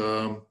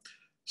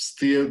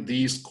still,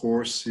 these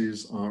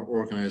courses are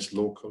organized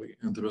locally,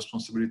 and the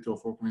responsibility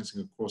of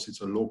organizing a course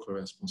is a local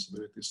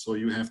responsibility. So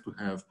you have to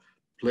have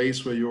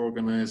place where you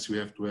organize, you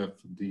have to have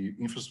the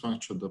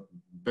infrastructure, the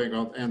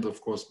background, and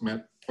of course,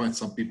 find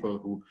some people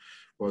who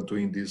are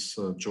doing this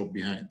job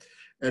behind.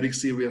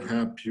 ELIXIR will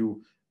help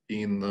you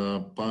in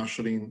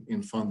partially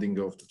in funding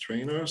of the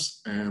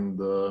trainers, and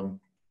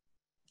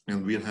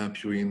will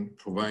help you in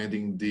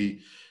providing the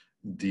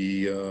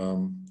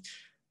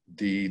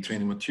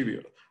training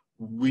material,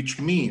 which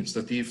means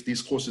that if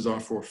these courses are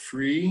for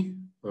free,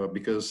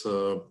 because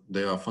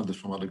they are funded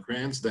from other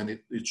grants, then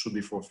it should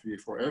be for free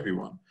for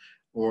everyone.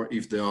 Or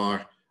if they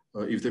are,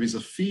 if there is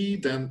a fee,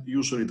 then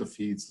usually the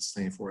fee is the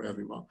same for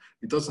everyone.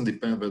 It doesn't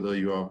depend whether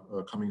you are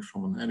coming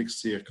from an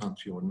ELIXIR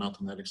country or not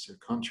an ELIXIR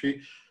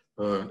country.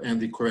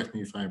 Andy, correct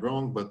me if I'm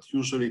wrong, but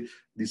usually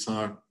these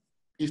are,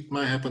 it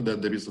might happen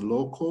that there is a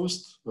low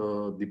cost,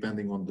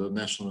 depending on the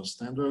national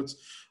standards.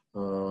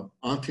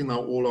 Until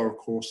now, all our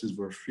courses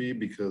were free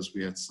because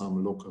we had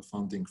some local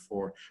funding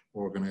for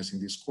organizing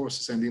these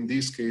courses. And in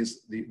this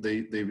case,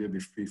 they will be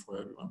free for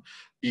everyone.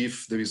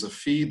 If there is a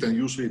fee, then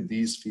usually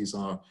these fees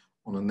are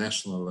on a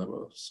national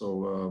level.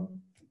 So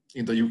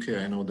in the UK,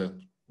 I know that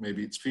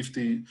maybe it's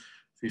 50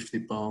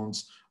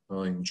 pounds.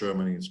 In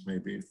Germany, it's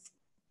maybe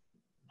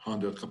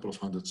 100, couple of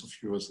hundreds of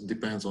euros. It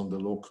depends on the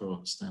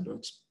local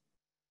standards.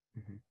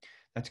 Mm-hmm.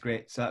 That's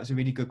great. So that was a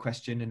really good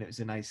question, and it was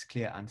a nice,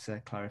 clear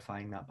answer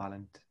clarifying that,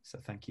 Bálint. So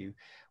thank you.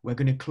 We're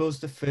going to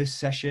close the first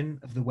session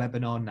of the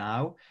webinar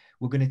now.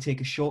 We're going to take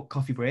a short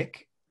coffee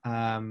break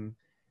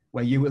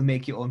where you will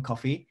make your own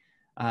coffee,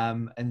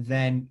 and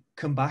then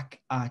come back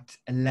at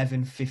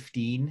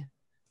 11:15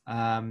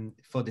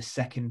 for the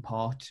second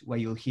part, where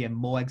you'll hear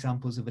more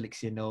examples of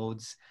ELIXIR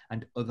nodes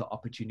and other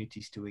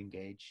opportunities to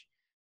engage.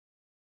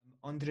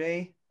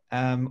 Ondrej,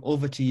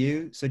 over to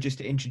you. So just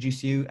to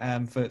introduce you,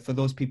 for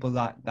those people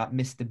that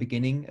missed the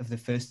beginning of the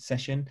first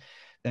session,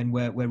 then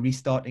we're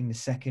restarting the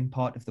second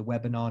part of the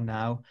webinar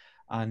now.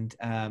 And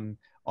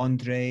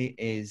Ondrej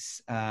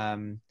is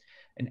an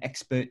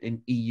expert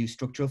in EU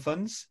structural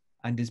funds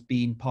and has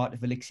been part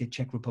of ELIXIR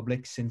Czech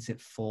Republic since it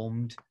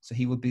formed. So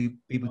he will be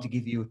able to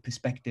give you a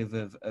perspective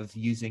of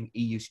using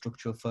EU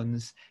structural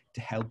funds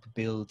to help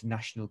build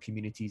national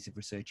communities of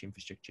research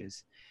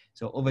infrastructures.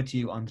 So over to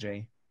you,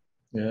 Ondrej.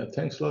 Yeah,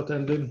 thanks a lot,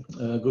 Andy.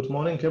 Good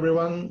morning,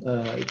 everyone.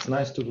 It's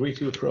nice to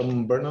greet you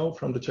from Brno,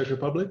 from the Czech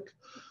Republic.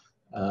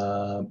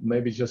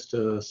 Maybe just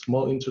a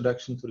small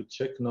introduction to the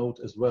Czech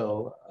node as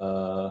well.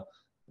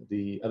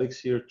 The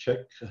ELIXIR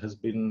Czech has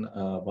been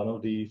one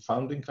of the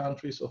founding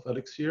countries of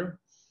ELIXIR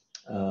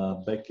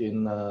back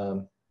in,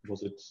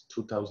 was it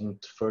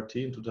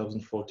 2013,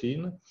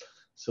 2014?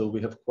 So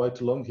we have quite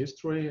a long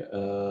history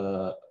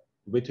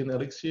within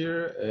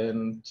ELIXIR,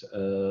 and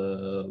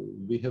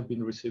we have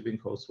been receiving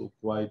also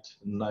quite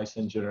nice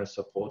and generous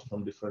support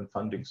from different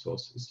funding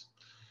sources.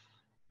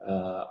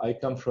 I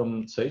come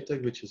from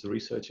CEITEC, which is a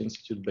research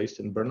institute based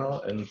in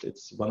Brno, and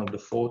it's one of the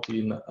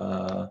 14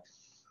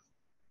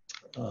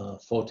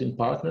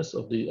 partners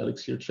of the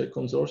ELIXIR Czech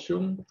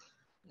consortium.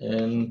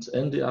 And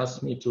Andy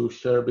asked me to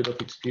share a bit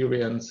of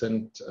experience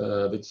and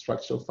with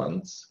structural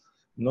funds,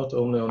 not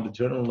only on the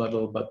general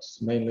level, but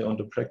mainly on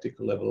the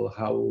practical level,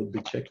 how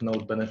the Czech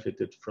node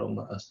benefited from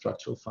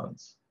structural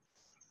funds.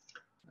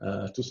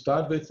 To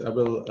start with, I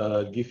will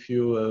give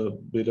you a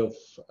bit of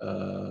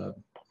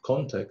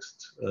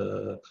context,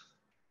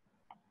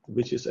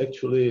 which is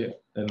actually,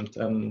 and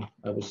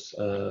I was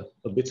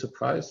a bit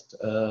surprised,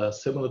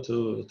 similar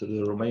to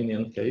the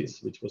Romanian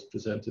case, which was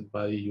presented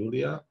by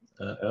Iulia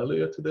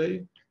earlier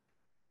today.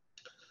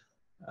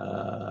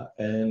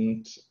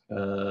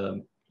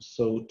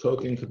 So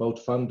talking about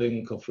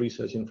funding of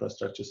research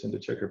infrastructures in the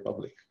Czech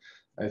Republic,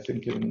 I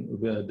think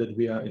that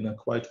we are in a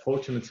quite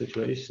fortunate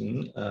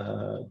situation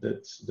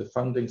that the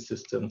funding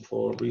system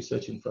for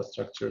research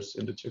infrastructures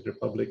in the Czech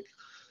Republic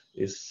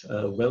is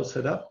well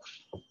set up,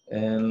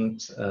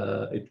 and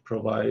it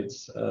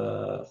provides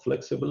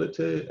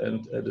flexibility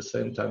and at the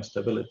same time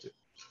stability.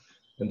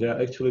 And there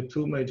are actually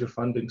two major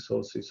funding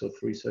sources of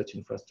research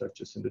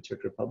infrastructures in the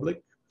Czech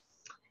Republic.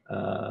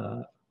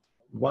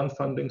 One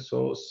funding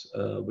source,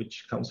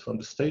 which comes from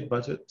the state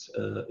budget,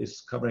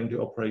 is covering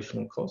the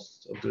operational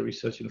costs of the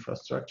research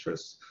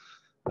infrastructures.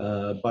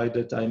 By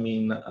that I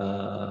mean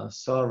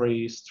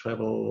salaries,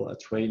 travel,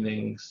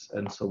 trainings,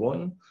 and so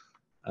on.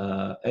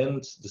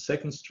 And the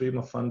second stream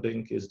of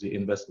funding is the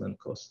investment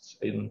costs.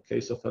 In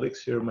case of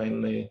ELIXIR,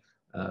 mainly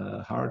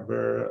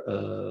hardware,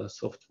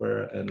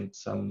 software, and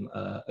some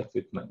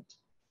equipment.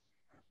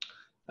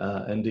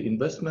 And the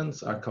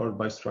investments are covered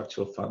by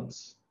structural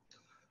funds.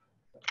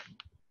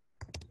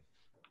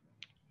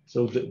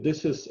 So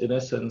this is, in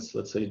essence,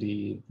 let's say,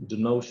 the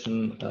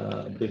notion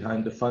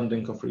behind the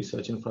funding of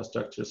research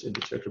infrastructures in the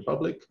Czech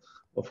Republic.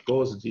 Of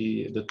course,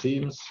 the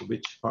teams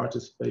which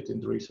participate in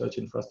the research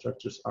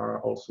infrastructures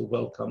are also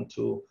welcome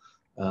to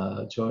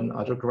join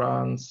other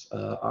grants,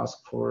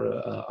 ask for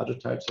other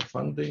types of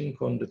funding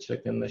on the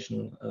Czech and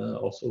national,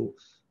 also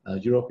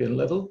European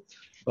level.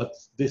 But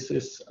this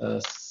is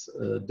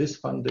this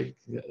funding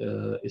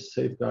is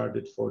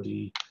safeguarded for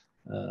the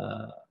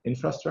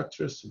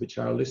infrastructures which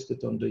are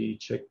listed on the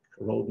Czech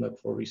roadmap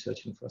for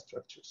research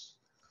infrastructures.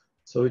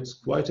 So it's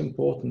quite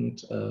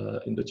important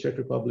in the Czech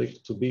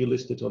Republic to be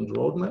listed on the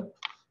roadmap.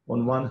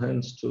 On one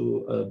hand,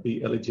 to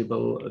be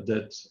eligible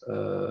that,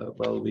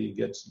 well, we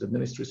get the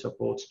ministry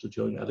support to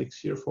join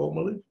ELIXIR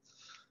formally,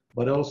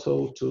 but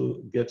also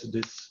to get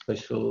this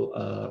special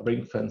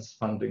ring-fence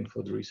funding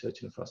for the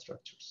research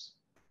infrastructures.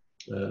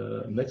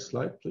 Next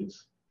slide,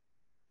 please.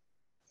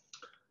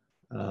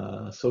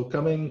 So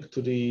coming to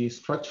the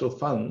structural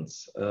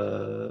funds,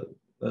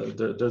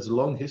 there's a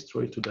long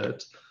history to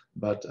that,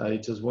 but I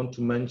just want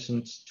to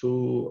mention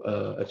two,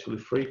 actually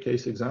 3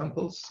 case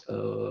examples,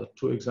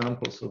 2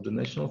 examples of the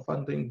national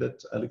funding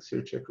that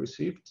ELIXIR Czech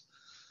received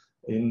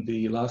in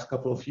the last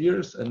couple of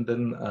years, and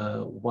then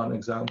 1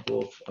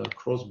 example of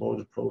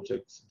cross-border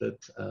projects that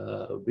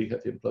we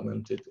have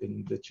implemented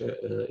in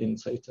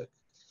CEITEC.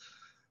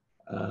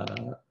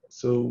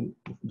 So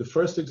the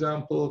first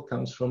example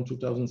comes from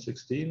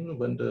 2016,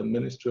 when the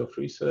Ministry of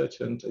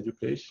Research and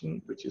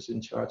Education, which is in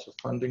charge of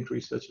funding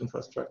research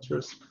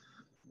infrastructures,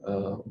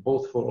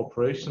 both for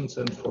operations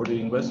and for the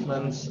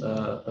investments,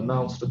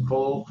 announced a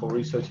call for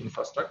research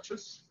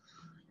infrastructures.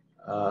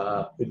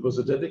 It was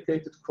a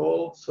dedicated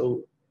call,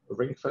 so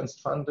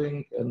ring-fenced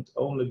funding, and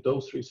only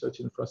those research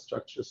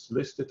infrastructures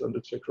listed on the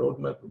Czech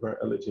roadmap were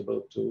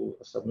eligible to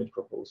submit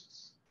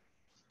proposals.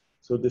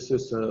 So this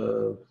is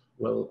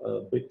well,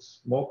 a bit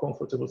more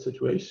comfortable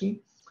situation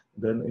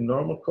than in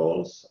normal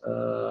calls,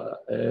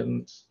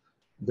 and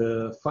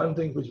the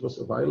funding which was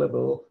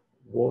available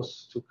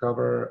was to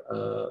cover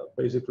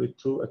basically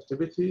 2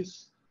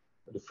 activities.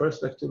 The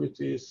first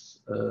activity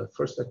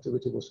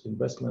was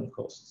investment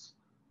costs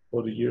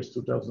for the years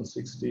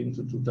 2016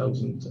 to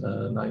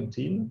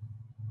 2019,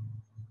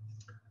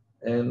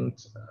 and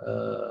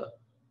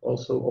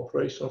also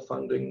operational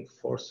funding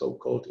for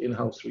so-called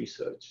in-house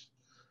research.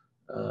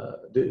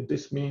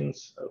 This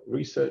means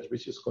research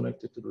which is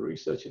connected to the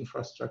research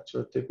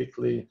infrastructure,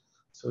 typically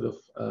sort of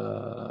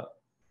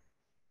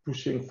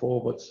pushing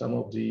forward some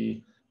of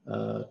the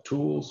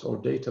tools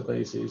or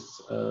databases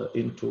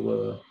into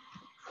a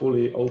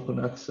fully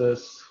open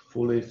access,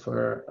 fully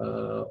fair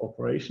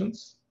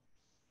operations.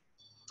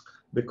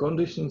 The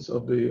conditions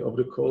of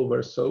the call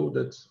were so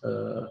that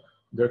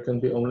there can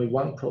be only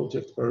 1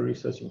 project per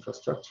research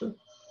infrastructure.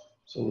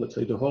 So let's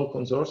say the whole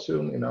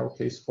consortium, in our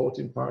case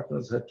 14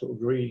 partners, had to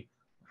agree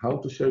how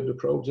to shape the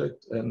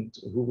project and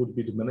who would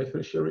be the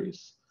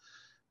beneficiaries.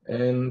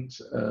 And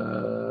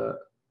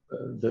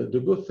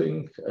the good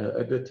thing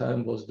at the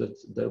time was that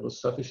there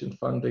was sufficient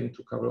funding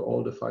to cover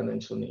all the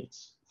financial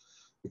needs,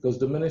 because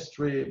the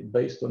ministry,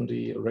 based on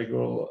the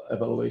regular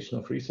evaluation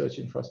of research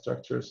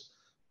infrastructures,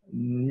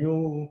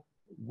 knew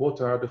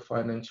what are the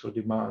financial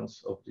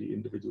demands of the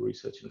individual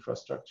research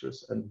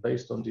infrastructures, and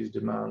based on these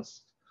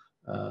demands,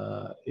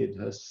 it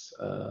has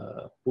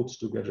put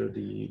together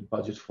the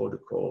budget for the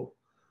call.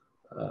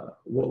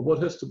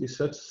 What has to be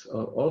said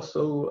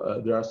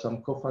also, there are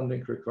some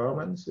co-funding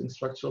requirements in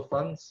structural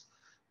funds.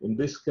 In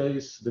this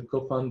case, the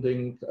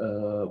co-funding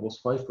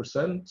was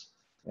 5%,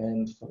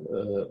 and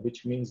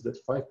which means that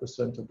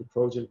 5% of the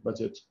project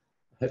budget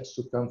has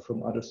to come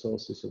from other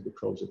sources of the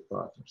project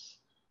partners.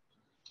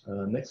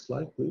 Next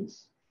slide,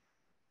 please.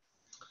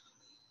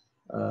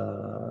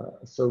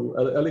 So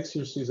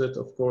ELIXIR CZ,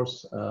 of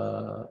course,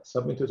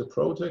 submitted a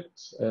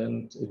project,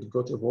 and it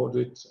got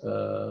awarded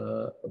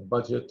a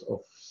budget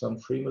of some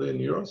 3 million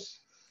euros,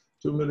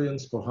 2 million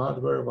for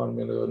hardware, 1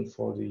 million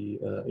for the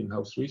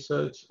in-house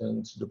research,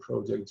 and the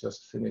project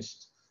just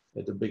finished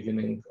at the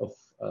beginning of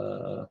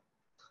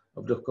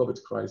the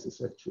COVID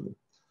crisis, actually.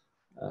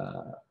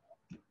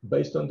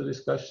 Based on the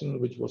discussion,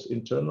 which was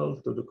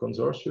internal to the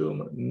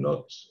consortium,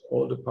 not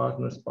all the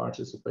partners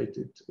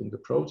participated in the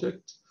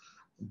project,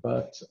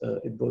 but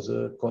it was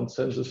a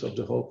consensus of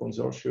the whole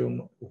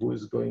consortium who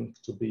is going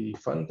to be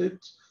funded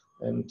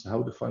and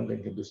how the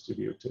funding is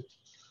distributed.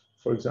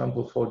 For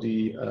example, for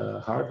the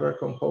hardware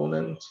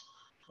component,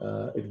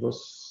 it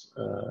was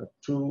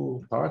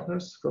 2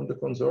 partners from the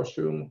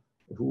consortium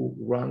who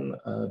run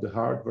the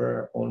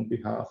hardware on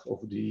behalf of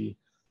the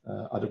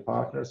other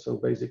partners. So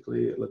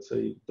basically, let's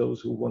say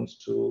those who want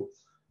to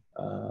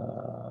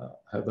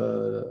have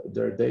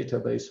their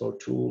database or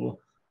tool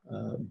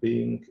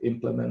being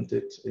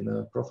implemented in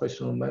a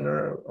professional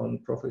manner on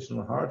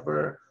professional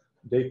hardware,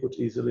 they could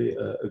easily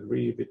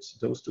agree with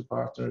those 2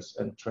 partners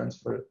and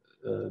transfer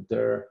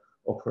their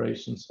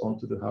operations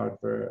onto the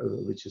hardware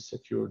which is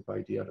secured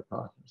by the other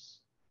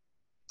partners.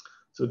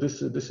 So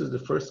this is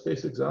the first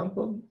case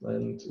example,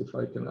 and if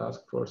I can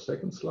ask for a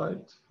second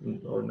slide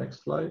or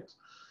next slide.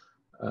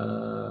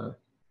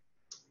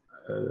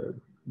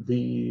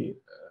 The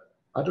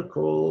other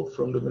call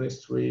from the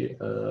ministry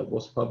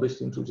was published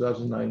in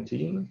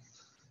 2019,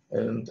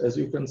 and as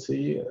you can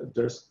see,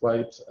 there's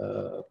quite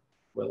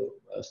well,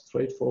 a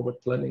straightforward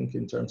planning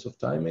in terms of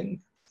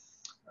timing,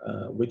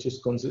 which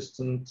is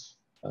consistent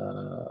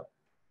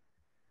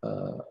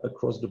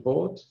across the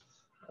board.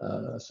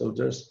 So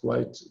there's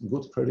quite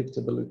good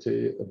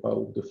predictability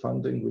about the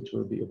funding which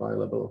will be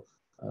available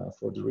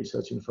for the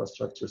research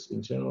infrastructures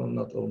in general,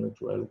 not only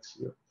to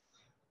ELIXIR.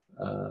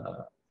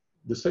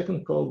 The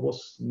second call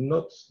was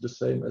not the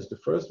same as the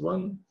first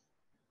one.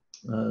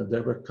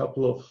 There were a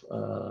couple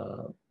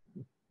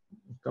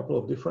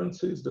of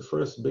differences. The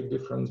first big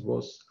difference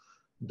was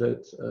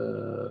that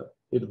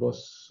it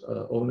was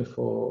only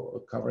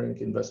for covering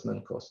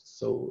investment costs.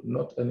 So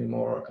not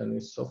anymore any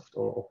soft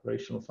or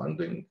operational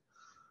funding,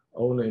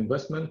 only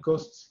investment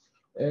costs.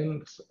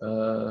 And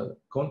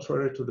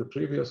contrary to the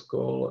previous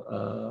call,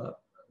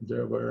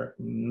 there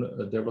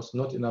was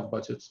not enough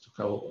budgets to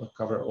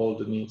cover all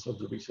the needs of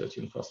the research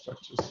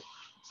infrastructures.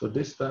 So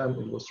this time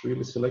it was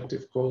really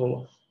selective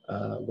call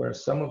where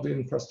some of the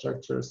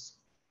infrastructures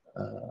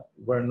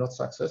were not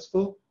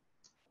successful.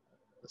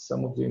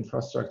 Some of the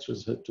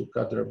infrastructures had to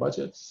cut their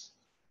budgets,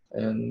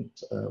 and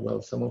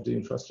well, some of the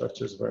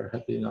infrastructures were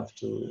happy enough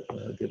to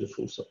get the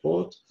full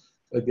support.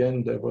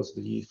 Again, there was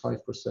the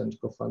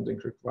 5% co-funding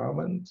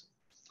requirement.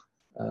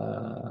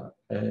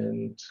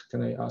 And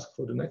can I ask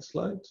for the next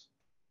slide?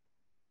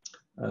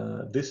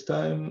 This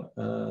time,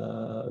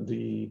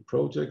 the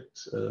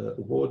project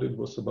awarded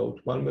was about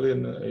 1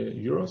 million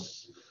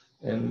euros,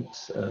 and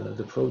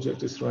the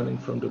project is running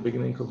from the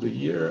beginning of the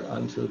year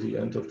until the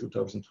end of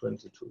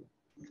 2022.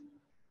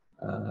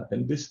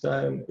 And this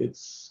time,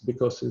 it's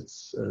because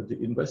it's the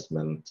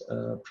investment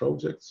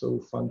project, so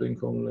funding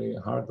only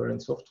hardware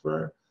and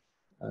software.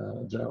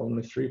 There are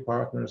only 3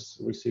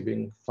 partners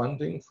receiving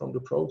funding from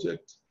the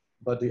project,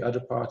 but the other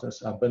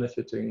partners are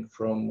benefiting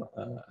from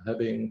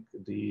having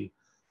the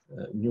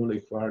newly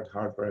acquired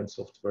hardware and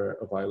software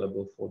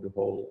available for the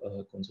whole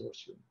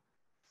consortium.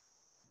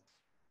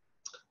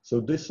 So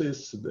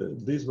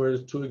these were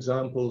 2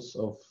 examples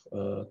of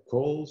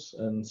calls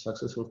and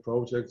successful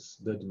projects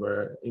that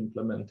were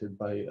implemented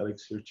by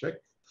ELIXIR Czech.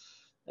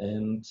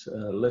 And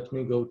let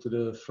me go to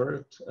the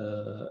third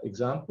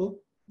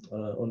example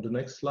on the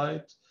next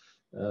slide.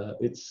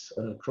 It's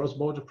a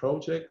cross-border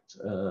project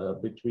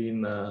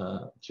between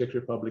Czech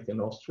Republic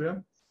and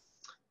Austria.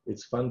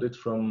 It's funded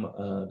from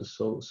the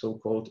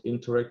so-called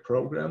Interreg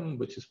program,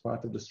 which is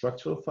part of the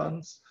structural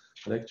funds.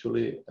 And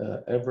actually,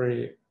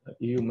 every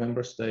EU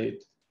member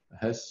state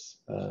has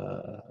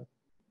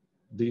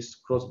these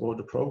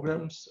cross-border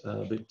programs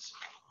with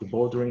the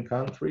bordering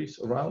countries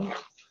around.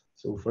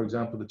 So, for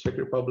example, the Czech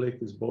Republic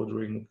is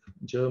bordering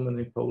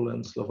Germany,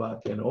 Poland,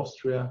 Slovakia, and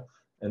Austria.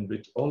 And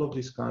with all of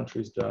these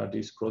countries, there are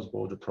these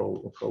cross-border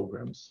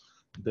programs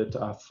that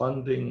are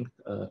funding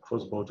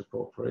cross-border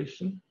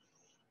cooperation.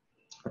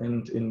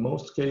 And in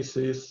most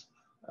cases,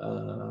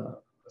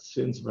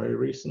 since very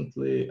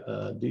recently,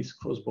 these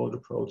cross-border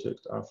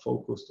projects are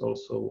focused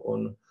also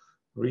on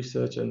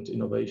research and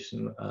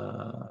innovation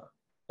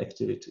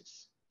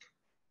activities.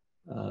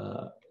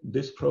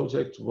 This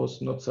project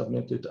was not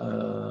submitted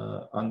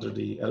under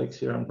the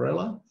ELIXIR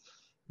umbrella,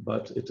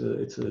 but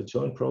it's a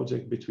joint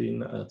project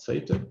between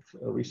CEITEC,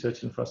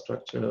 Research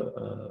Infrastructure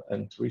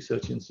and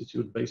Research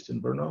Institute based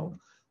in Brno,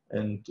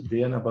 and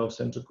Vienna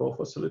Biocenter core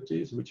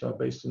facilities, which are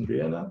based in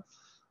Vienna.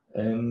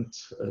 And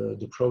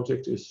the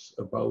project is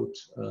about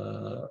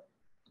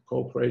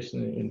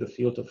cooperation in the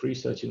field of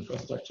research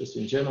infrastructures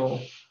in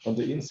general on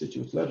the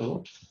institute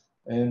level.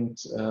 And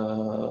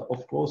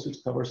of course, it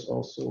covers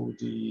also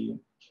the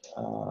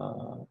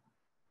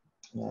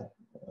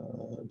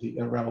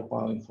area of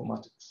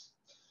bioinformatics.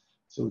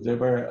 So there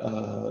were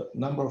a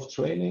number of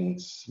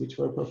trainings which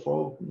were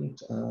performed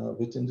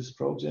within this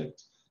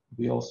project.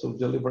 We also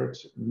delivered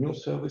new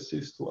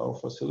services to our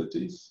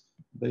facilities,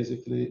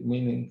 basically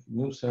meaning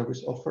new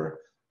service offer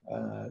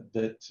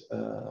that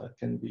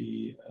can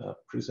be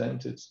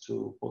presented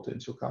to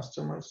potential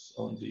customers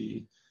on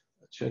the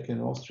Czech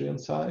and Austrian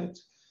side.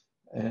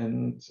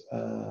 And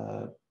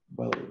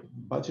well,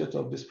 budget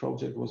of this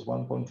project was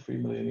 1.3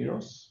 million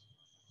euros.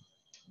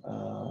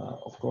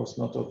 Of course,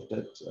 not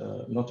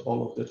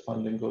all of that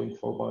funding going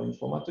for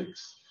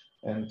bioinformatics,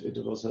 and it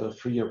was a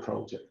 3-year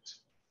project.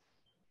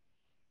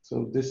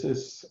 So this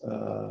is,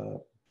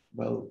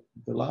 well,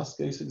 the last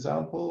case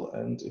example,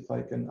 and if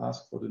I can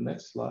ask for the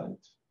next slide,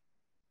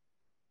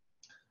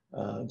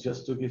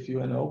 just to give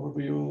you an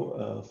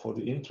overview for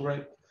the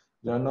Interreg,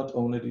 there are not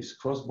only these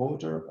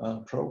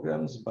cross-border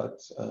programs, but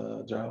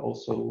there are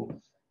also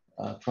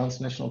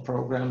transnational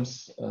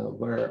programs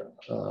where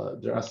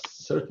there are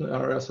certain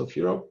areas of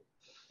Europe,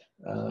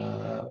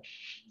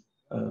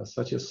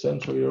 such as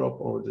Central Europe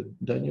or the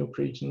Danube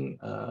region,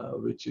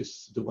 which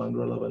is the one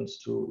relevant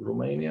to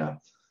Romania,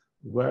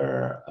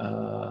 where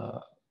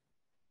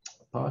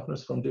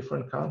partners from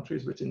different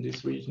countries within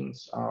these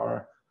regions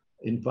are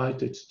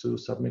invited to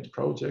submit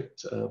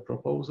project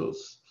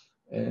proposals.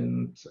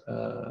 And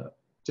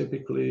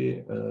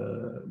typically,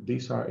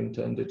 these are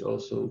intended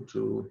also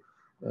to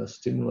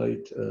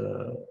stimulate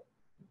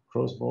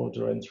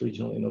cross-border and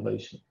regional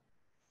innovation.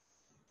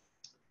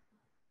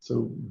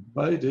 So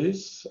by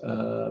this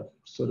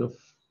sort of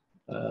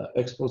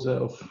expose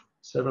of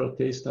several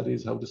case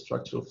studies how the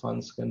structural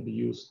funds can be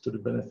used to the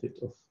benefit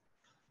of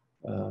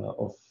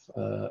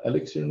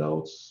ELIXIR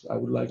nodes, I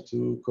would like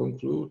to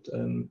conclude,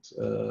 and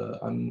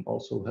I'm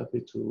also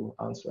happy to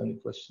answer any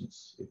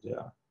questions if there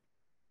are.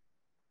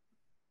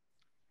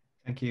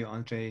 Thank you,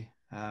 Ondrej.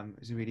 It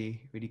was a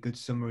really, really good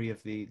summary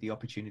of the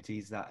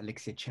opportunities that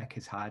ELIXIR Czech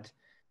has had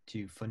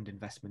to fund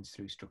investments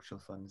through structural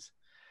funds.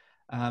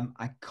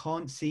 I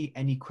can't see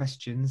any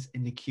questions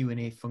in the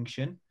Q&A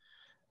function,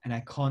 and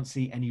I can't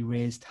see any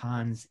raised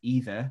hands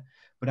either,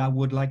 but I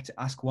would like to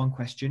ask one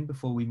question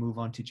before we move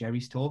on to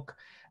Jerry's talk.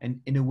 And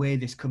in a way,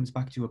 this comes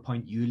back to a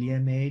point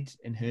Iulia made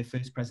in her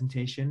first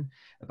presentation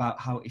about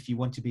how if you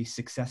want to be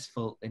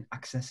successful in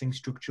accessing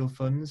structural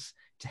funds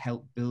to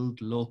help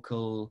build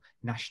local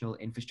national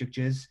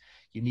infrastructures,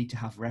 you need to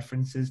have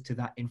references to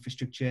that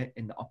infrastructure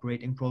in the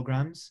operating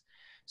programs.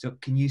 So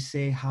can you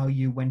say how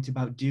you went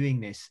about doing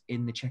this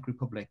in the Czech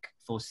Republic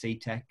for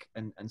CEITEC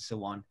and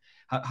so on?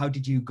 How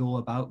did you go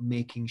about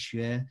making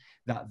sure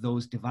that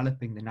those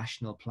developing the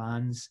national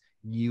plans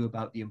knew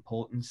about the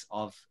importance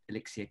of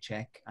ELIXIR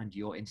Czech and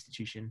your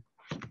institution?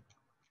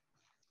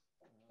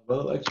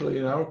 Well, actually,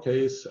 in our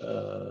case,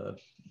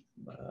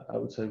 I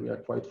would say we are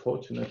quite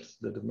fortunate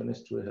that the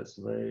ministry has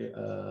a very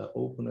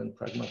open and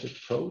pragmatic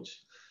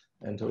approach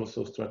and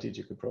also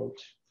strategic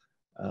approach,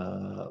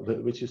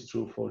 which is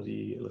true for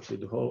the, let's say,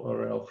 the whole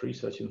area of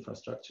research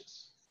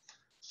infrastructures.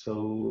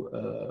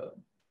 So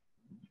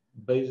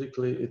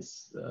basically,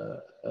 it's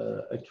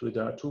actually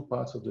there are two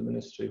parts of the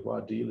ministry who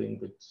are dealing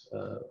with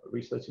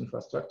research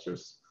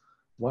infrastructures.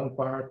 One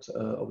part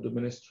of the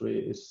ministry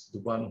is the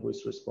one who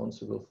is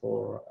responsible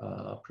for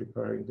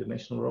preparing the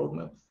national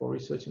roadmap for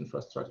research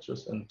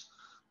infrastructures and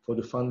for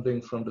the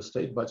funding from the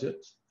state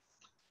budget.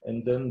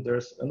 And then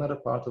there's another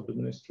part of the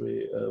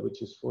ministry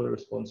which is fully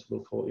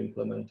responsible for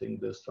implementing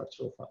the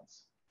structural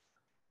funds.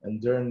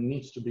 And there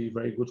needs to be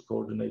very good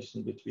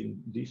coordination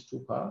between these two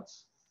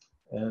parts.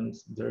 And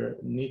there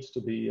needs to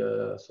be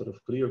a sort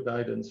of clear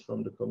guidance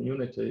from the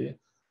community,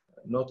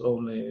 not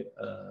only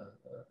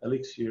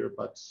ELIXIR,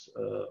 but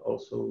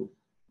also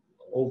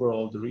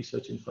overall the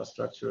research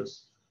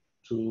infrastructures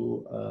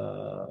to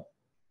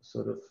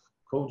sort of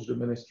coach the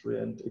ministry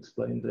and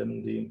explain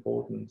them the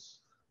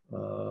importance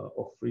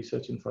of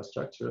research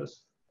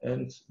infrastructures,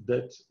 and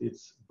that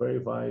it's very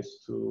wise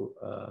to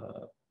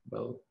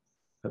well,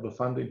 have a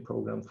funding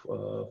program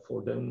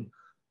for them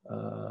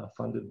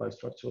funded by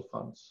structural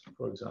funds,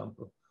 for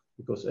example,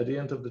 because at the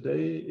end of the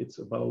day, it's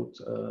about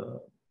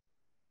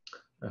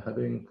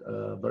having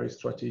very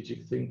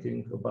strategic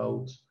thinking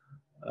about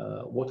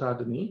what are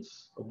the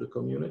needs of the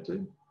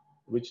community,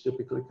 which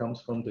typically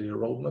comes from the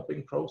road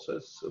mapping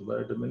process,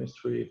 where the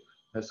ministry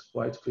has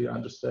quite clear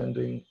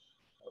understanding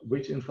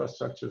which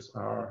infrastructures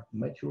are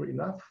mature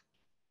enough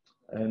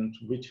and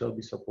which shall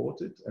be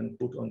supported and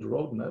put on the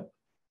roadmap.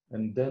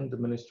 And then the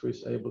ministry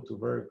is able to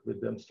work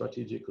with them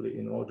strategically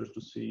in order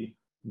to see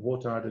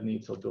what are the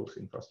needs of those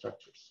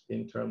infrastructures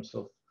in terms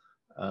of,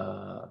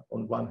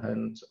 on one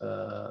hand,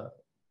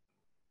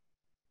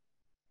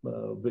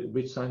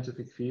 which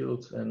scientific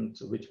fields and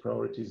which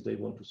priorities they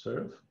want to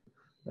serve.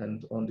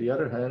 And on the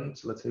other hand,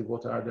 let's say,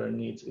 what are their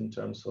needs in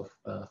terms of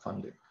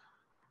funding.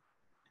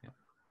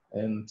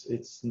 And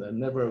it's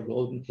never a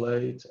golden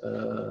plate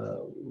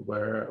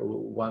where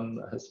one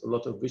has a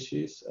lot of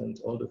wishes and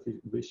all the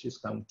wishes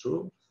come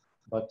true,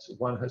 but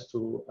one has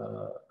to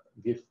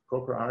give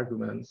proper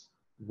arguments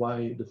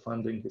why the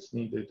funding is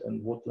needed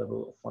and what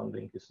level of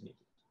funding is needed.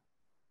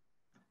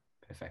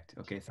 Perfect.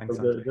 Okay, thanks.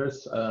 So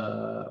there's,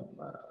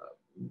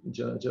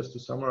 just to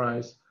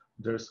summarize,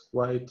 there's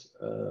quite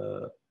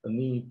a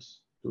need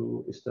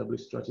to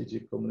establish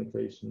strategic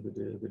communication with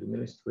the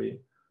ministry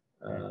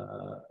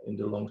in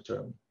the long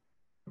term.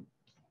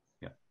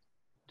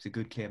 It's a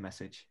good, clear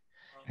message.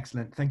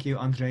 Excellent. Thank you,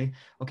 Ondrej.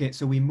 Okay,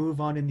 so we move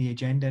on in the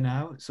agenda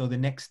now. So the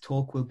next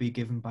talk will be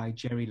given by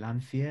Jerry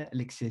Lanfear,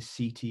 ELIXIR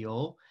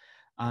CTO,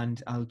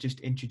 and I'll just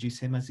introduce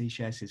him as he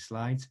shares his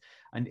slides.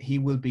 And he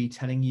will be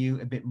telling you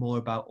a bit more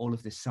about all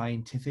of the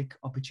scientific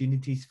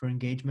opportunities for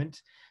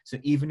engagement. So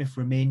even if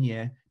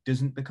Romania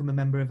doesn't become a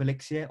member of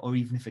ELIXIR, or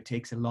even if it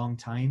takes a long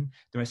time,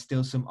 there are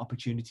still some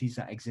opportunities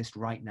that exist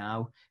right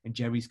now. And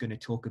Jerry's going to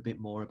talk a bit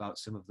more about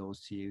some of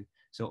those to you.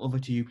 So over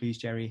to you, please,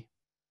 Jerry.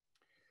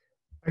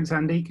 Thanks,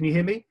 Andy. Can you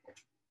hear me?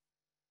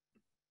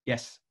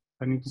 Yes.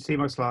 And you can see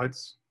my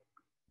slides?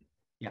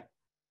 Yeah.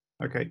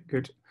 Okay,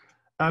 good.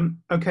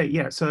 Okay,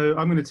 yeah, so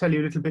I'm going to tell you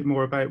a little bit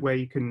more about where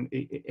you can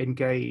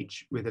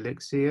engage with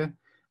ELIXIR.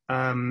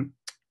 In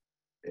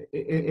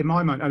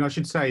my mind, and I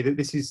should say that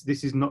this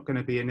is not going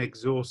to be an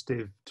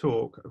exhaustive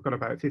talk. I've got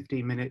about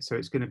 15 minutes, so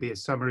it's going to be a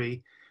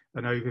summary,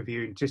 an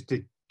overview, just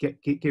to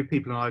give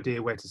people an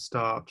idea where to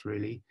start,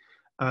 really.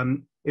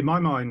 In my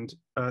mind,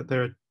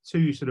 there are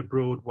two sort of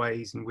broad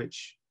ways in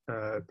which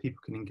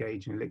people can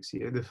engage in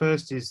ELIXIR. The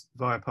first is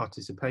via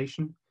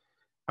participation,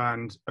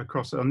 and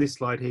across on this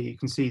slide here, you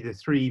can see the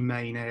three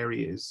main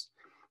areas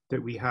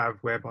that we have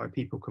whereby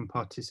people can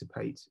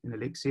participate in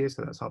ELIXIR.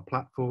 So that's our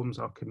platforms,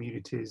 our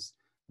communities,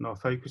 and our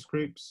focus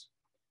groups.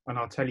 And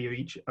I'll tell you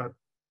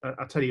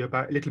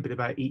about a little bit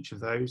about each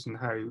of those and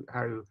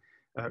how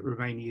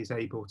Romania is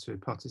able to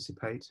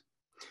participate.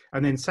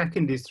 And then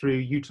second is through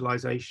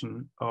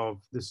utilization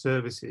of the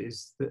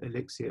services that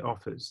ELIXIR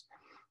offers.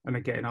 And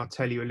again, I'll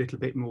tell you a little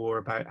bit more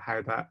about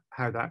how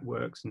that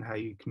works and how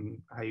you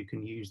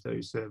can use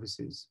those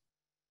services.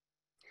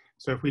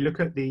 So if we look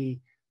at the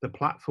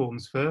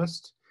platforms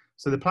first,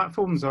 so the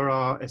platforms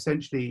are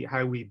essentially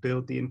how we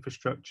build the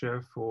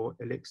infrastructure for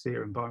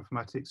ELIXIR and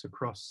bioinformatics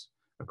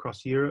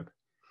across Europe.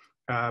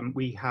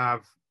 We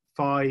have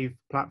 5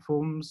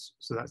 platforms,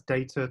 so that's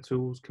data,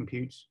 tools,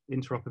 compute,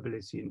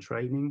 interoperability, and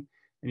training.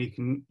 And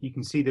you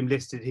can see them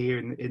listed here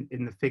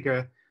in the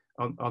figure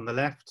on the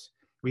left.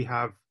 We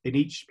have, in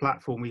each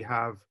platform, we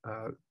have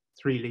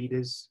 3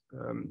 leaders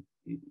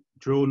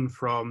drawn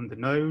from the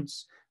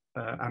nodes,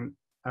 and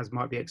as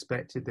might be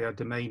expected, they are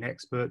domain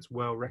experts,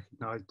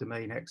 well-recognized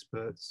domain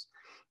experts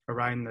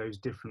around those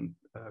different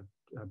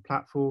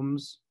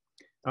platforms.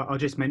 I'll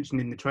just mention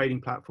in the training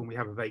platform, we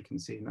have a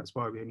vacancy, and that's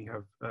why we only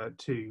have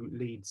 2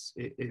 leads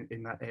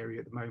in that area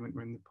at the moment.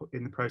 We're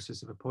in the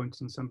process of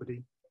appointing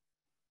somebody.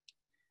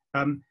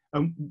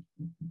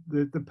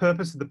 The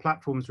purpose of the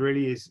platforms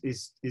really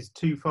is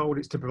twofold.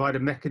 It's to provide a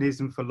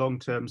mechanism for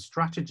long-term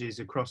strategies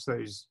across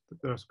those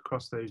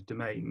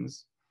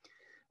domains,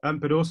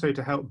 but also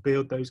to help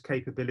build those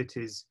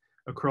capabilities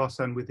across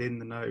and within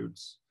the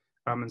nodes.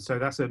 And so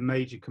that's a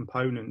major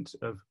component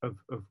of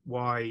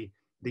why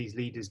these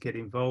leaders get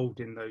involved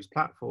in those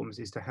platforms,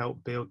 is to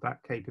help build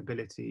that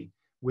capability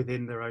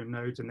within their own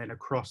nodes and then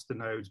across the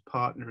nodes,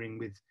 partnering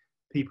with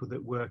people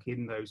that work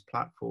in those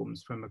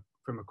platforms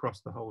from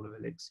across the whole of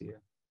ELIXIR.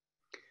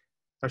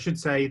 I should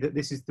say that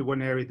this is the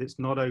one area that's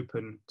not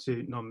open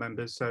to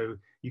non-members, so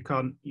you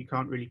can't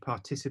really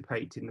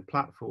participate in the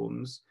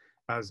platforms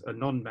as a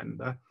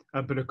non-member,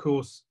 but of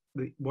course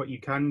what you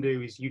can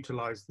do is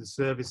utilize the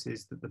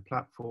services that the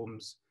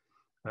platforms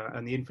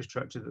and the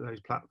infrastructure that those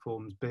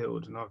platforms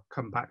build, and I'll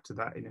come back to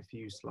that in a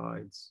few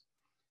slides.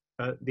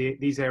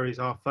 These areas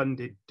are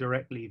funded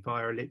directly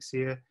via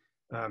ELIXIR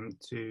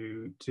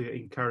to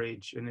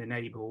encourage and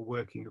enable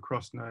working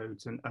across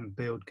nodes and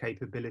build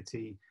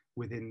capability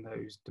within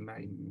those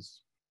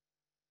domains.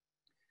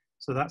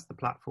 So that's the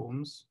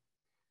platforms.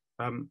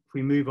 If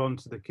we move on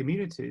to the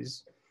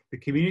communities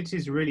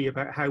is really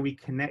about how we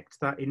connect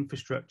that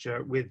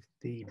infrastructure with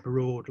the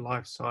broad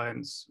life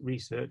science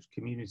research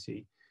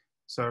community.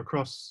 So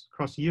across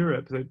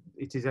Europe,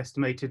 it is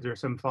estimated there are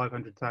some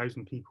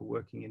 500,000 people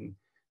working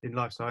in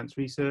life science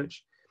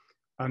research,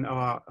 and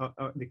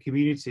the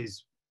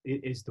communities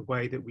is the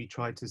way that we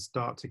try to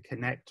start to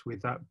connect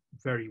with that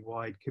very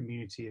wide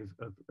community of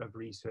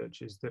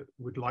researchers that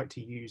would like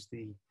to use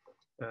the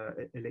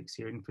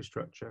ELIXIR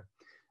infrastructure.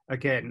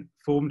 Again,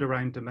 formed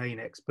around domain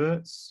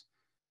experts.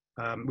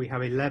 We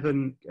have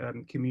 11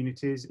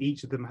 communities.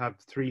 Each of them have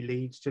 3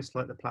 leads, just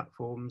like the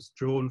platforms,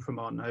 drawn from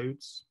our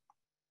nodes.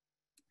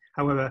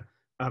 However,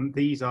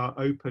 these are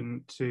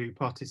open to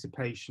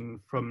participation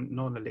from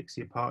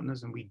non-ELIXIR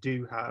partners, and we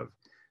do have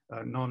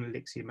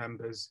non-ELIXIR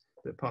members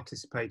that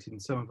participate in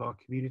some of our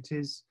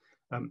communities.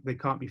 They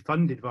can't be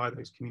funded via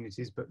those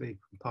communities, but they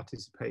can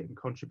participate and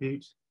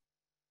contribute.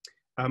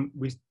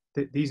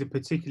 These are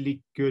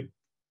particularly good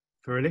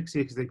for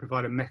ELIXIR because they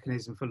provide a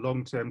mechanism for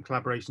long-term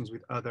collaborations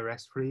with other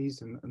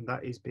ESFRIs, and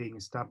that is being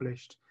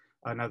established,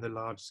 and other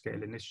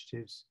large-scale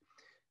initiatives.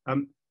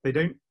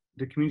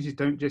 The communities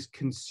don't just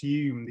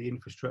consume the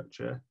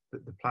infrastructure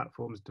that the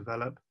platforms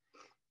develop,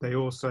 they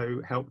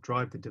also help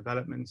drive the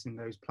developments in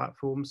those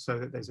platforms, so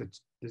that there's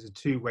a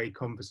two-way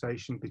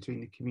conversation between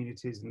the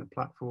communities and the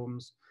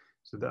platforms,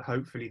 so that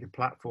hopefully the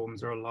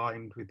platforms are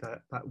aligned with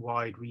that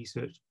wide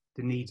research,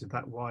 the needs of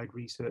that wide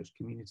research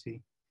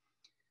community.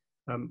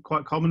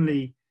 Quite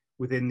commonly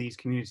within these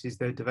communities,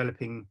 they're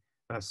developing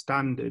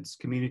standards,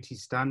 community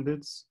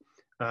standards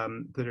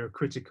that are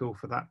critical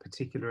for that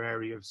particular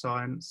area of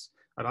science.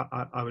 And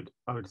I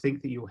would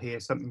think that you'll hear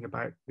something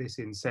about this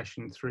in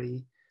session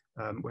 3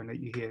 when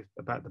you hear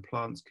about the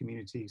plants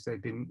communities.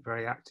 They've been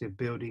very active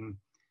building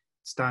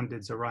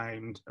standards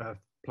around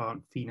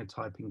plant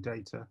phenotyping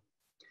data.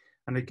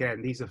 And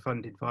again, these are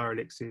funded via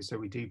ELIXIR, so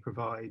we do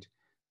provide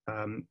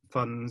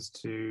funds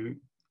to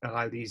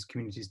allow these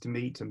communities to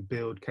meet and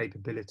build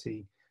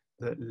capability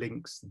that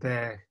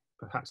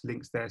perhaps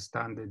links their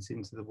standards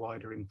into the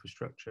wider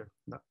infrastructure,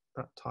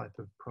 that type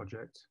of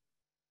project.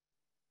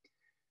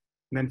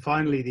 And then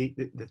finally,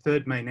 the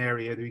third main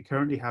area that we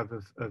currently have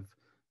of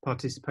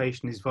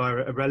participation is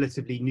via a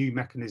relatively new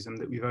mechanism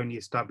that we've only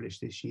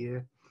established this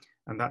year,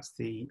 and that's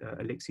the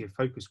ELIXIR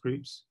focus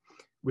groups,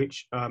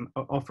 which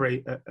offer a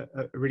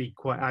really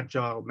quite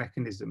agile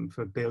mechanism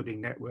for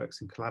building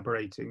networks and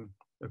collaborating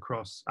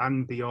across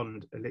and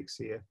beyond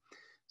ELIXIR.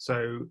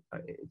 So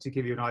to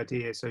give you an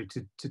idea, so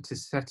to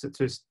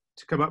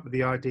come up with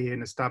the idea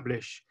and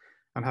establish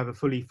and have a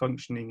fully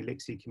functioning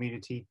ELIXIR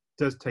community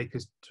does take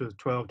us to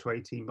 12 to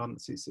 18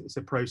 months. It's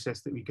a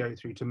process that we go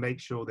through to make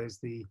sure there's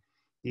the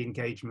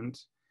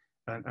engagement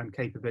and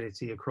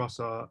capability across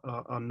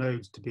our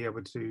nodes to be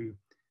able to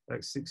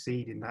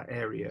succeed in that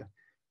area.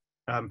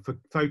 For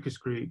focus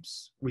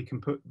groups,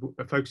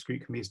 a focus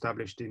group can be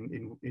established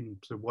in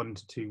sort of 1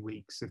 to 2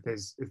 weeks. If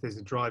there's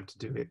a drive to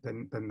do it,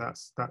 then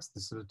that's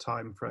the sort of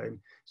time frame.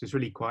 So it's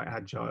really quite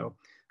agile.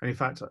 And in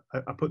fact,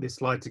 I put this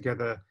slide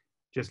together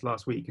just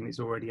last week, and it's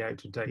already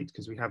out of date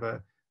because we have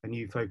a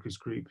new focus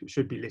group. It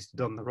should be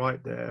listed on the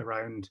right there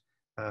around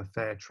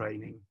fair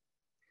training.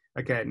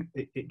 Again,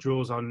 it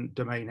draws on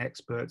domain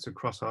experts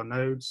across our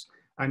nodes,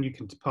 and you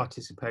can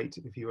participate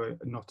if you are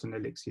not an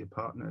ELIXIR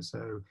partner.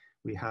 So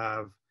we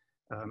have,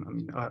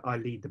 I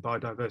lead the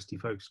biodiversity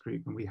focus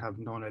group, and we have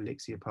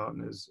non-ELIXIR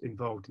partners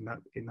involved in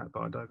that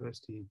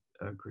biodiversity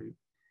group.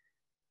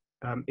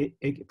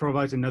 It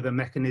provides another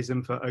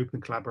mechanism for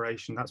open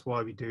collaboration. That's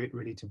why we do it,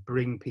 really, to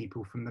bring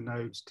people from the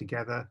nodes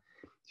together.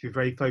 If you're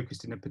very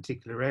focused in a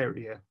particular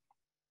area,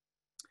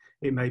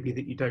 it may be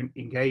that you don't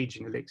engage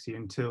in ELIXIR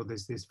until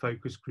there's this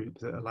focus group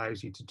that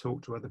allows you to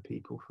talk to other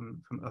people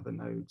from other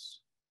nodes.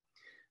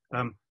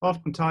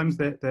 Oftentimes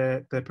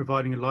they're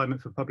providing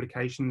alignment for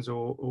publications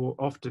or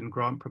often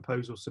grant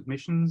proposal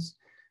submissions.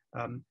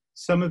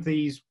 Some of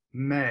these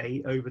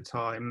may, over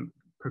time,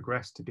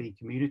 progress to be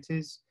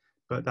communities,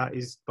 but that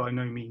is by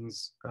no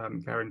means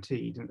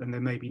guaranteed, and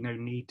there may be no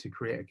need to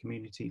create a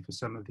community for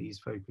some of these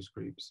focus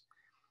groups.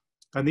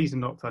 And these are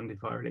not funded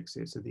via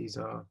ELIXIR, so these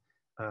are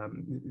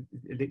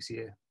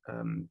ELIXIR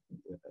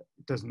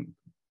doesn't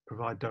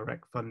provide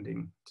direct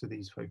funding to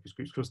these focus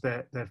groups because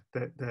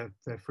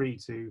they're free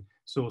to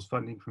source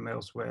funding from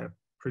elsewhere,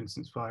 for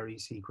instance via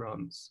EC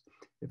grants,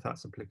 if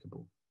that's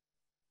applicable.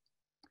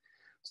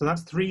 So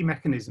that's three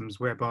mechanisms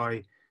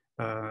whereby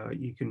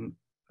you can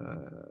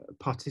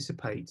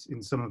participate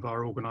in some of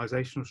our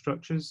organisational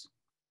structures.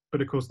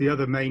 But of course, the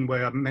other main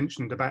way I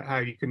mentioned about how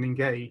you can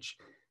engage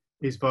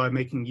is by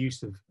making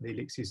use of the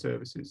ELIXIR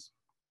services.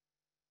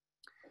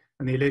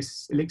 And the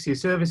ELIXIR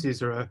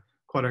services are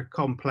quite a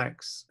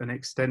complex and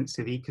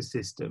extensive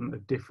ecosystem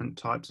of different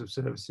types of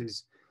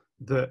services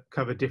that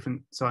cover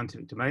different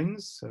scientific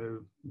domains. So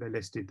they're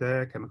listed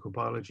there: chemical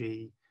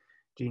biology,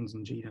 genes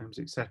and genomes,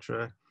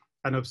 etc.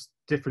 And of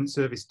different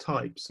service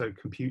types, so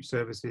compute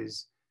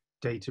services,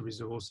 data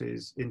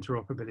resources,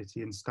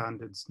 interoperability and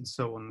standards, and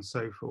so on and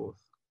so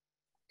forth.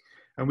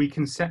 And we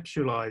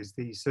conceptualize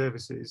these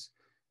services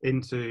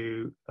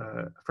into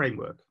a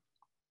framework.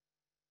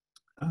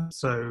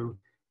 So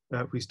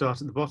we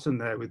start at the bottom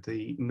there with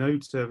the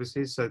node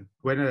services. So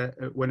when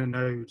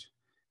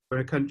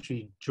a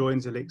country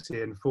joins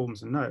ELIXIR and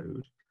forms a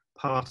node,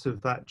 part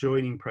of that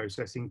joining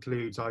process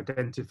includes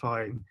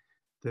identifying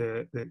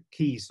the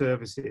key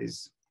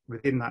services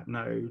within that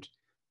node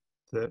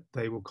that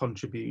they will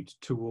contribute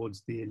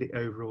towards the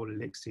overall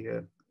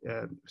ELIXIR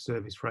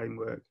service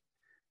framework.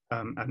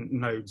 And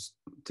nodes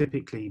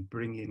typically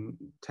bring in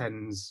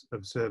tens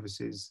of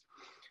services,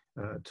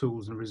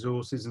 tools and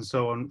resources and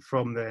so on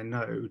from their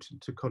node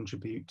to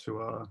contribute to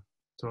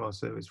our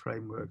service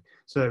framework.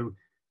 So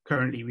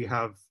currently we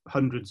have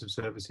hundreds of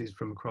services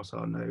from across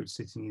our nodes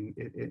sitting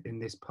in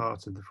this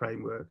part of the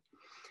framework.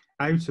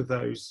 Out of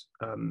those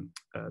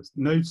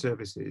node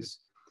services,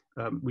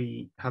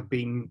 we have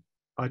been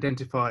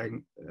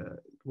identifying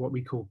what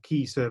we call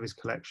key service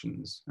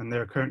collections, and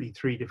there are currently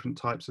 3 different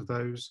types of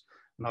those.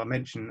 And I'll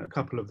mention a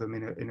couple of them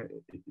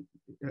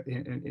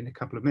in a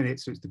couple of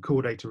minutes. So it's the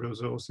core data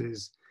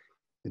resources,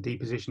 the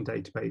deposition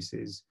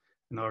databases,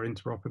 and our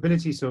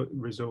interoperability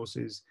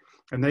resources.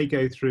 And they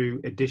go through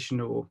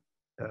additional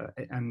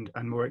and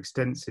more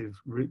extensive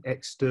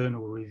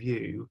external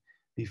review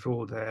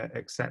before they're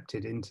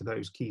accepted into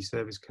those key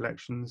service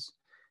collections.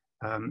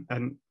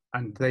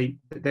 And they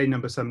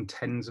number some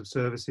tens of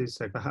services.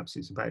 So perhaps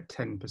it's about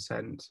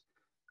 10%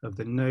 of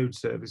the node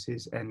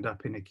services end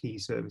up in a key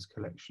service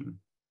collection.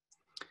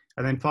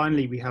 And then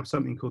finally, we have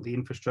something called the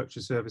infrastructure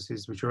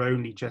services, which are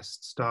only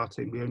just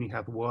starting. We only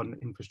have one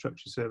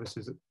infrastructure service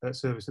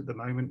at the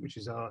moment, which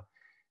is our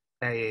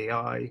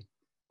AAI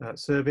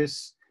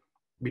service.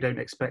 We don't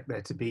expect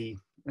there to be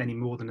any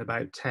more than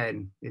about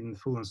 10 in the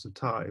fullness of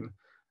time,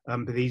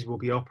 but these will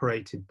be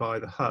operated by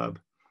the hub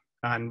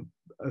and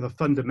are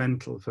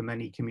fundamental for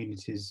many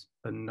communities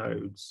and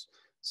nodes.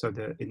 So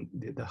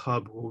the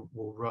hub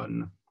will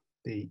run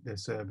the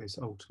service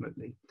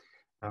ultimately.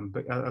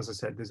 But as I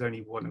said, there's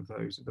only one of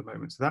those at the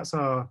moment. So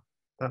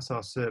that's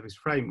our service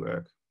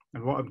framework.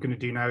 And what I'm going to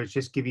do now is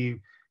just give you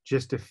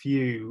just a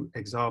few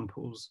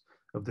examples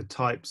of the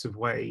types of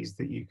ways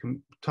that you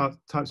can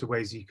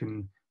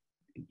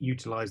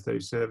utilize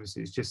those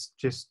services,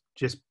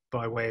 just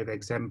by way of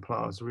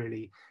exemplars,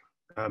 really.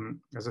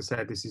 As I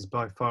said, this is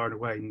by far and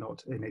away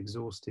not an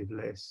exhaustive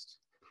list.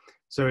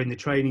 So in the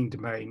training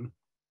domain,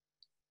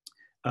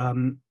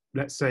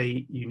 let's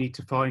say you need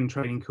to find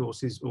training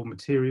courses or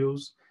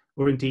materials,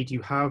 or indeed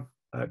you have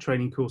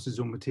training courses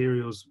or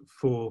materials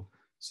for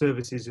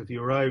services of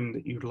your own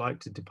that you'd like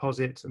to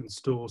deposit and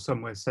store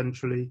somewhere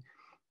centrally.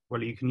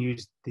 Well, you can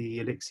use the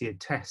ELIXIR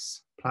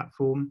TESS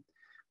platform.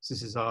 So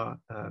this is our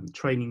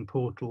training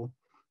portal.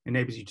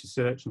 Enables you to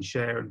search and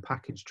share and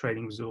package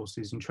training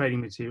resources and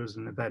training materials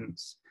and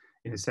events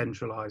in a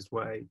centralized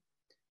way.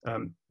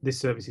 This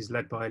service is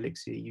led by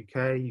ELIXIR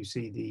UK. You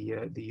see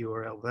the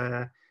URL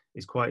there.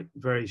 It's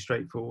very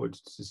straightforward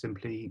to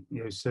simply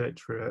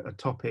search for a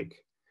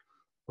topic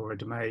or a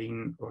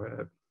domain or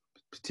a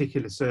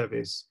particular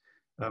service,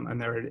 and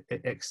there are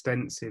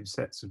extensive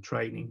sets of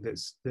training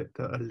that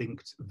are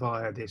linked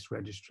via this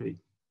registry.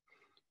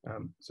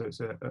 So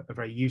it's a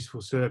very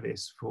useful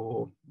service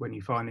for when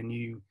you find a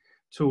new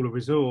tool or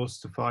resource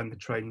to find the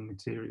training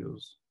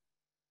materials.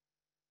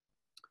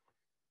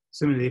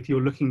 Similarly, if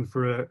you're looking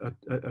for a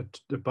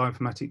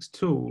bioinformatics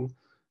tool,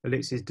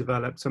 ELIXIR has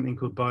developed something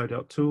called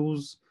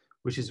bio.tools,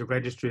 which is a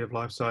registry of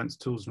life science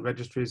tools and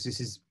registries.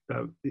 This is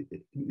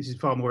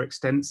far more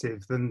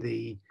extensive than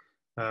the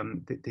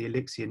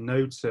ELIXIR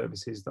node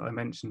services that I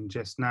mentioned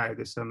just now.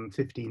 There's some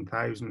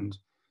 15,000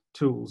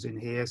 tools in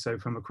here, so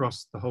from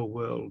across the whole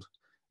world,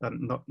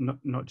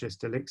 not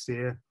just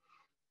ELIXIR.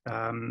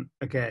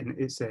 Again,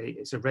 it's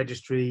a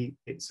registry.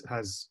 It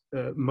has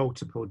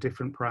multiple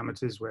different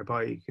parameters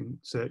whereby you can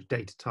search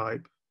data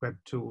type, web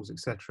tools,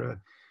 etc.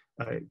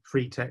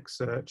 Free text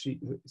search.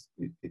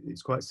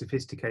 It's quite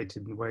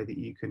sophisticated in the way that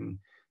you can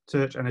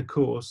search, and of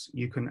course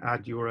you can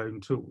add your own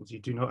tools. You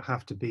do not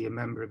have to be a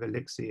member of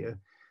ELIXIR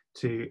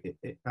to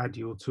add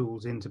your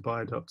tools into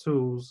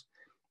bio.tools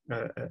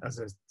as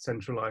a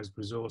centralized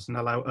resource and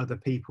allow other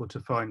people to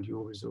find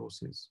your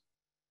resources.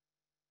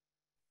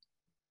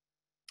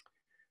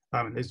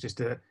 There's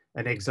just an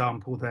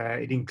example there.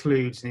 It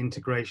includes an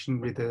integration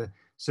with a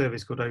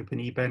service called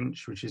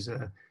OpenEbench, which is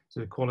a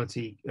sort of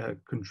quality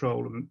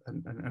control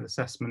and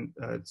assessment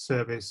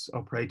service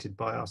operated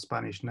by our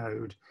Spanish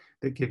node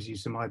that gives you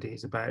some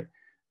ideas about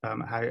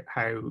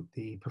how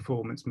the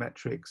performance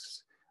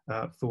metrics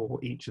for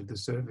each of the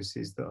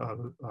services that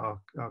are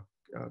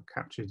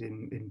captured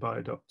in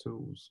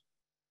bio.tools.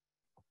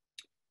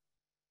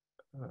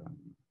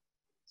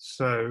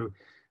 So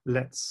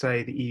let's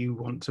say that you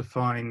want to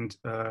find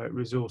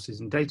resources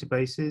and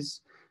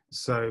databases.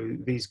 So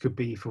these could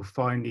be for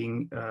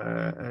finding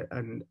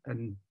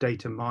and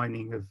data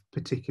mining of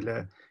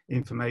particular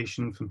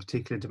information from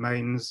particular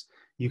domains.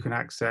 You can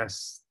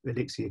access the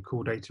ELIXIR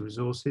core data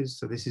resources.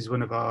 So this is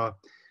one of our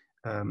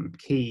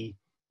key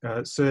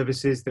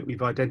services that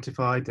we've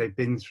identified. They've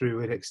been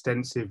through an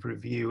extensive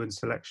review and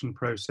selection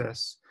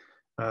process.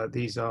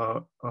 These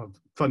are of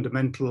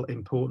fundamental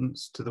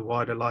importance to the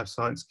wider life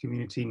science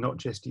community, not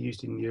just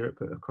used in Europe,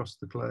 but across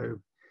the globe.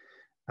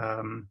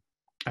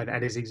 And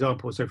as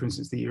examples, so for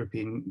instance, the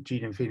European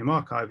Genome Phenome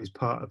Archive is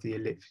part of the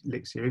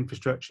ELIXIR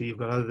infrastructure. You've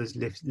got others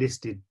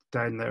listed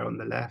down there on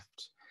the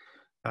left.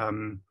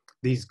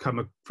 These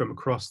come from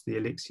across the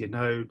ELIXIR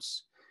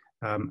nodes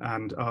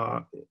and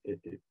are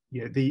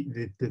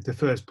the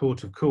first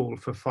port of call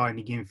for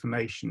finding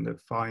information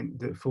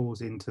that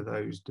falls into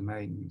those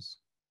domains.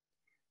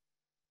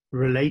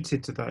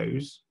 Related to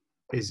those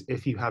is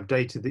if you have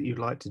data that you'd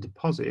like to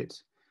deposit,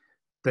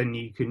 then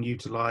you can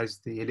utilize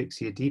the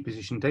ELIXIR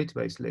deposition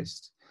database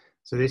list.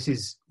 So this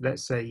is,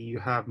 let's say you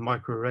have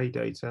microarray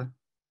data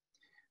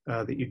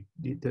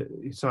that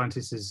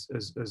scientists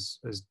has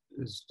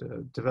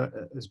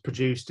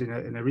produced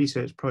in a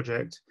research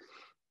project.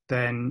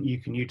 Then you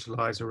can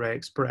utilize Array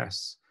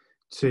Express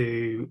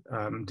to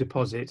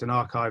deposit and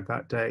archive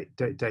that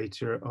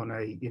data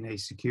in a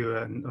secure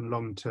and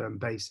long-term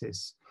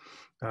basis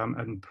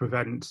and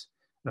prevent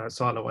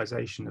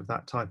siloization of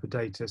that type of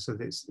data, so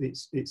that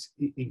it's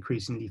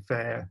increasingly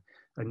fair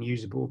and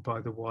usable by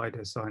the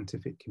wider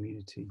scientific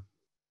community.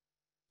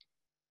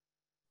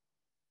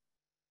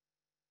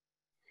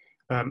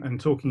 And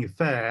talking of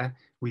fair,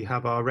 we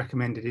have our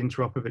recommended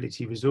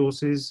interoperability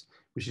resources,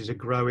 which is a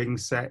growing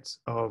set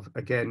of,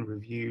 again,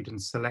 reviewed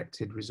and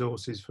selected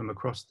resources from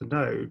across the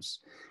nodes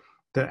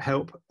that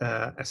help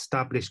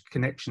establish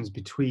connections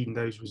between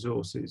those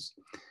resources.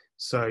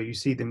 So you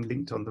see them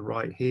linked on the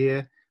right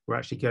here. We're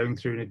actually going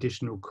through an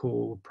additional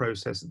call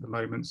process at the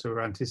moment, so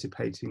we're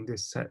anticipating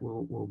this set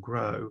will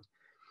grow.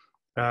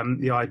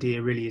 The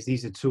idea really is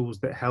these are tools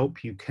that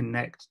help you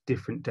connect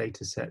different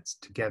data sets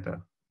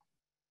together.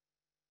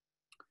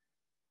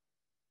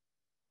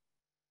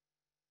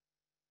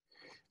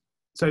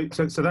 So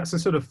that's a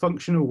sort of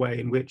functional way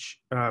in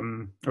which,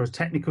 or a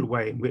technical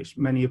way in which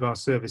many of our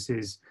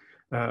services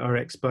are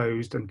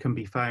exposed and can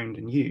be found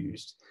and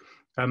used.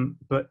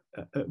 But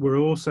we're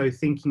also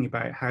thinking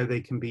about how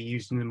they can be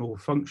used in a more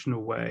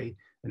functional way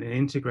and an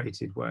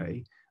integrated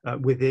way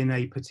within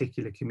a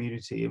particular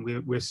community. And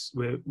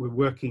we're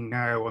working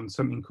now on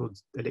something called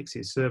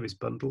ELIXIR service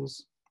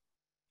bundles.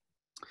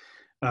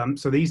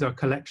 So these are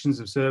collections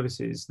of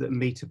services that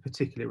meet a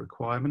particular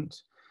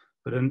requirement,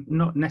 but are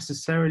not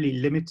necessarily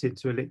limited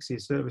to ELIXIR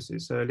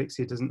services. So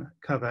ELIXIR doesn't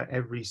cover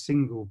every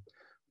single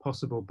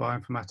possible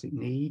bioinformatic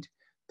need.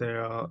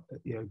 There are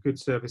good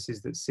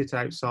services that sit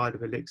outside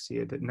of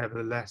ELIXIR that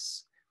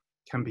nevertheless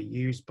can be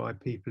used by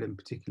people in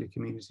particular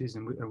communities,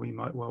 and we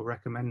might well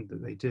recommend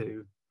that they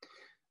do.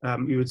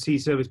 You would see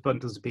service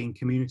bundles being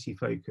community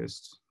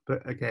focused,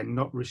 but again,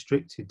 not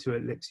restricted to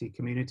ELIXIR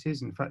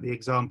communities. In fact, the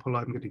example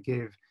I'm going to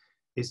give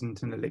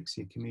isn't an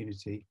ELIXIR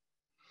community.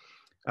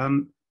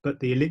 But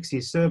the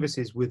ELIXIR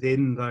services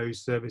within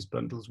those service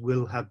bundles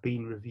will have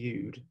been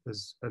reviewed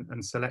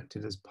and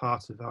selected as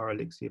part of our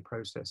ELIXIR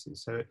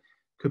processes. So it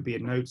could be a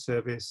node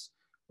service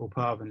or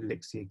part of an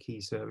ELIXIR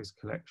key service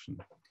collection.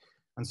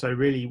 And so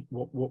really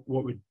what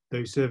would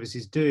those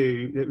services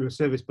do, the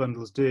service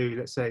bundles do,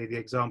 let's say the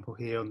example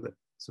here on the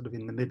sort of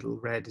in the middle,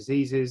 rare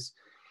diseases.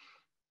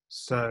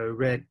 So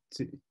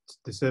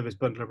the service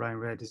bundle around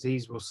rare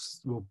disease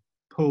will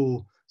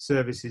pull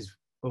services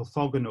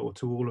orthogonal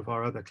to all of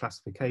our other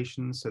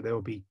classifications. So there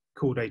will be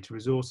core data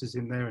resources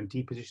in there and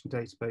deposition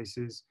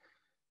databases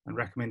and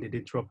recommended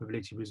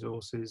interoperability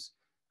resources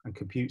and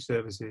compute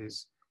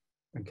services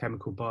and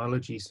chemical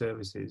biology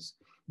services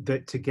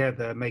that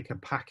together make a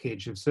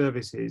package of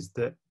services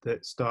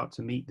that start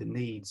to meet the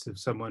needs of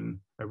someone,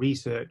 a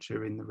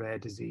researcher in the rare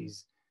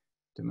disease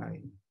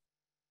domain.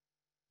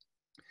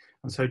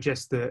 And so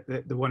just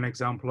the one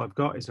example I've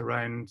got is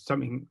around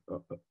something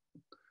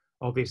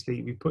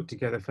obviously we put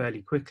together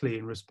fairly quickly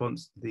in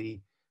response to the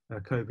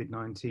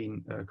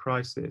COVID-19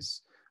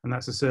 crisis, and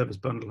that's a service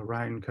bundle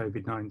around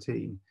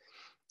COVID-19.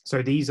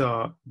 So these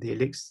are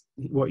the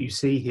what you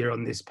see here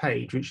on this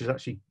page, which is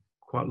actually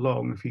quite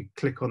long. If you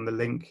click on the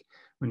link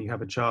when you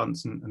have a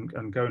chance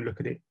and go and look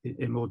at it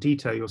in more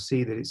detail, you'll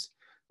see that it's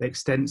the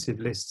extensive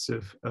lists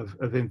of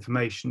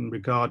information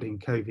regarding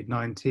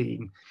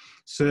COVID-19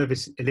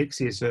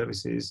 ELIXIR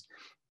services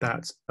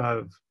that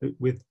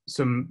with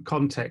some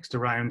context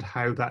around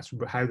how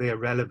they are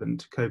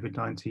relevant to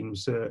COVID-19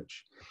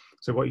 research.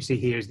 So what you see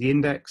here is the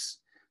index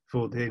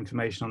for the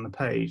information on the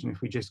page, and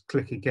if we just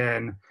click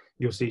again,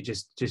 you'll see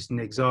just an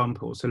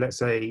example. So let's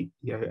say,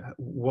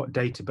 what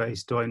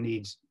database do I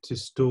need to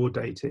store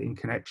data in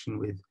connection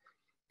with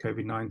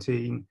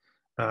COVID-19?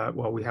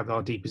 Well, we have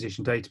our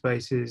deposition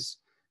databases,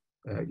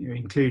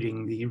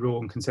 including the raw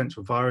and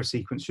consensual virus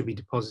sequence should be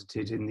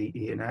deposited in the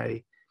ENA.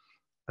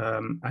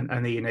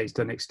 And the ENA has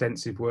done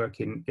extensive work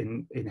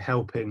in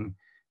helping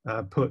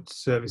put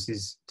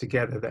services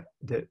together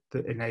that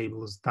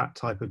enables that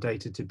type of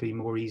data to be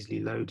more easily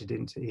loaded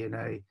into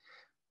ENA.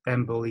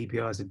 MBOL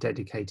EBI is a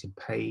dedicated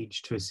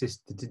page to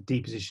assist the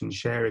deposition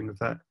sharing of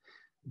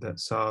that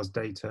SARS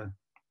data.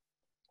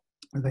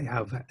 They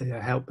have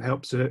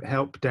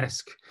help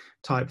desk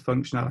type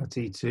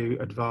functionality to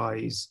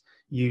advise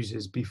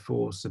users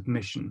before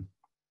submission.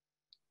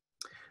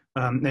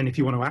 Then if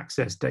you want to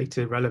access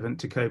data relevant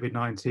to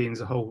COVID-19,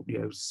 there's a whole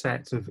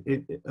set of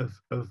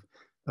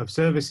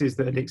services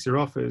that ELIXIR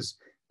offers.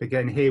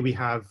 Again, here we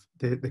have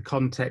the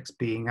context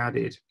being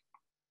added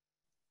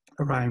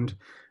around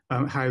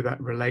how that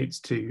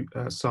relates to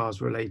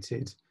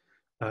SARS-related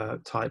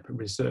type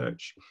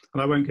research.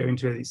 And I won't go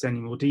into this any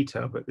more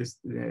detail, but there's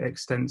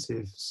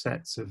extensive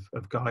sets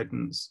of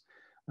guidance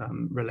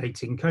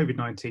relating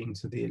COVID-19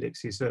 to the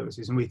ELIXIR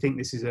services. And we think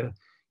this is an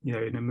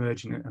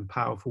emerging and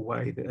powerful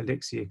way that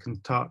ELIXIR can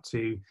start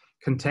to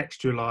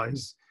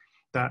contextualize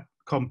that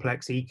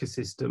complex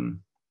ecosystem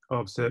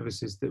of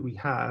services that we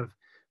have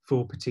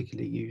for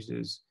particular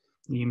users.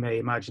 You may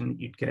imagine that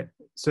you'd get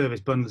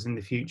service bundles in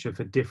the future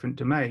for different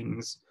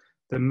domains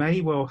that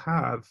may well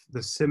have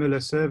the similar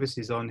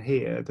services on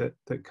here that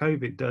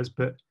COVID does,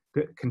 but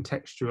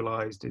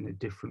contextualized in a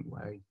different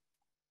way.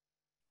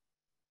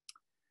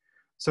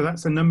 So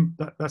that's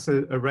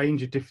a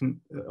range of different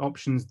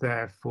options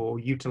there for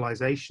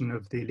utilization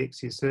of the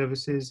ELIXIR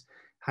services,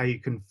 how you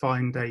can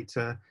find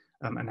data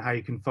and how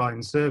you can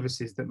find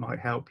services that might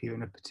help you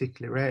in a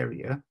particular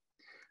area.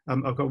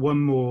 I've got one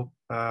more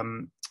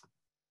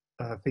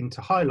thing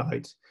to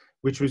highlight,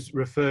 which was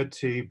referred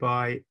to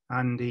by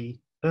Andy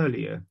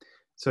earlier.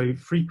 So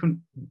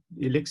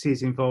ELIXIR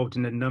is involved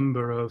in a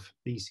number of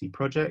EC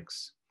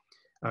projects,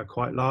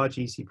 quite large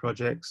EC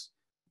projects.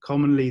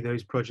 Commonly,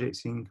 those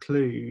projects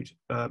include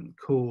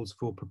calls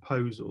for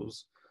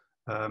proposals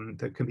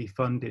that can be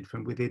funded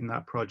from within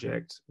that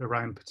project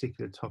around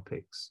particular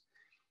topics.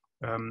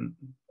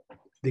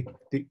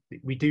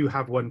 We do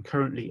have one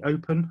currently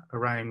open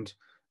around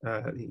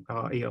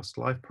our EOS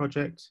Live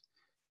project.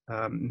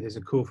 There's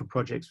a call for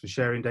projects for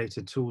sharing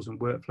data, tools and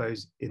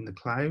workflows in the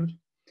cloud.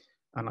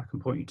 And I can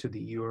point you to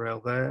the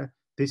URL there.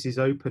 This is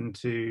open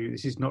to,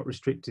 this is not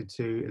restricted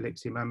to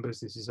ELIXIR members.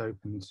 This is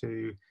open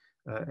to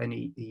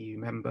any EU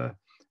member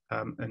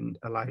and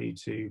allow you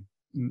to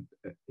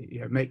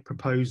make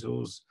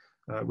proposals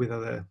with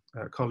other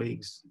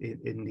colleagues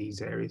in these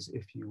areas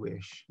if you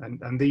wish.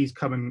 And these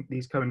come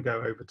and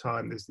go over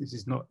time. This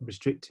is not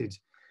restricted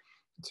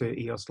to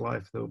EOS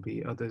Live. There'll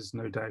be others,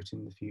 no doubt,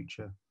 in the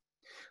future.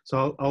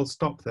 So I'll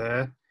stop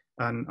there,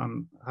 and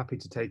I'm happy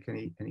to take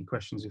any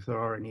questions if there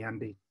are any,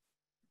 Andy.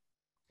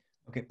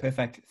 Okay,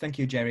 perfect. Thank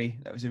you, Jerry.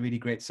 That was a really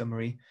great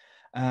summary.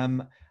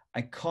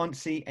 I can't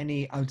see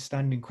any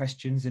outstanding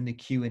questions in the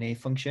Q&A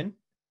function,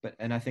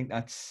 and I think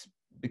that's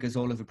because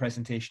all of the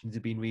presentations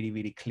have been really,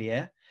 really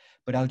clear.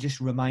 But I'll just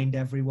remind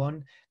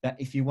everyone that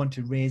if you want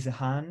to raise a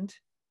hand,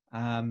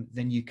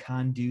 then you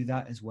can do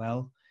that as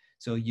well.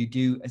 So you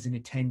do, as an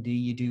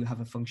attendee, you do have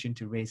a function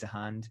to raise a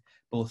hand,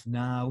 both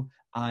now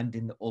and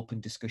in the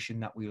open discussion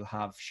that we will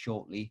have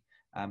shortly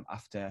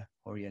after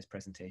Horia's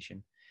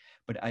presentation.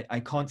 But I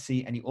can't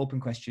see any open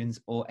questions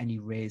or any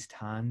raised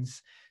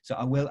hands. So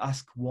I will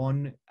ask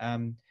one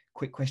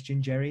quick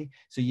question, Jerry.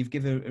 So you've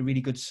given a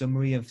really good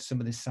summary of some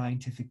of the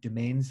scientific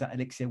domains that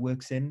ELIXIR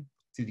works in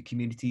through the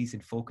communities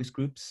and focus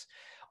groups.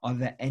 Are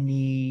there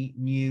any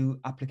new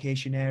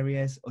application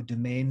areas or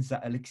domains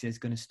that ELIXIR is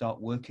going to start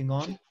working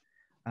on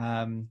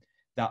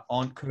that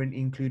aren't currently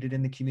included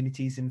in the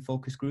communities and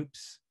focus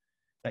groups?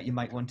 that you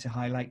might want to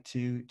highlight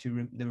to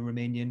the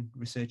Romanian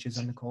researchers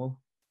on the call?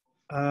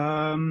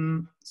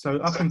 So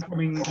up and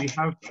coming, we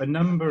have a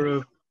number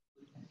of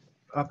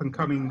up and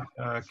coming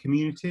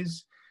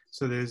communities.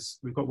 So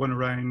we've got one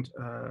around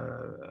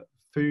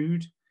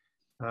food,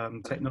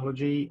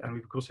 technology, and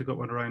we've also got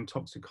one around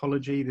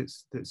toxicology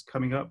that's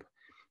coming up.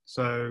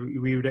 So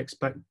we would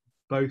expect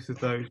both of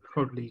those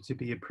probably to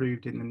be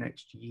approved in the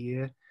next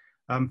year.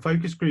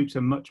 Focus groups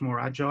are much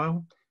more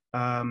agile,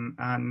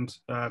 and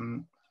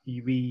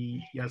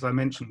as I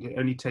mentioned, it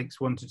only takes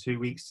 1 to 2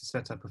 weeks to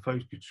set up a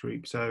focus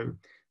group. So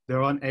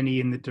there aren't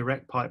any in the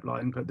direct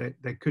pipeline, but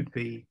there could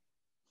be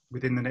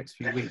within the next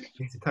few weeks.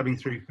 These are coming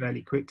through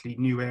fairly quickly,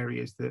 new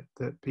areas that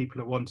people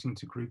are wanting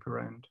to group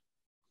around.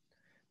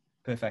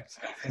 Perfect.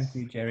 Thank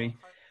you, Jerry.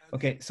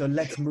 Okay, so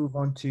let's move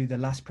on to the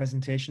last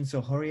presentation.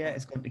 So Horia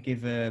is going to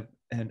give an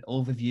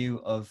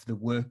overview of the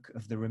work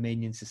of the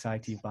Romanian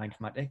Society of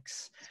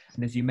Bioinformatics.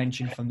 And as you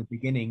mentioned from the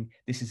beginning,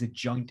 this is a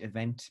joint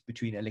event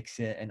between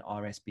ELIXIR and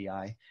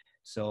RSBI.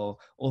 So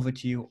over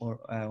to you,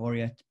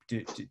 Horia,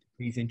 to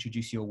please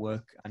introduce your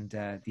work and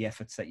the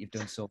efforts that you've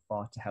done so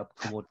far to help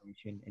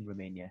coordination in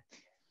Romania.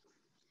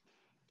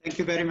 Thank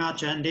you very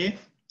much, Andy.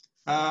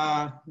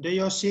 Do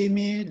you see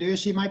me? Do you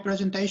see my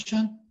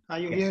presentation? Are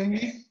you hearing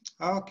me?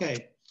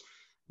 Okay.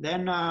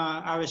 Then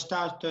I will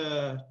start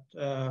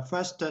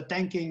first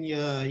thanking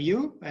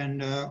you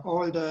and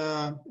all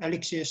the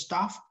ELIXIR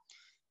staff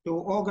to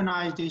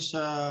organize this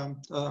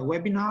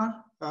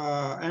webinar.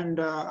 And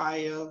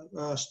I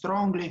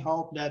strongly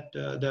hope that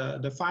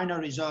the final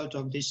result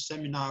of this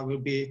seminar will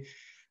be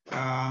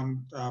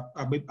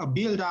a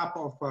build-up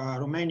of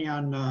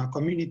Romanian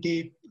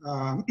community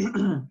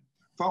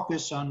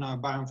focused on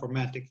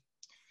bioinformatics.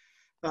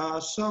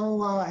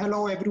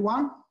 Hello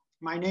everyone.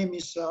 My name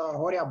is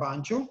Horia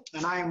Banciu,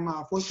 and I am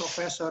a full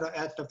professor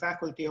at the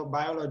Faculty of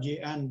Biology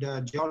and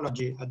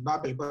Geology at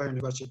Bálint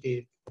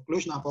University of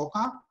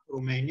Cluj-Napoca,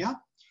 Romania.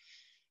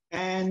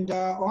 And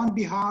on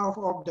behalf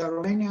of the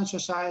Romanian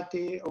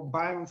Society of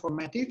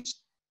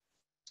Bioinformatics,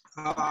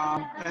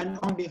 and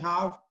on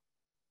behalf,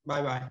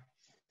 my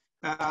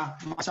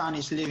son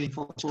is leaving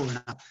for school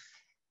now.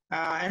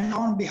 And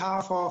on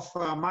behalf of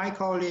my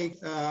colleague,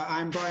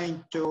 I'm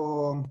going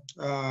to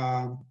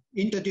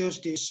introduce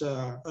this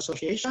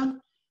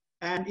association.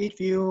 And if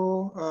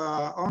you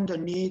on the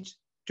need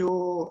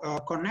to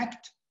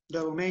connect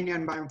the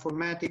Romanian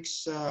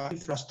bioinformatics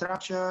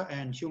infrastructure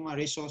and human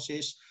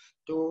resources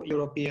to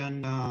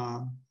European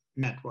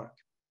network.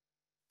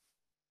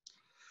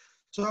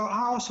 So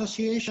our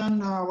association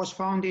was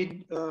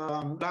founded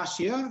last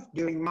year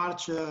during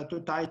March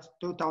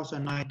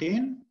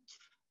 2019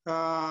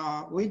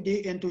 with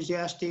the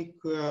enthusiastic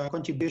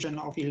contribution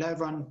of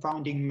 11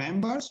 founding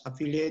members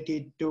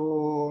affiliated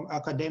to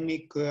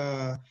academic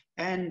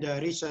and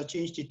research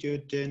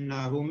institute in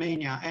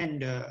Romania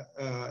and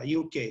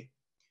UK.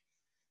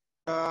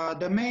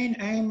 The main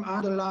aim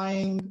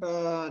underlying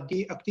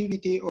the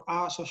activity of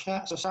our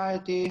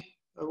society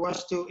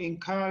was to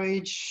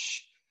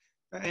encourage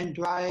and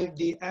drive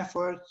the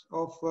effort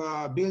of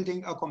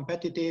building a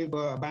competitive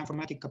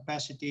bioinformatic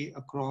capacity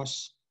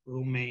across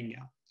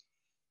Romania.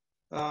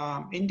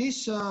 In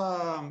this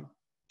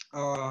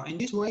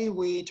way,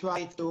 we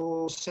try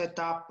to set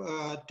up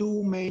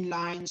two main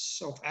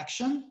lines of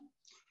action.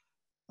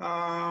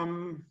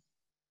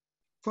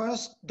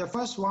 The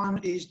first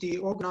one is the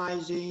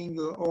organizing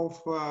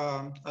of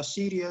a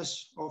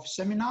series of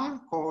seminars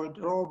called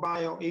Raw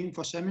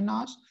Bioinfo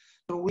Seminars,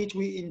 through which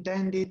we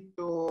intended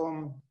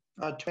to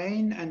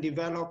train and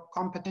develop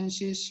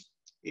competencies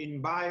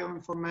in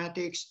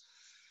bioinformatics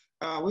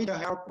with the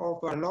help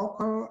of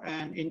local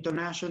and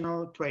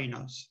international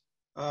trainers.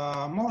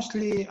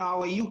 Mostly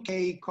our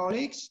UK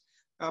colleagues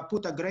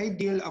put a great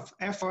deal of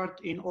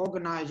effort in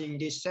organizing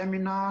this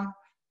seminar,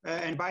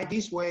 and by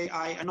this way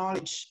I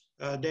acknowledge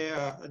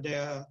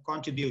their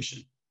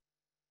contribution.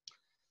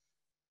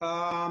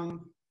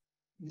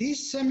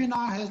 This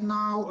seminar has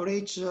now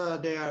reached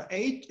their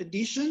 8th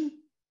edition,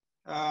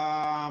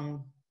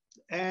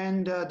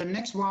 and the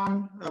next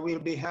one will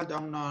be held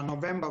on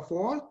November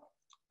 4th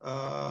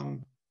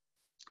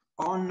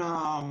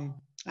on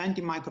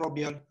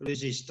antimicrobial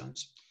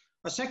resistance.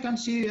 A second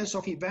series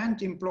of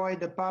events employed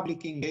the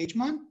public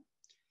engagement.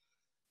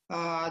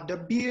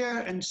 The beer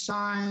and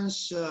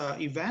science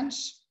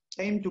events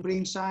aim to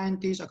bring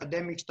scientists,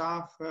 academic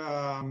staff,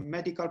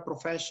 medical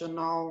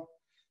professional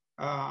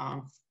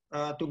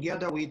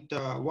together with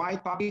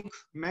wide public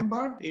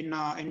member in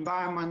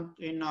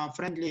a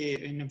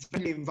friendly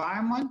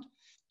environment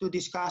to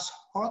discuss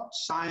hot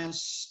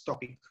science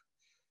topic.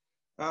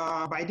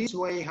 By this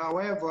way,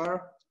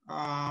 however,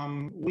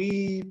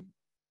 we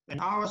and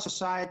our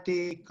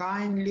society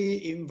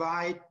kindly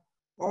invite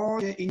all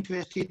the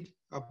interested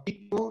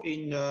people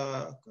in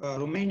the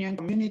Romanian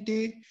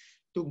community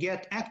to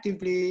get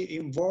actively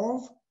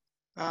involved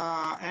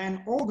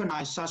and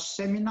organize such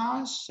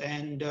seminars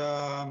and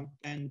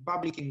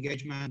public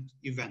engagement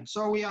events.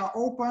 So we are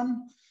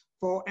open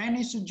for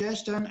any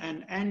suggestion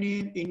and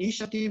any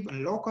initiative, a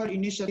local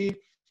initiative,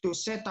 to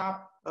set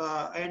up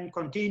and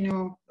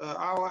continue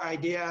our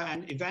idea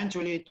and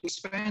eventually to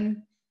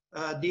expand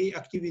the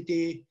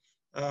activity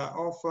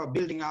of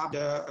building up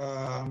the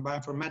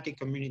bioinformatics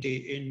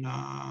community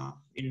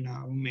in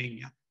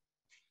Romania.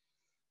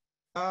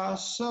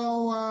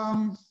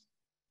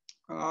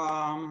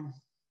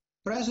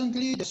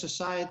 Presently, the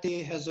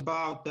society has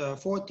about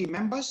 40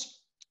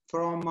 members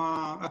from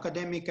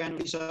academic and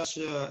research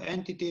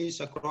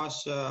entities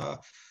across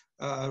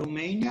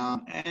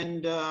Romania,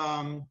 and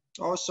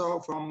also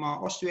from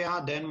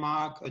Austria,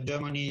 Denmark,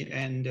 Germany,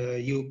 and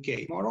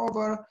UK.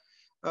 Moreover,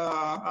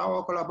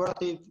 our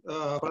collaborative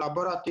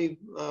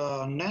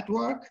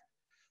network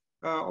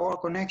or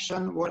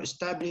connection were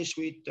established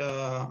with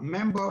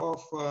members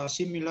of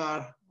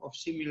similar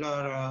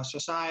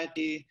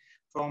society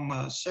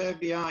from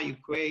Serbia,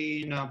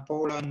 Ukraine,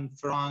 Poland,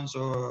 France,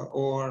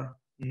 or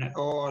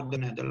the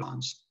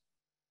Netherlands.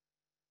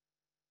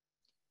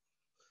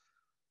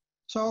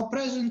 So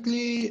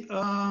presently,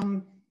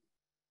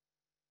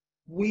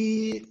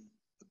 we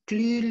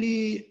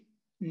clearly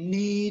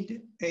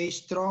need a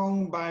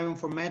strong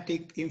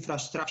bioinformatic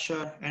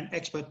infrastructure and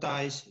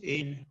expertise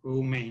in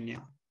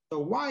Romania. So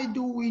why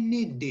do we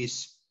need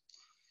this?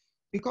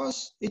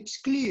 Because it's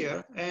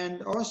clear,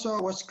 and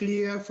also was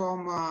clear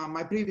from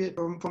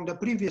from the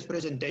previous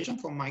presentation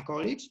from my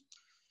colleagues,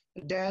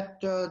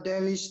 that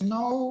there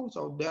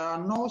are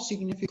no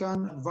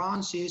significant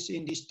advances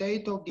in the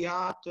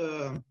state-of-the-art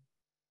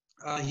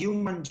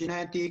human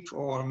genetics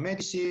or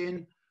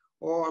medicine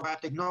or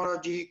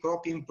biotechnology,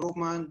 crop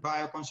improvement,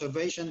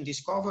 bioconservation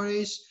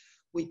discoveries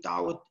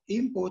without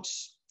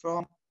inputs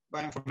from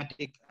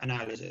bioinformatic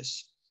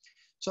analysis.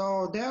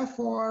 So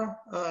therefore,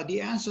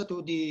 the answer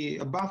to the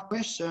above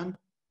question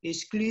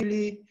is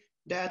clearly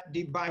that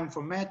the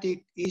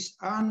bioinformatics is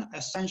an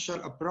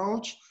essential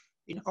approach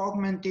in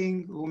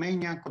augmenting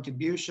Romanian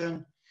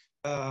contribution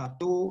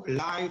to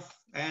life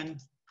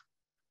and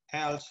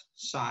health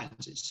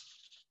sciences.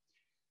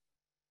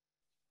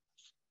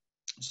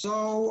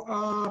 So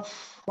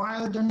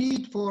while the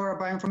need for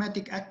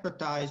bioinformatic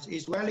expertise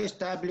is well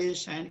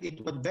established and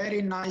it was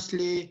very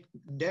nicely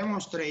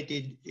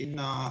demonstrated in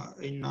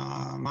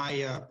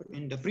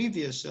the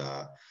previous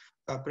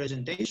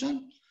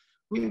presentation,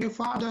 we will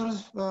further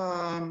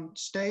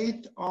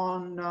state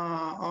on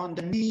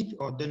the need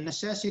or the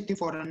necessity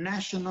for a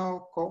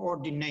national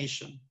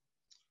coordination.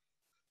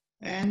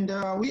 And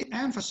we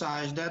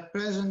emphasize that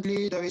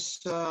presently there is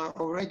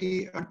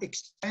already an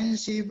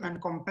extensive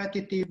and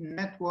competitive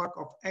network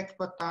of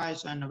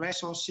expertise and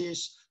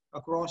resources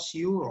across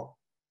Europe.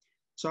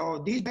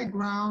 So this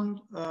background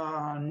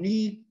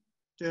means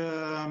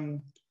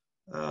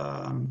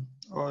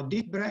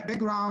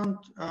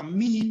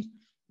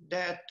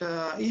that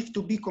if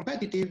to be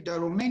competitive, the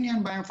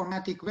Romanian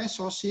bioinformatic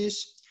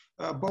resources,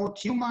 both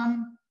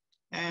human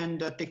and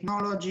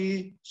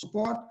technology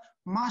support,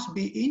 must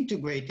be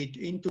integrated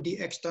into the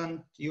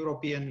extant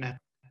European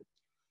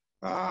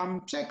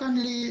network.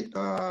 Secondly,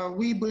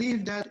 we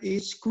believe that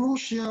it's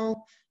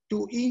crucial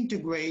to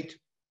integrate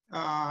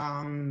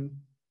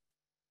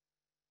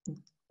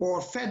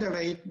or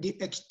federate the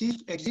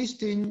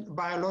existing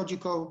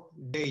biological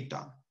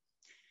data.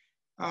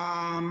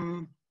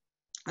 And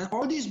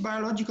all these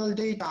biological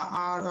data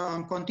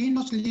are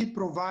continuously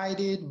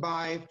provided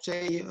by,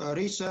 say,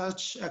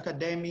 research,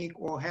 academic,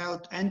 or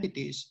health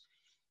entities.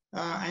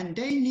 And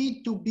they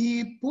need to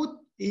be put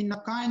in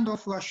a kind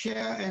of a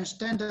shared and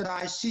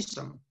standardized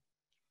system.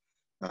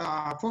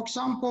 For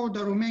example, the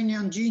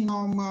Romanian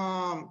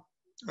genome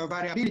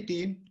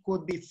variability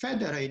could be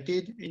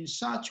federated in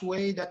such a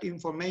way that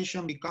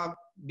information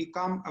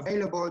become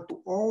available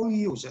to all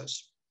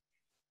users.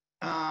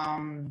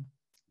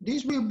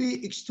 This will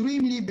be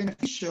extremely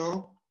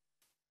beneficial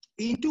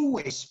in two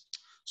ways.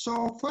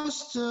 So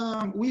first,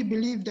 we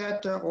believe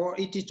that, or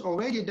it is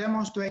already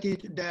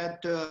demonstrated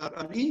that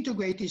an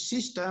integrated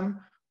system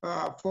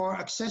for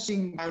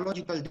accessing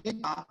biological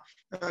data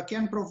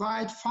can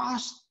provide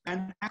fast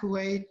and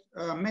accurate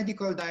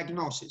medical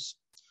diagnosis.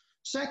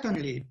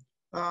 Secondly,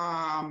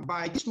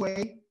 by this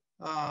way,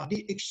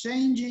 the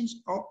exchange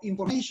of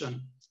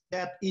information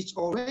that is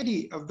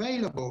already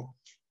available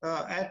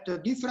at a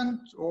different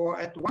or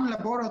at one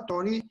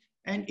laboratory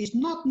and is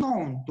not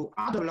known to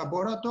other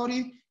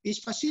laboratory is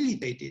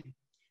facilitated.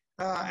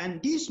 And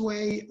this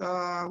way,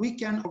 we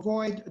can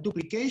avoid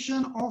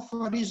duplication of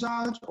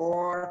results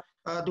or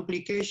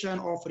duplication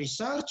of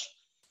research.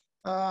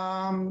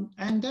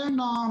 And then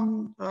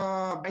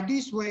by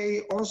this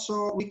way,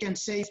 also, we can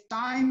save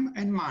time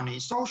and money.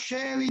 So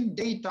sharing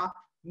data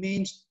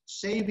means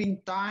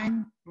saving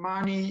time,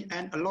 money,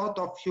 and a lot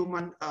of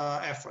human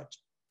effort.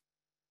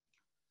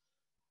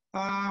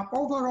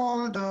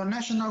 Overall, the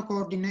national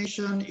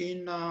coordination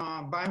in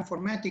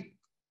bioinformatic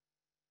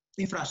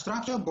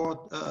infrastructure,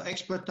 both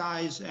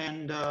expertise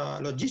and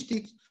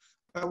logistics,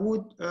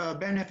 would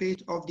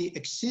benefit of the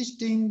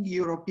existing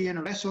European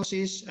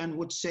resources and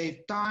would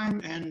save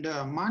time and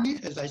money,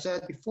 as I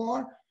said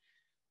before,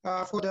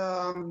 for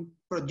the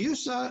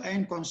producer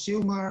and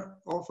consumer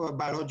of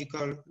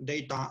biological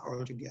data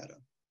altogether.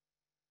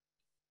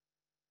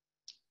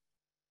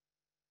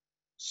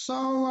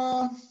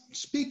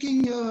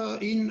 Speaking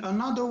in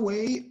another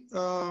way,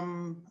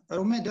 the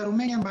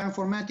Romanian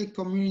bioinformatics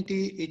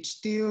community is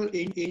still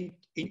in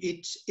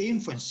its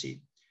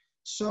infancy.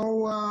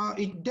 So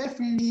it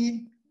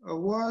definitely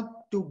worth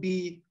to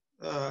be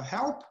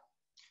helped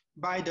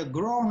by the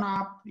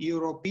grown-up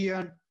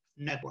European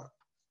network.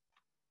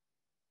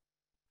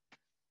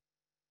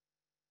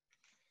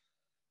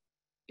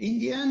 In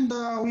the end,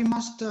 we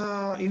must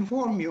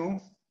inform you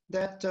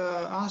that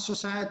our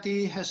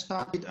society has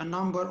started a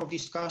number of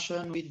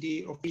discussions with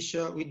the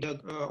official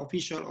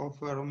of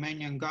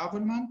Romanian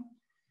government,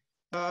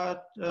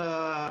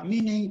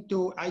 meaning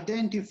to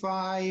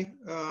identify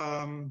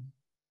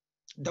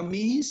the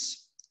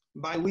means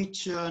by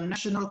which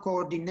national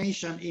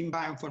coordination in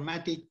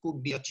bioinformatics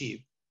could be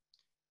achieved.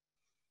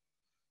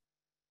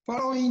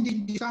 Following the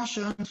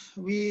discussion,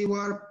 we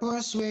were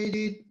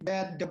persuaded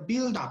that the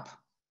build-up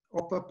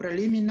of a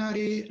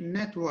preliminary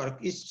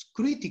network is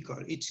critical,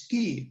 it's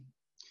key.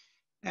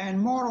 And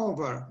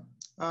moreover,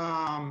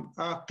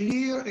 a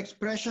clear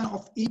expression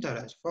of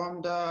interest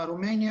from the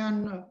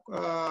Romanian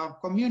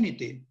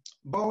community,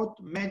 both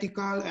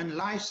medical and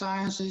life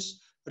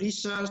sciences,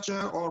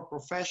 researcher or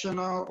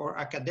professional or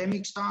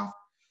academic staff,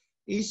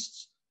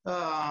 is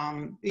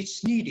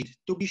it's needed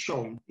to be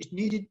shown. It's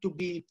needed to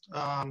be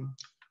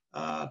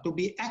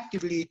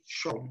actively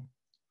shown.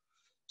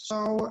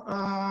 So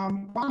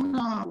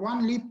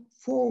one leap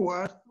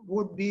forward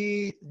would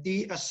be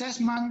the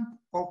assessment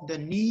of the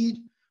need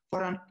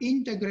for an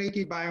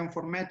integrated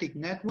bioinformatic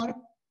network,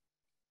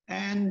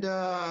 and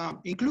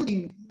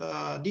including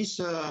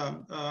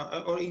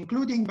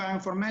including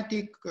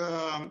bioinformatic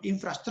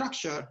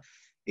infrastructure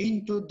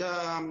into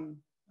the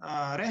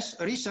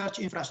research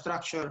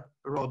infrastructure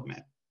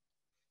roadmap.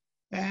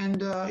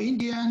 And in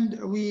the end,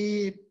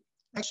 we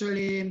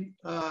actually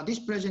this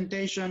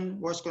presentation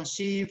was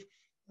conceived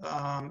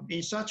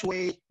in such a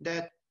way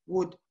that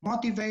would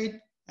motivate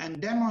and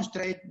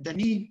demonstrate the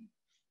need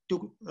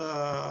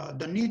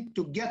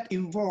to get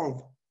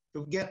involved,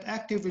 to get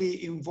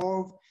actively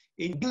involved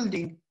in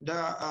building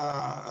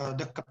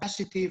the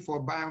capacity for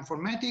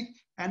bioinformatics,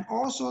 and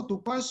also to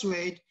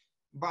persuade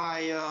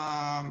by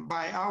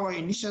our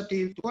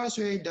initiative, to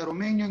persuade the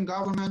Romanian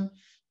government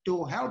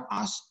to help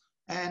us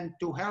and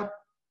to help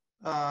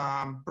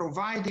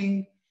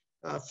providing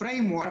a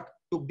framework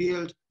to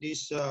build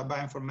this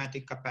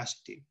bioinformatic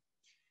capacity.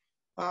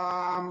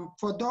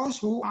 For those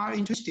who are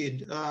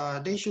interested,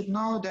 they should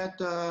know that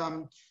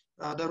the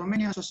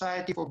Romanian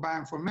Society for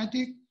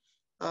Bioinformatics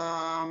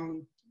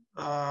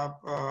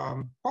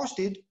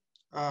posted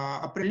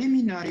a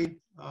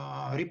preliminary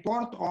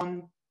report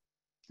on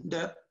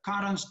the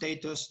current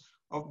status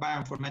of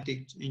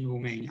bioinformatics in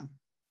Romania.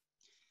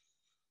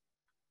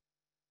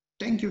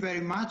 Thank you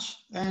very much,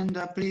 and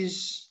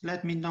please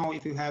let me know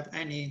if you have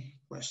any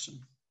question.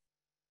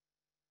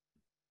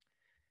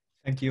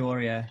 Thank you,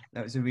 Horia.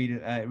 That was a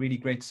really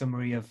great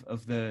summary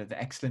of the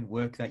excellent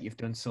work that you've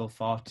done so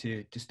far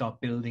to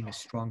start building a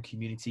strong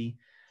community,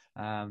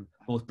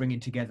 both bringing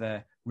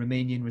together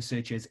Romanian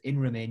researchers in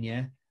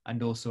Romania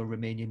and also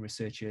Romanian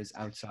researchers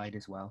outside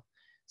as well.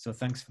 So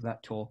thanks for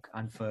that talk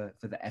and for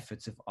the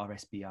efforts of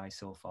RSBI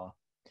so far.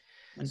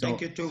 And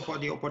thank you too for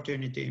the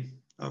opportunity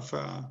of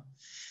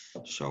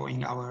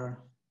showing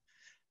our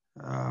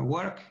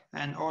work,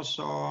 and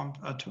also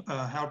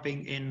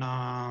helping in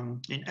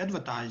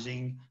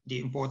advertising the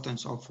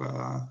importance of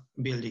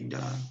building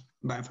the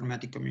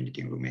bioinformatics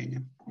community in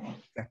Romania.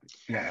 Exactly.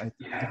 Yeah, it's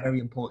a very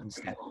important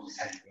step.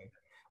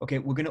 Okay,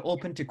 we're going to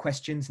open to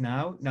questions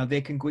now. Now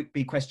they can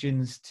be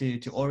questions to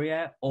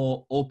Horia,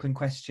 or open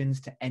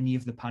questions to any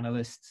of the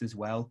panelists as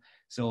well.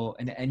 So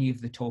in any of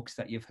the talks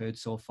that you've heard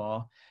so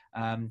far.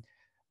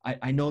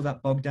 I know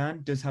that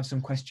Bogdan does have some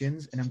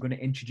questions, and I'm going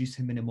to introduce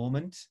him in a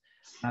moment.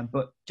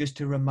 But just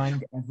to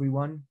remind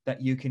everyone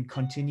that you can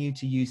continue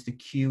to use the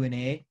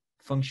Q&A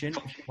function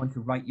if you want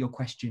to write your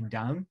question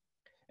down,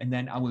 and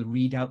then I will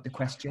read out the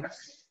question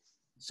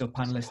so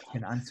panelists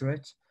can answer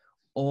it.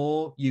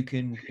 Or you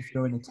can, if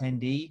you're an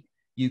attendee,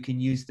 you can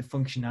use the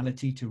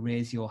functionality to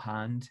raise your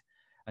hand.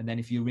 And then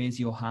if you raise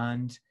your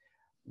hand,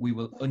 we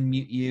will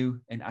unmute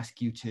you and ask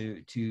you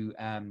to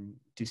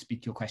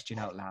speak your question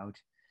out loud.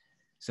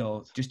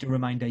 So just a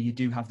reminder, you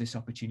do have this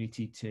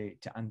opportunity to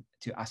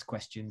ask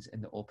questions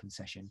in the open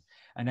session.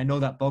 And I know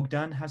that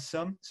Bogdan has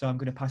some, so I'm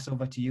going to pass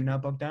over to you now,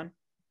 Bogdan.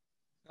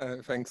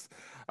 Thanks.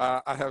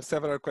 I have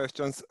several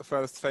questions.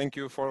 First, thank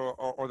you for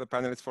all the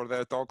panelists for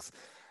their talks.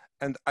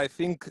 And I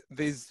think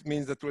this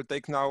means that we'll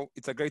take now,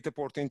 it's a great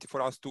opportunity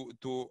for us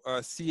to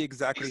see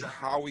exactly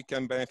how we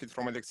can benefit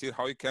from ELIXIR,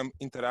 how we can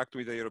interact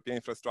with the European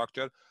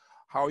infrastructure,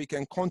 how we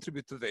can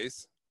contribute to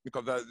this,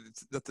 because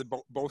that's a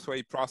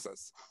both-way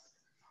process.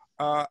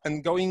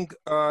 And going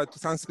to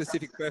some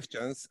specific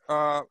questions,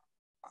 so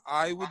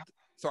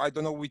I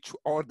don't know which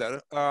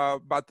order,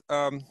 but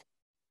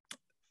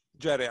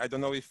Jerry, I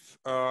don't know if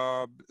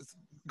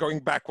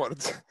going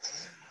backwards.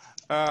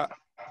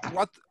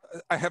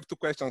 I have two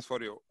questions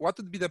for you. What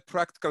would be the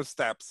practical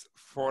steps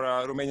for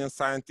Romanian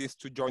scientists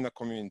to join a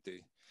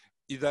community?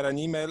 Is there an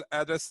email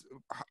address?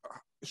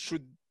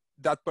 Should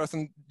that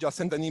person just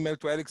send an email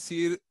to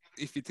ELIXIR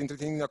if it's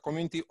interested in a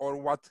community, or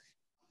what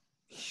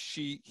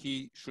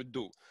he should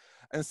do?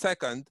 And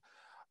second,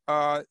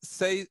 let's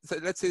say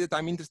that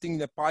I'm interested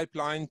in a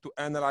pipeline to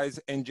analyze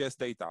NGS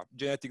data,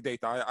 genetic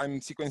data. I'm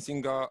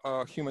sequencing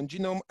a human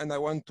genome and I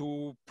want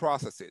to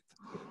process it.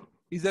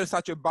 Is there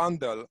such a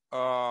bundle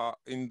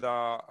in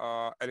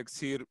the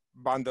ELIXIR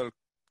bundle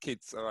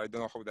kits? I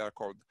don't know how they are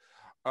called.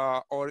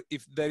 Or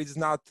if there is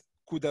not,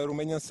 could a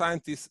Romanian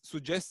scientist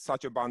suggest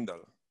such a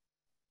bundle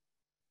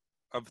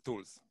of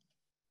tools?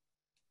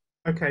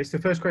 Okay, so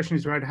the first question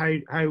is around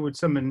how would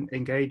someone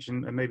engage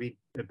and maybe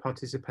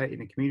participate in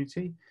a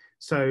community?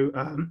 So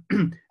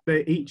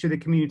each of the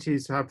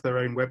communities have their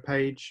own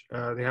webpage,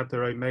 they have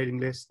their own mailing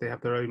list, they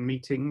have their own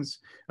meetings.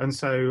 And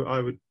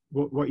so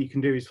what you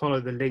can do is follow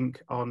the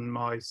link on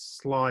my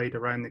slide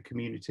around the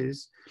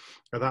communities.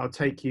 That'll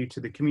take you to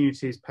the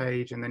communities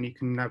page, and then you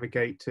can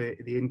navigate to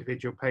the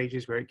individual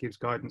pages where it gives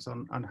guidance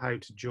on how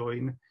to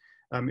join.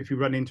 If you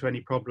run into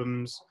any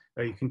problems,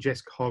 you can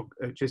just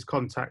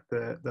contact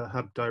the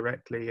hub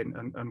directly,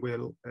 and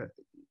we'll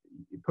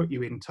put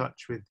you in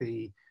touch with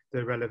the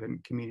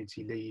relevant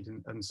community lead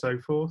and so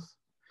forth.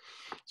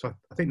 So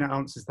I think that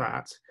answers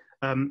that.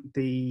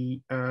 The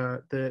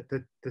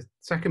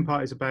second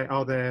part is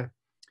about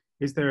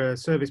is there a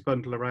service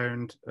bundle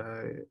around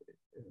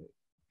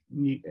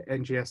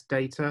NGS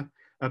data?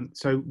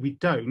 So we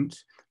don't.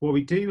 What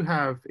we do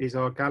have is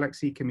our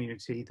Galaxy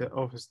community that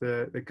offers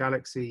the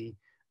Galaxy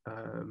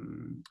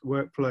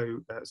workflow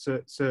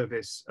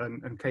service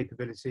and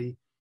capability,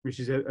 which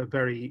is a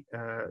very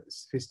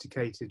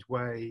sophisticated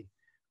way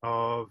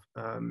of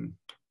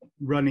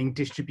running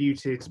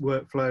distributed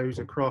workflows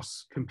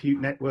across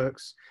compute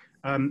networks,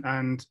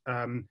 and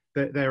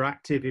they're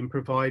active in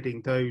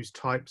providing those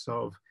types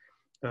of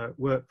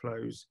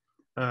workflows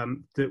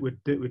that would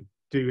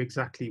do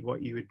exactly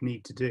what you would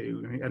need to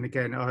do. And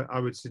again, I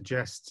would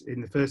suggest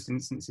in the first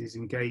instance is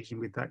engaging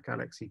with that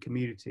Galaxy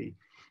community,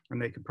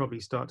 and they could probably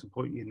start to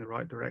point you in the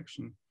right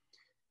direction.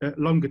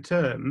 Longer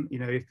term, you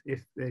know,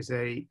 if there's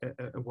a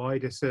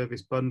wider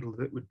service bundle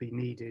that would be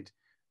needed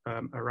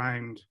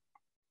around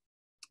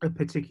a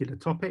particular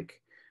topic,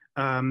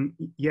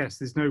 yes,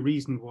 there's no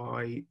reason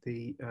why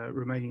the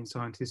Romanian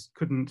scientists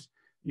couldn't,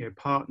 you know,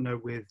 partner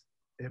with,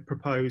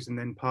 propose and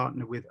then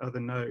partner with other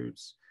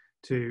nodes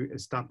to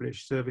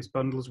establish service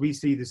bundles. We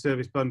see the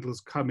service bundles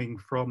coming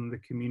from the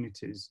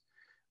communities,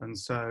 and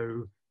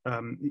so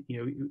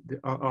you know,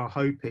 our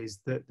hope is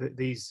that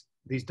these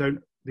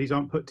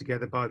aren't put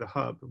together by the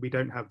hub. We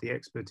don't have the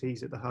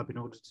expertise at the hub in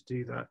order to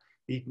do that.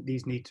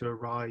 These need to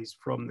arise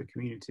from the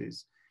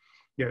communities.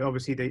 You know,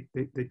 obviously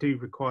they do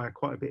require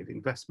quite a bit of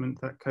investment.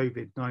 That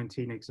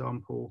COVID-19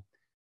 example,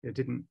 it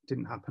didn't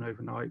happen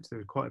overnight. There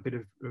was quite a bit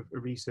of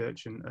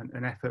research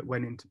and effort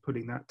went into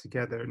putting that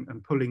together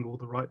and pulling all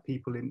the right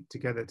people in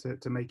together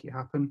to make it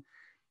happen.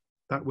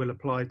 That will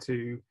apply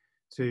to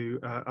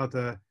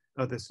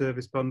other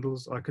service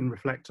bundles. I can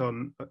reflect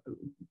on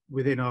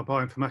within our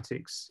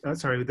bioinformatics,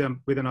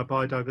 within our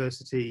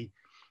biodiversity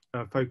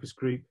focus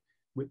group,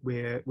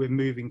 we're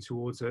moving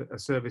towards a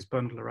service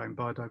bundle around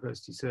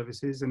biodiversity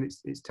services, and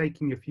it's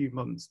taking a few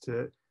months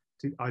to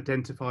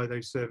identify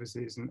those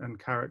services and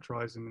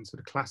characterize them and sort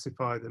of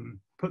classify them,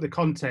 put the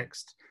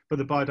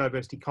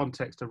biodiversity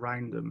context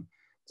around them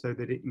so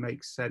that it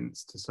makes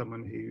sense to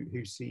someone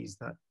who sees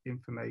that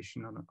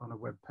information on a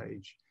web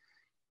page.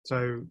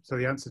 So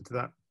the answer to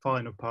that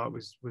final part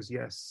was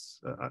yes.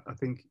 I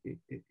think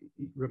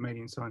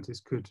Romanian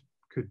scientists could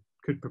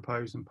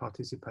propose and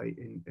participate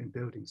in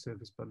building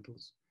service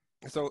bundles.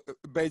 So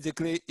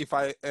basically, if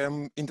I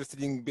am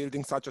interested in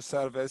building such a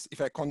service,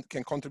 if I can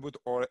contribute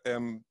or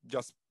am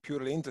just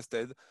purely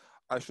interested,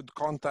 I should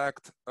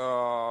contact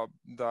the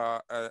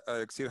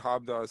ELIXIR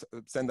hub,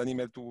 send an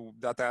email to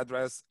that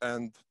address,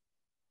 and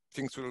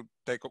things will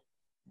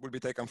be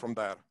taken from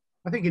there.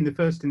 I think in the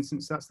first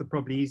instance, that's the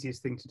probably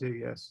easiest thing to do,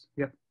 yes.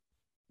 Yeah.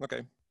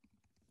 Okay.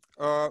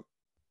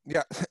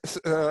 Yeah,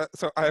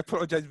 so I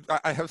apologize.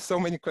 I have so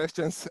many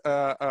questions.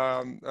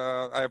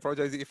 I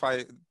apologize if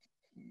I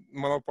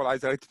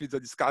monopolize a little bit the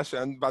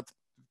discussion, but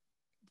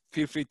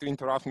feel free to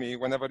interrupt me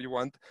whenever you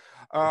want.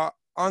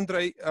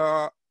 Ondrej,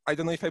 I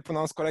don't know if I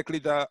pronounced correctly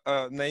the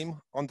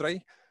name,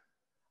 Ondrej?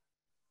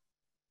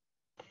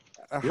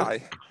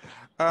 Hi.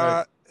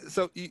 Hi.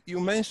 So you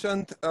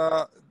mentioned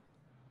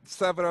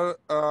several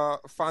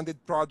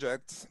funded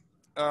projects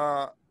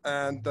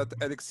and that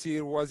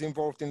ELIXIR was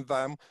involved in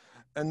them.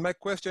 And my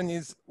question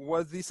is,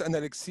 was this an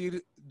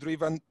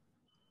ELIXIR-driven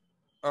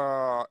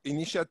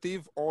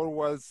initiative, or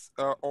were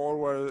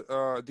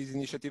these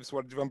initiatives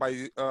were driven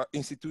by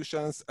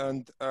institutions,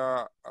 and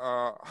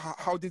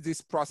how did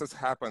this process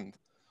happen?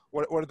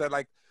 Were there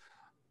like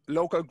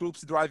local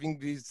groups driving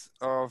these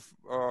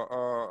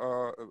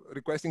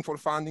requesting for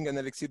funding and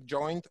ELIXIR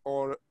joined,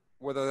 or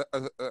whether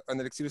an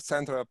ELIXIR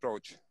central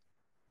approach?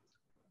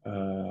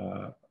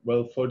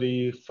 Well, for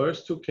the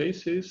first two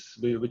cases,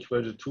 which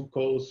were the two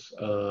calls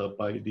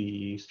by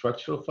the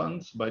structural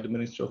funds, by the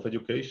Ministry of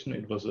Education,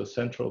 it was a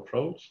central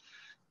approach.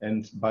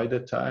 And by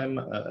that time,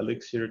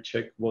 ELIXIR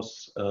Czech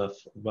was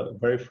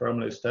very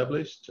firmly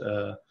established.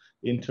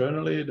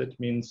 Internally, that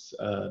means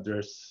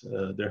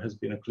there has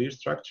been a clear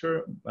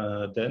structure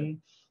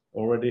then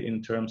already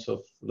in terms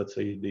of, let's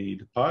say,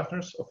 the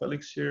partners of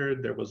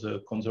ELIXIR. There was a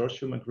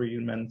consortium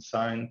agreement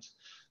signed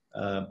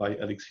by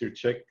ELIXIR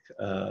Czech,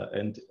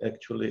 and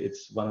actually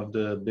it's one of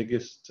the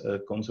biggest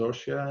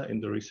consortia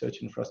in the research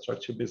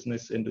infrastructure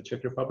business in the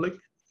Czech Republic.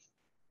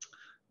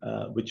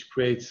 Which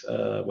creates,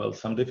 well,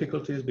 some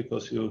difficulties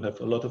because you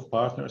have a lot of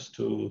partners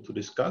to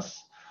discuss,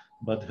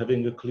 but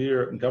having a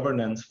clear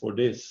governance for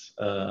this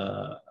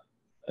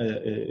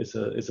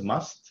is a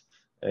must,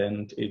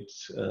 and it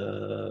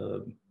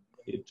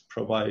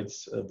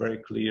provides a very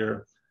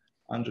clear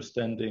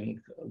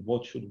understanding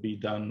what should be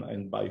done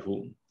and by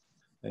whom.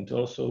 And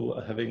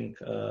also having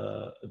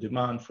a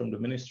demand from the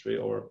ministry,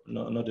 or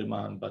not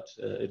demand, but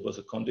it was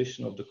a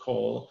condition of the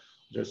call,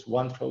 there's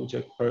one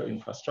project per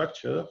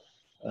infrastructure,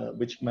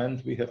 which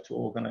meant we have to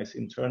organize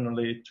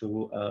internally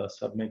to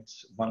submit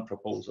one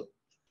proposal.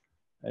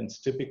 And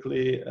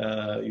typically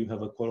you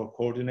have a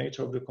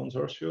coordinator of the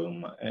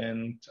consortium,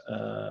 and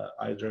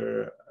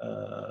either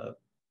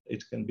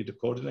it can be the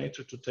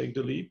coordinator to take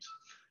the lead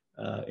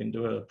in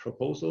the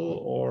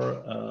proposal,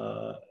 or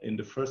in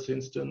the first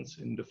instance,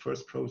 in the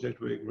first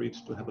project, we agreed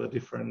to have a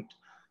different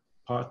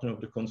partner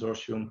of the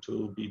consortium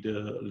to be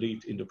the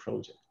lead in the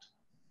project.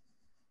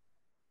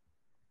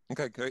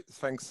 Okay, great,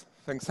 thanks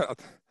a lot.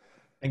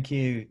 Thank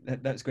you.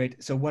 That's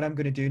great. So what I'm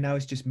going to do now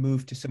is just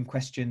move to some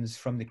questions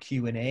from the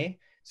Q&A.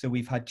 So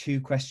we've had 2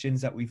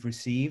 questions that we've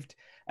received,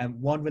 and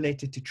one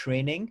related to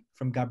training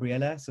from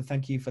Gabriela. So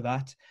thank you for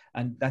that.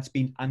 And that's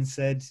been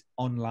answered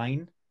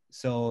online.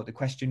 So the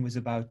question was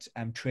about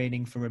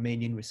training for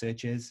Romanian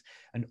researchers,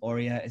 and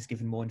Horia has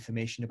given more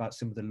information about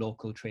some of the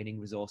local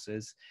training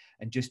resources.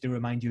 And just to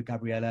remind you,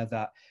 Gabriela,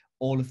 that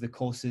all of the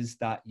courses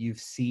that you've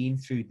seen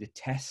through the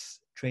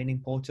TESS training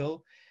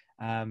portal,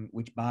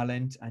 which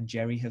Bálint and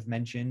Jerry have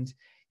mentioned,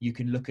 you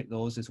can look at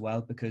those as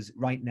well, because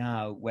right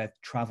now where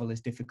travel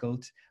is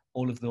difficult,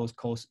 all of those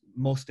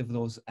most of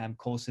those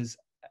courses,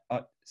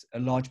 a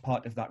large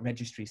part of that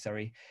registry,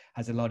 sorry,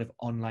 has a lot of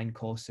online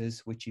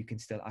courses which you can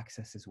still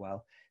access as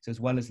well. So as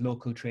well as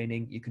local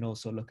training, you can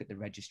also look at the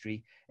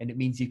registry, and it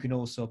means you can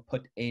also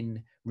put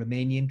in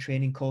Romanian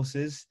training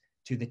courses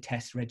to the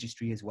TESS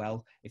registry as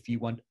well. If you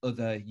want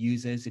other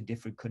users in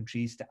different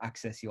countries to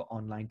access your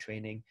online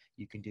training,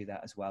 you can do that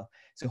as well.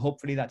 So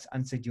hopefully that's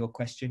answered your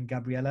question,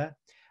 Gabriela.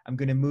 I'm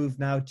going to move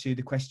now to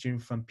the question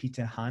from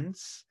Peter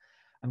Hans.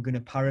 I'm going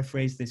to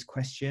paraphrase this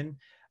question.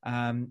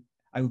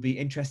 I would be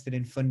interested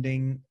in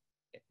funding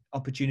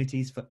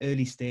opportunities for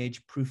early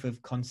stage proof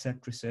of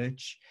concept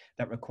research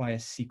that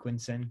requires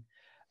sequencing.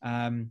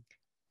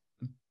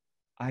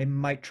 I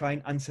might try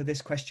and answer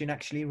this question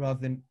actually,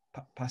 rather than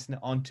passing it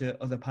on to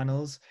other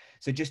panels.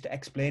 So just to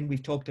explain,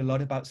 we've talked a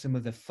lot about some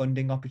of the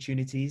funding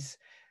opportunities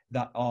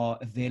that are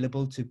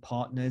available to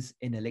partners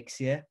in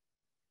ELIXIR.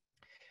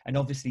 And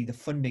obviously the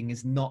funding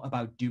is not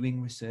about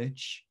doing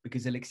research,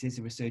 because ELIXIR is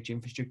a research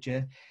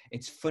infrastructure.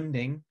 It's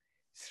funding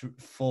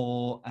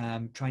for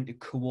trying to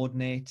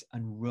coordinate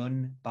and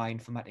run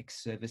bioinformatics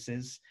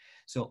services.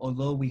 So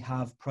although we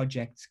have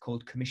projects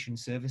called commission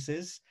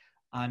services,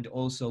 and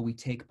also we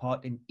take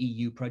part in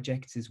EU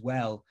projects as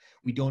well,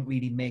 we don't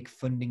really make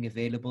funding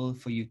available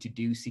for you to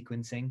do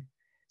sequencing.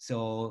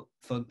 So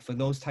for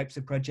those types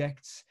of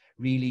projects,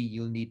 really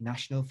you'll need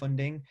national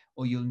funding,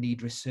 or you'll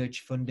need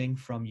research funding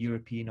from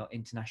European or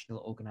international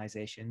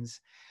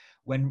organizations.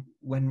 When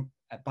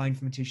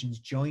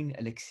bioinformaticians join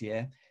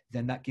ELIXIR,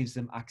 then that gives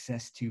them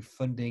access to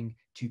funding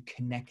to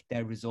connect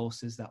their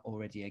resources that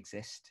already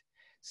exist.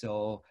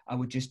 So I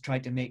would just try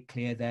to make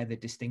clear there the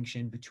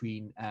distinction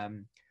between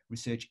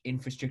research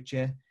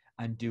infrastructure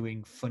and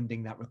doing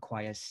funding that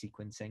requires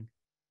sequencing.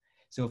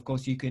 So of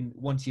course you can,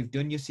 once you've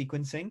done your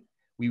sequencing,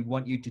 we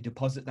want you to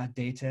deposit that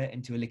data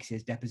into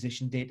ELIXIR's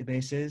deposition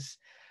databases.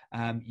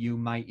 You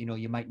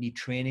might need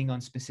training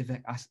on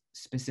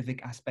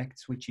specific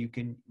aspects which you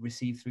can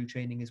receive through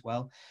training as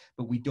well,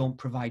 but we don't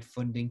provide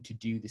funding to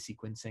do the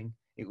sequencing.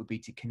 It would be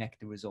to connect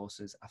the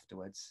resources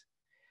afterwards.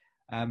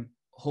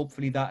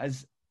 Hopefully that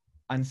has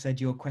answered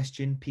your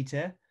question,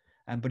 Peter.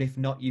 But if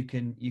not, you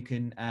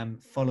can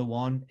follow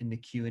on in the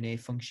Q&A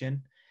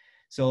function.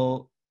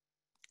 So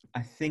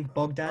I think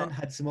Bogdan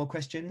had some more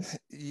questions.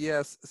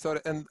 Yes, sorry,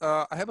 and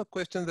I have a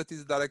question that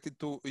is directed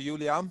to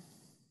Iulia.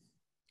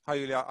 Hi,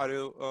 Iulia, are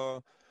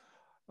you?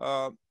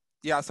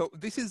 Yeah, so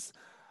this is,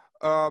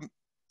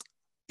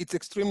 it's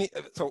extremely,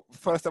 so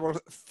first of all,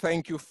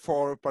 thank you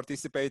for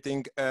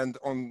participating, and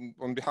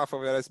on behalf of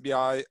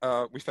RSBI,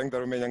 we thank the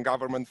Romanian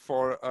government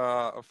for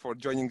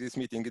joining this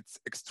meeting. It's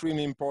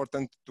extremely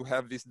important to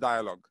have this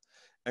dialogue.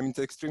 And it's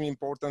extremely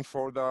important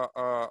for the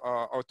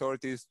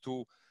authorities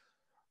to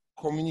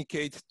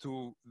communicate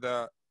to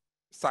the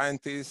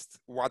scientists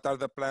what are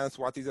the plans,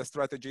 what is the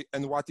strategy,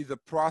 and what is the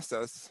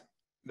process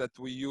that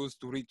we use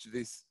to reach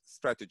these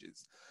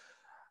strategies.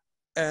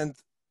 And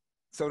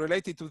so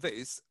related to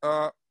this,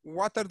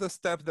 what are the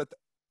steps that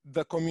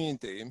the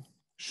community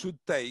should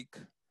take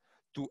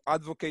to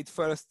advocate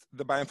first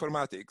the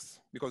bioinformatics,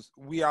 because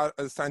we are,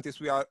 as scientists,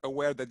 we are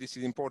aware that this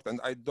is important.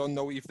 I don't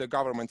know if the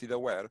government is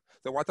aware.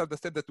 So what are the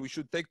steps that we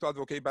should take to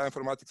advocate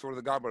bioinformatics for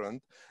the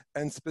government?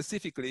 And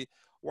specifically,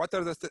 what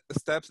are the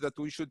steps that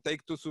we should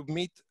take to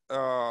submit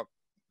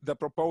the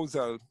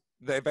proposal,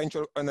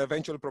 an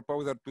eventual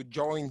proposal to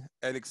join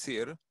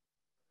ELIXIR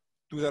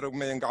to the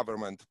Romanian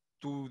government,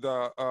 to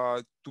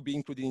be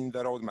included in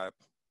the roadmap?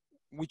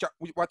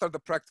 What are the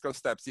practical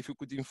steps, if you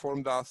could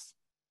inform us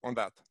on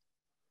that?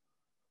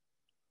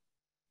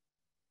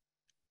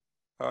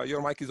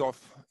 Your mic is off,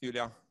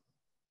 Iulia.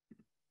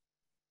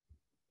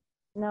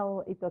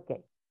 No, it's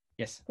okay.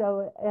 Yes.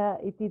 So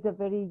it is a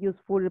very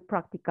useful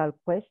practical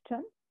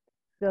question.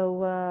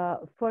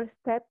 So first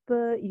steps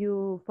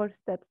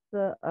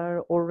are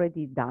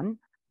already done.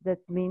 That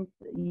means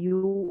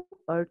you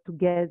are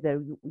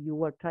together.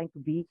 You are trying to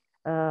be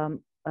a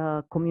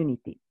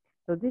community.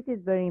 So this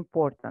is very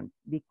important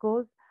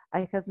because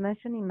I have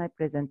mentioned in my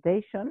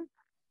presentation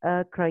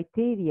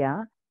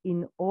criteria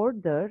in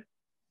order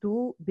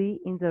to be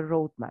in the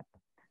roadmap.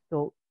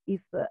 So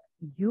if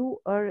you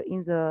are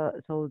in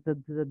the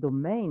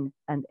domain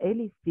and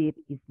ELIXIR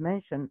is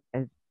mentioned,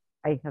 as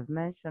I have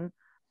mentioned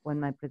on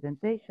my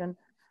presentation,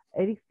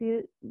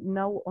 ELIXIR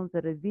now on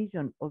the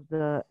revision of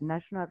the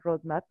national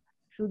roadmap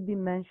should be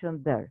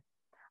mentioned there.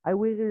 I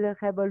will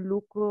have a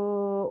look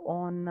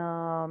on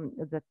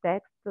the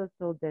text.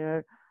 So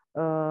there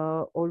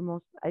are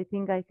almost, I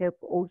think I have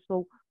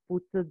also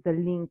put the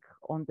link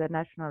on the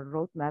national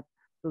roadmap.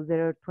 So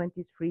there are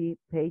 23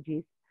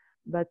 pages,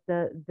 but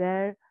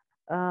there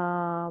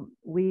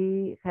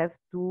we have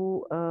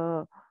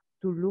to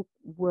look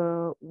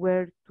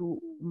where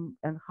to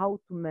and how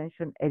to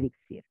mention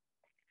ELIXIR.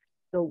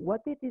 So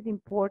what it is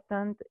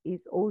important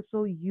is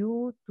also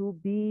you to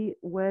be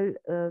well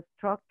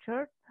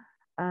structured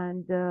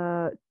and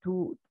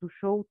to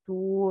show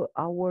to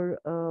our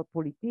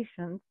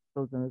politicians.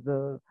 So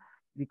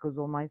because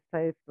of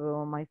myself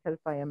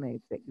I am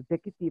an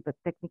executive at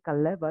technical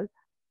level.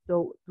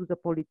 So to the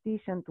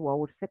politician, to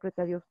our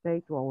Secretary of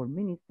State, to our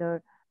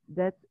Minister,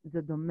 that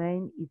the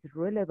domain is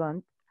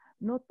relevant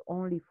not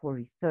only for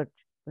research,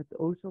 but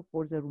also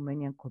for the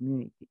Romanian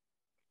community.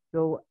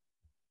 So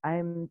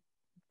I'm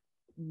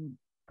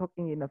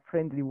talking in a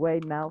friendly way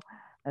now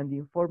and the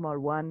informal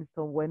one.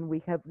 So when we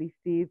have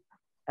received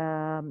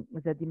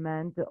the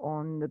demand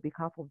on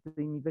behalf of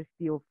the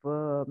University of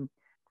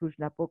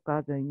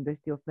Cluj-Napoca, the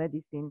University of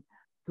Medicine,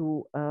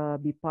 to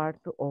be part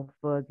of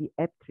the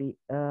ESFRI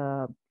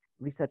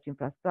research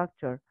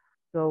infrastructure.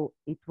 So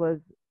it was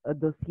a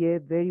dossier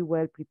very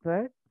well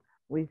prepared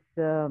with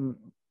the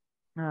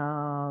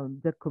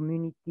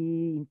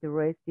community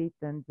interested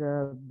and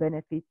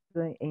benefits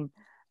in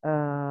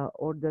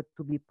order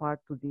to be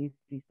part of this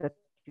research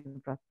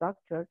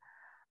infrastructure.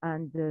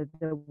 And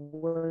there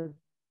was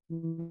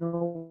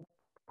no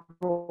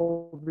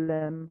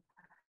problem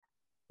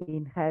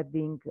in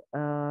having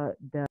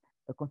the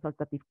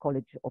consultative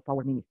college of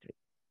our ministry.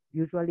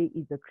 Usually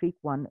it's a CRIC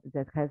one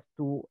that has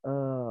to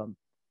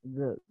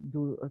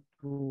do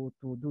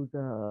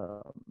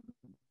the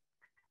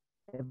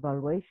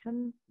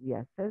evaluation, the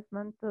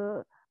assessment,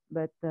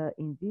 but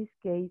in this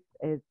case,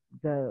 as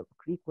the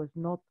CRIC was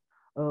not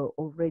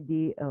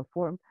already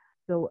formed,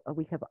 so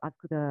we have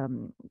asked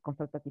the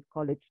consultative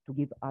college to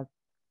give us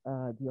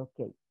the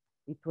okay.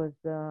 It was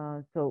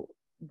so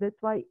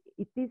that's why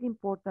it is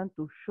important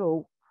to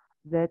show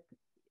that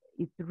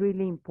it's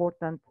really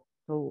important.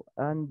 So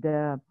and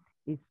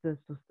it's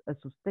a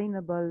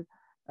sustainable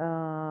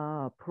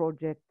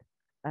project,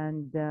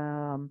 and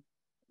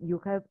you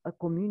have a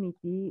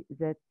community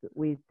that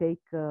will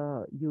take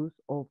use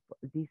of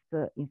this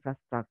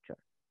infrastructure.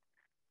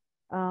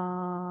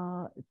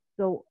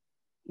 So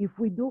if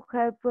we do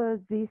have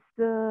this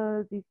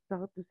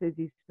how to say,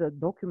 this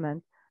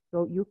document,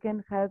 so you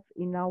can have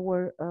in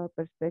our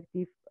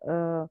perspective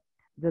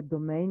the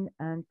domain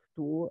and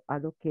to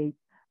allocate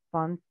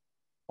funds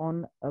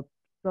on a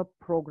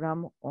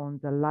sub-program on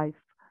the life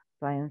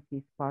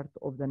sciences part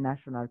of the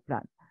national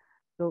plan.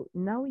 So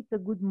now it's a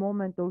good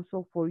moment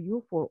also for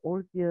you, for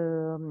all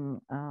the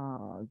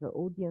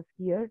audience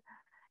here,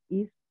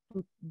 is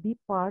to be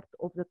part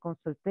of the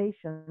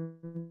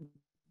consultation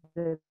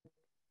that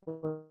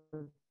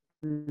was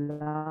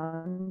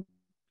launched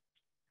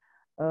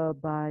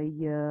by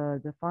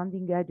the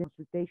funding agency,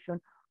 consultation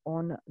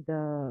on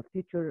the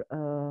future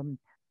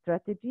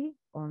strategy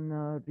on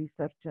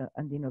research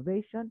and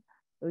innovation.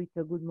 So it's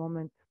a good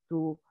moment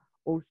to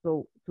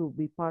also to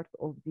be part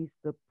of this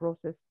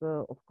process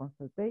of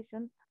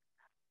consultation.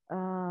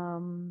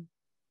 And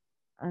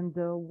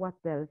what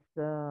else?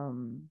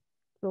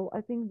 So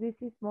I think this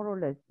is more or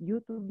less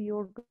you to be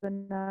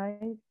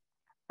organized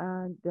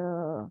and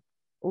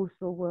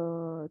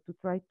also to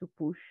try to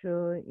push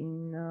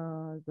in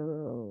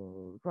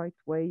the right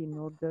way in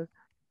order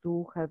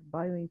to have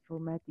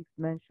bioinformatics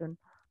mentioned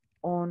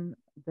on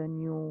the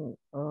new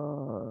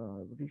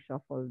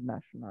reshuffled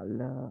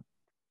national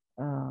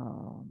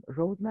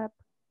roadmap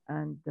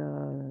and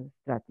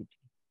strategy.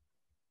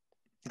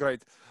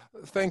 Great,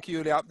 thank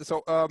you, Iulia.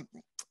 So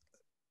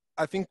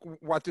I think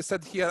what you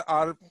said here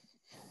are,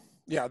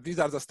 yeah, these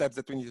are the steps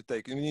that we need to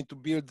take. We need to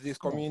build this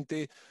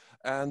community,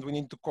 and we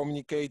need to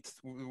communicate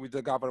with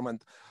the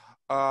government.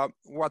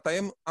 What I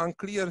am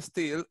unclear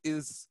still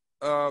is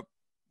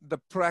the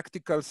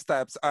practical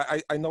steps.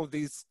 I know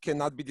these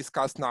cannot be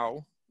discussed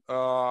now,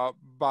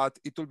 but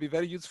it will be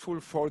very useful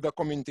for the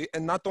community,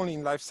 and not only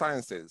in life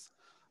sciences,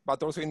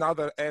 but also in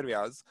other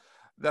areas,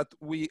 that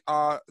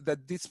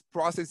this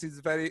process is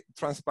very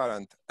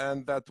transparent,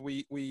 and that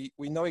we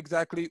know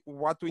exactly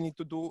what we need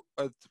to do,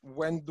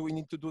 when do we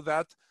need to do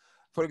that.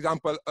 For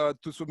example,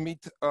 to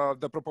submit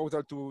the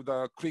proposal to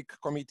the CRIC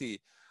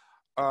committee,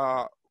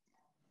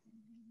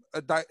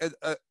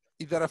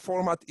 is there a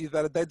format, is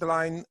there a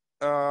deadline?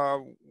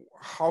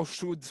 How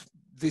should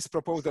this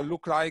proposal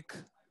look like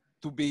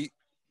to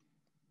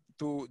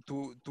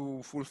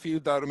fulfill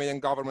the Romanian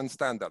government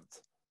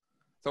standards?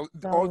 So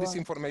all this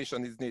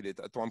information is needed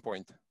at one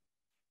point.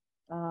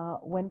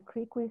 When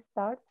CRIC will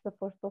start the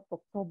 1st of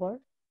October,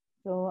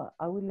 so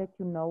I will let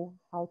you know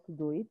how to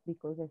do it,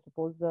 because I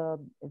suppose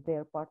they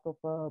are part of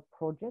a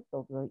project,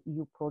 of the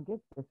EU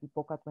project, the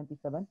CIPOCA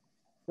 27.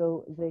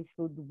 So they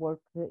should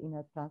work in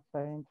a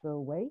transparent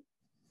way.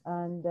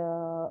 And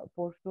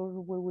for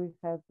sure, we will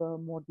have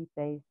more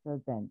details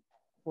then.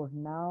 For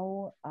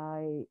now,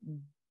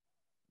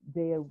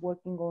 they are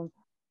working on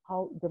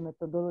the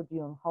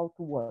methodology on how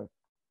to work.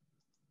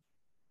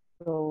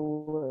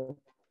 So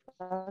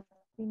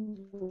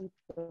starting with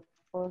the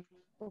 1st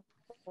of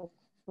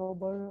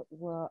October,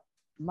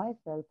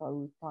 myself, I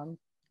will find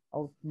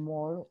out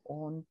more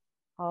on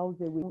how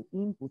they will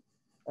input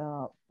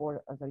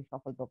for the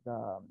reshuffle of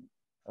the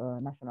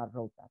national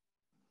roadmap.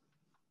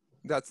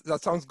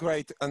 That sounds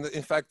great. And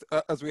in fact,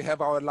 as we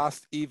have our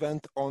last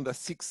event on the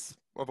 6th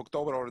of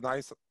October or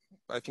 9th,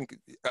 I think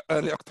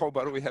early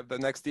October, we have the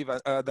next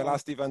event, the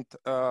last event,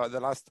 the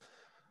last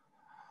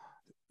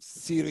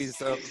series,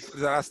 the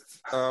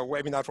last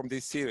webinar from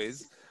this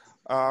series.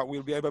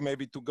 We'll be able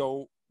maybe to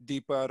go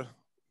deeper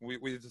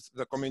with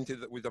the community,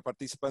 with the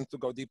participants, to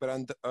go deeper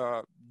and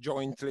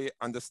jointly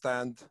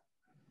understand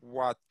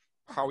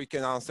how we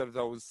can answer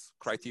those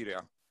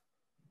criteria.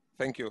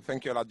 Thank you,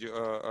 Julia.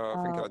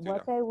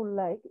 What I would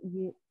like,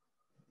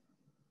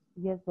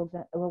 yes,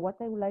 Bogdan,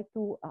 what I would like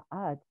to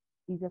add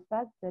is the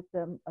fact that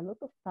a lot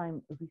of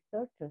time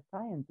researchers,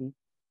 scientists,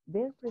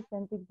 they're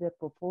presenting their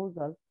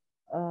proposal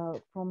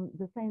from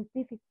the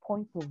scientific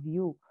point of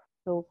view.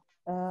 So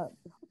how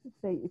to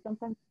say,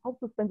 sometimes how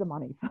to spend the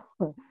money,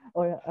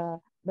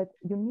 but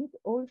you need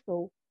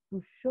also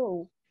to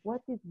show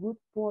what is good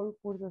for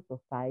the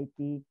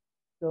society.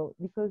 So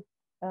because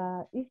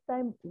each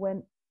time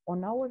when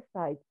on our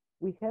side,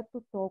 we have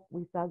to talk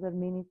with other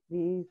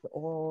ministries,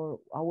 or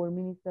our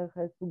minister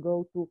has to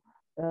go to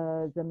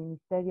the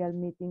ministerial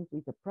meetings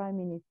with the prime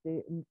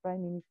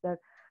minister.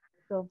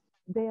 So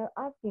they are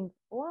asking,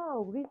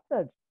 wow,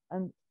 research,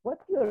 and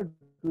what you're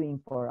doing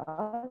for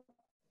us.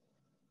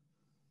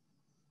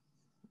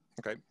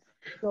 Okay.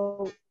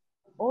 So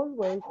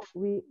always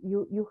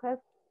you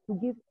have to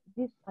give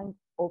this kind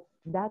of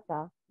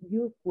data,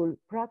 useful,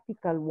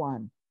 practical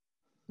one,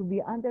 to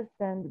be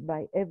understood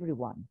by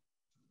everyone.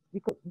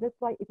 Because that's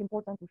why it's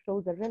important to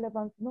show the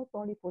relevance, not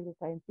only for the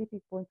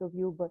scientific point of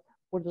view, but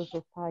for the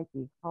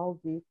society, how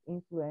this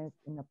influence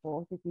in a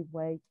positive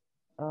way.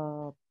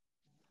 So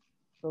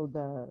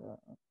the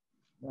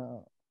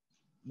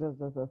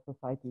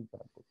society is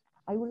good.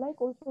 I would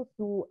like also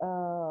to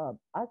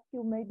ask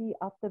you, maybe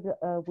after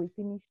we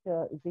finish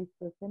this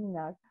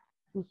seminar,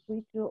 to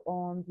switch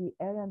on the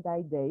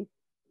R&I days,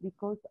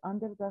 because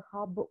under the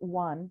Hub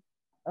 1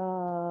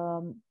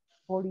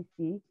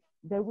 policy,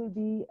 there will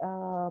be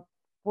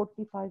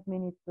 45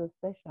 minutes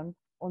session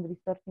on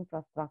research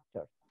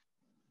infrastructure.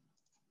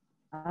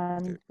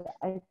 And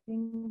I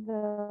think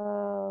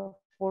for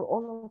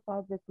all of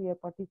us that we are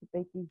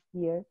participating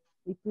here,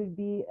 it will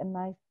be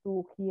nice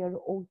to hear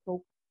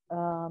also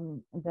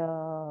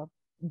the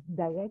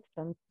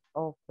directions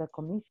of the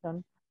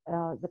Commission.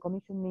 The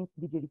Commission means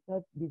DG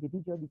Research, DG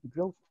Video, DG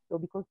Growth. So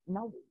because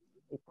now,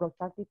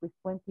 starting with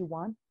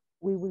 21,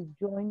 we will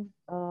join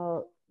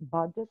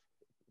budgets,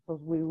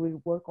 because we will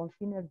work on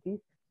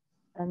synergies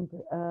and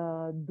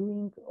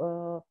doing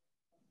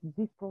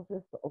this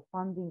process of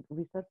funding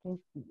research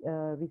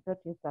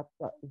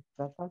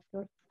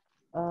infrastructure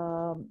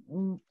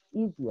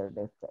easier,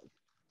 let's say,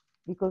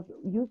 because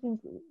using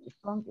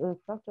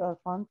structural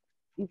funds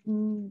is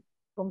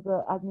from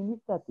the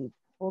administrative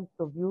point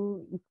of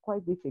view is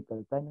quite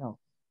difficult, I know.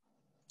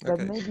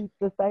 But maybe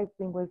the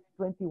starting with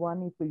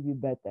 21, it will be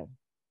better.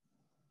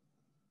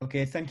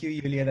 Okay, thank you,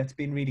 Iulia. That's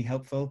been really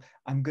helpful.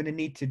 I'm going to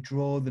need to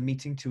draw the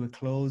meeting to a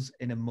close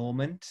in a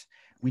moment.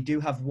 We do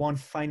have one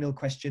final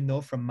question, though,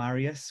 from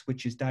Marius,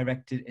 which is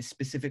directed a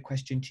specific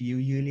question to you,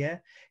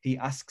 Iulia. He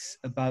asks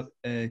about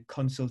a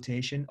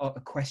consultation or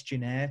a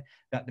questionnaire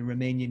that the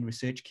Romanian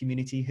research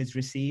community has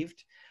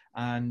received.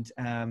 And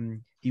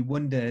he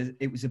wonders,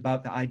 it was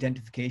about the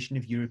identification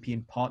of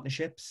European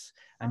partnerships.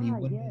 And he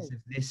wonders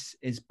if this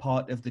is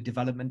part of the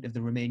development of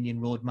the Romanian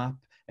roadmap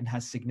and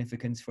has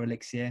significance for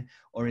ELIXIR,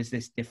 or is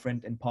this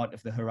different and part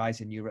of the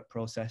Horizon Europe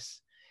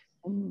process?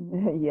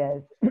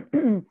 Yes.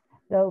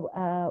 So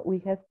we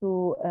have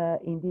to,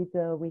 indeed,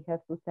 we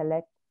have to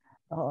select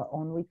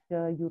on which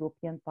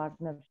European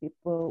partnership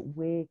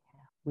we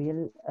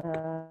will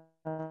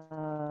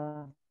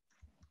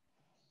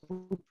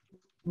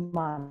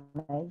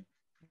manage,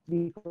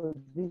 because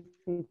this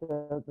is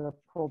the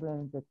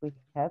problem that we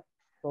have.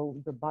 So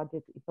the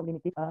budget is so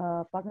limited.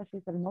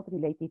 Partnerships are not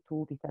related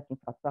to research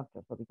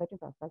infrastructure. So research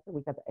infrastructure,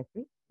 we have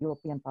ESFRI,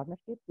 European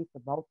partnership. It's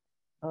about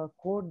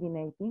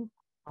coordinating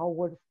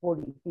our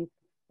policy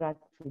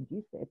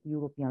strategies at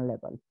European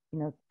level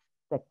in a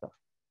sector.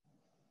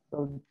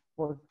 So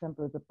for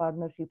example, the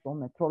partnership on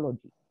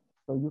metrology.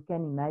 So you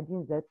can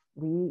imagine that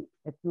we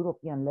at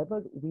European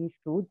level, we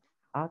should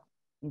act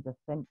in the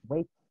same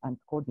way and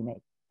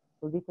coordinate.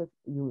 So this is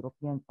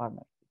European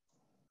partnership.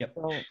 Yep.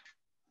 So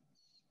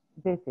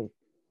this is.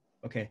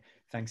 Okay,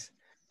 thanks.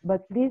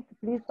 But please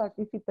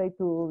participate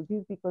to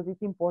this, because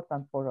it's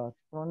important for us.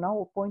 From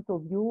our point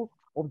of view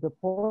of the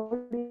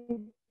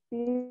policy,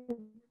 we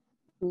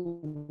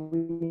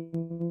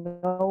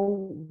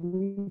know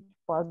which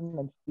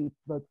partnership,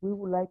 but we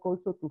would like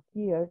also to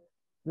hear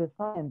the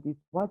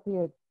scientists, what they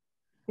are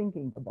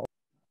thinking about.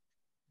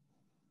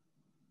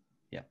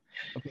 Yeah,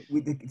 okay.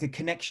 The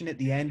connection at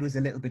the end was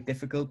a little bit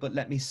difficult, but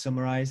let me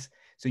summarize.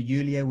 So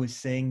Iulia was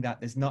saying that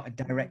there's not a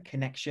direct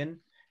connection.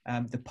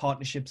 The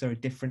partnerships are a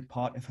different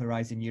part of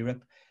Horizon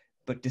Europe,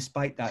 but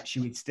despite that, she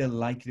would still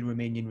like the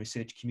Romanian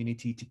research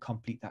community to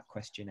complete that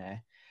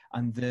questionnaire.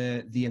 And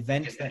the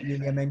event that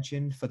Iulia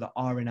mentioned for the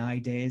R&I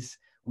days,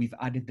 we've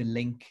added the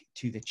link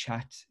to the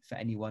chat for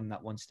anyone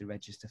that wants to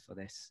register for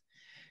this.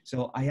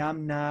 So I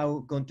am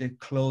now going to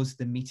close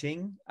the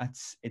meeting.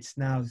 It's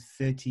now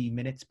 30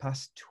 minutes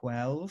past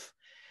 12.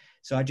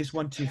 So I just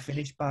want to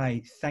finish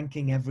by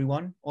thanking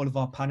everyone, all of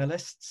our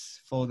panelists,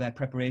 for their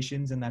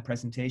preparations and their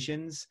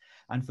presentations,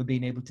 and for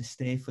being able to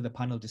stay for the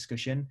panel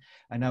discussion.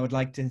 And I would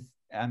like to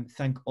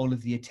thank all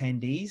of the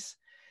attendees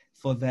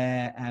for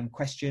their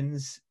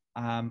questions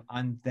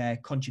and their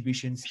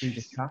contributions through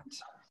the chat.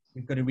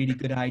 We've got a really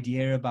good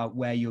idea about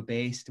where you're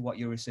based, what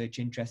your research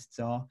interests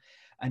are.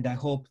 And I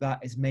hope that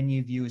as many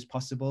of you as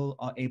possible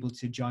are able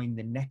to join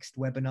the next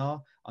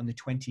webinar on the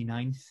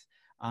 29th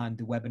and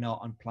the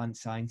webinar on plant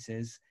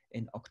sciences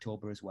in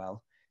October as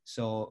well.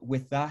 So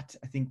with that,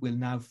 I think we'll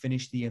now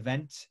finish the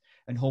event,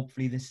 and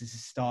hopefully this is the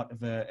start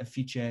of a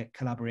future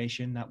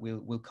collaboration that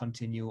will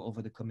continue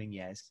over the coming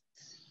years.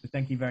 So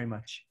thank you very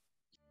much.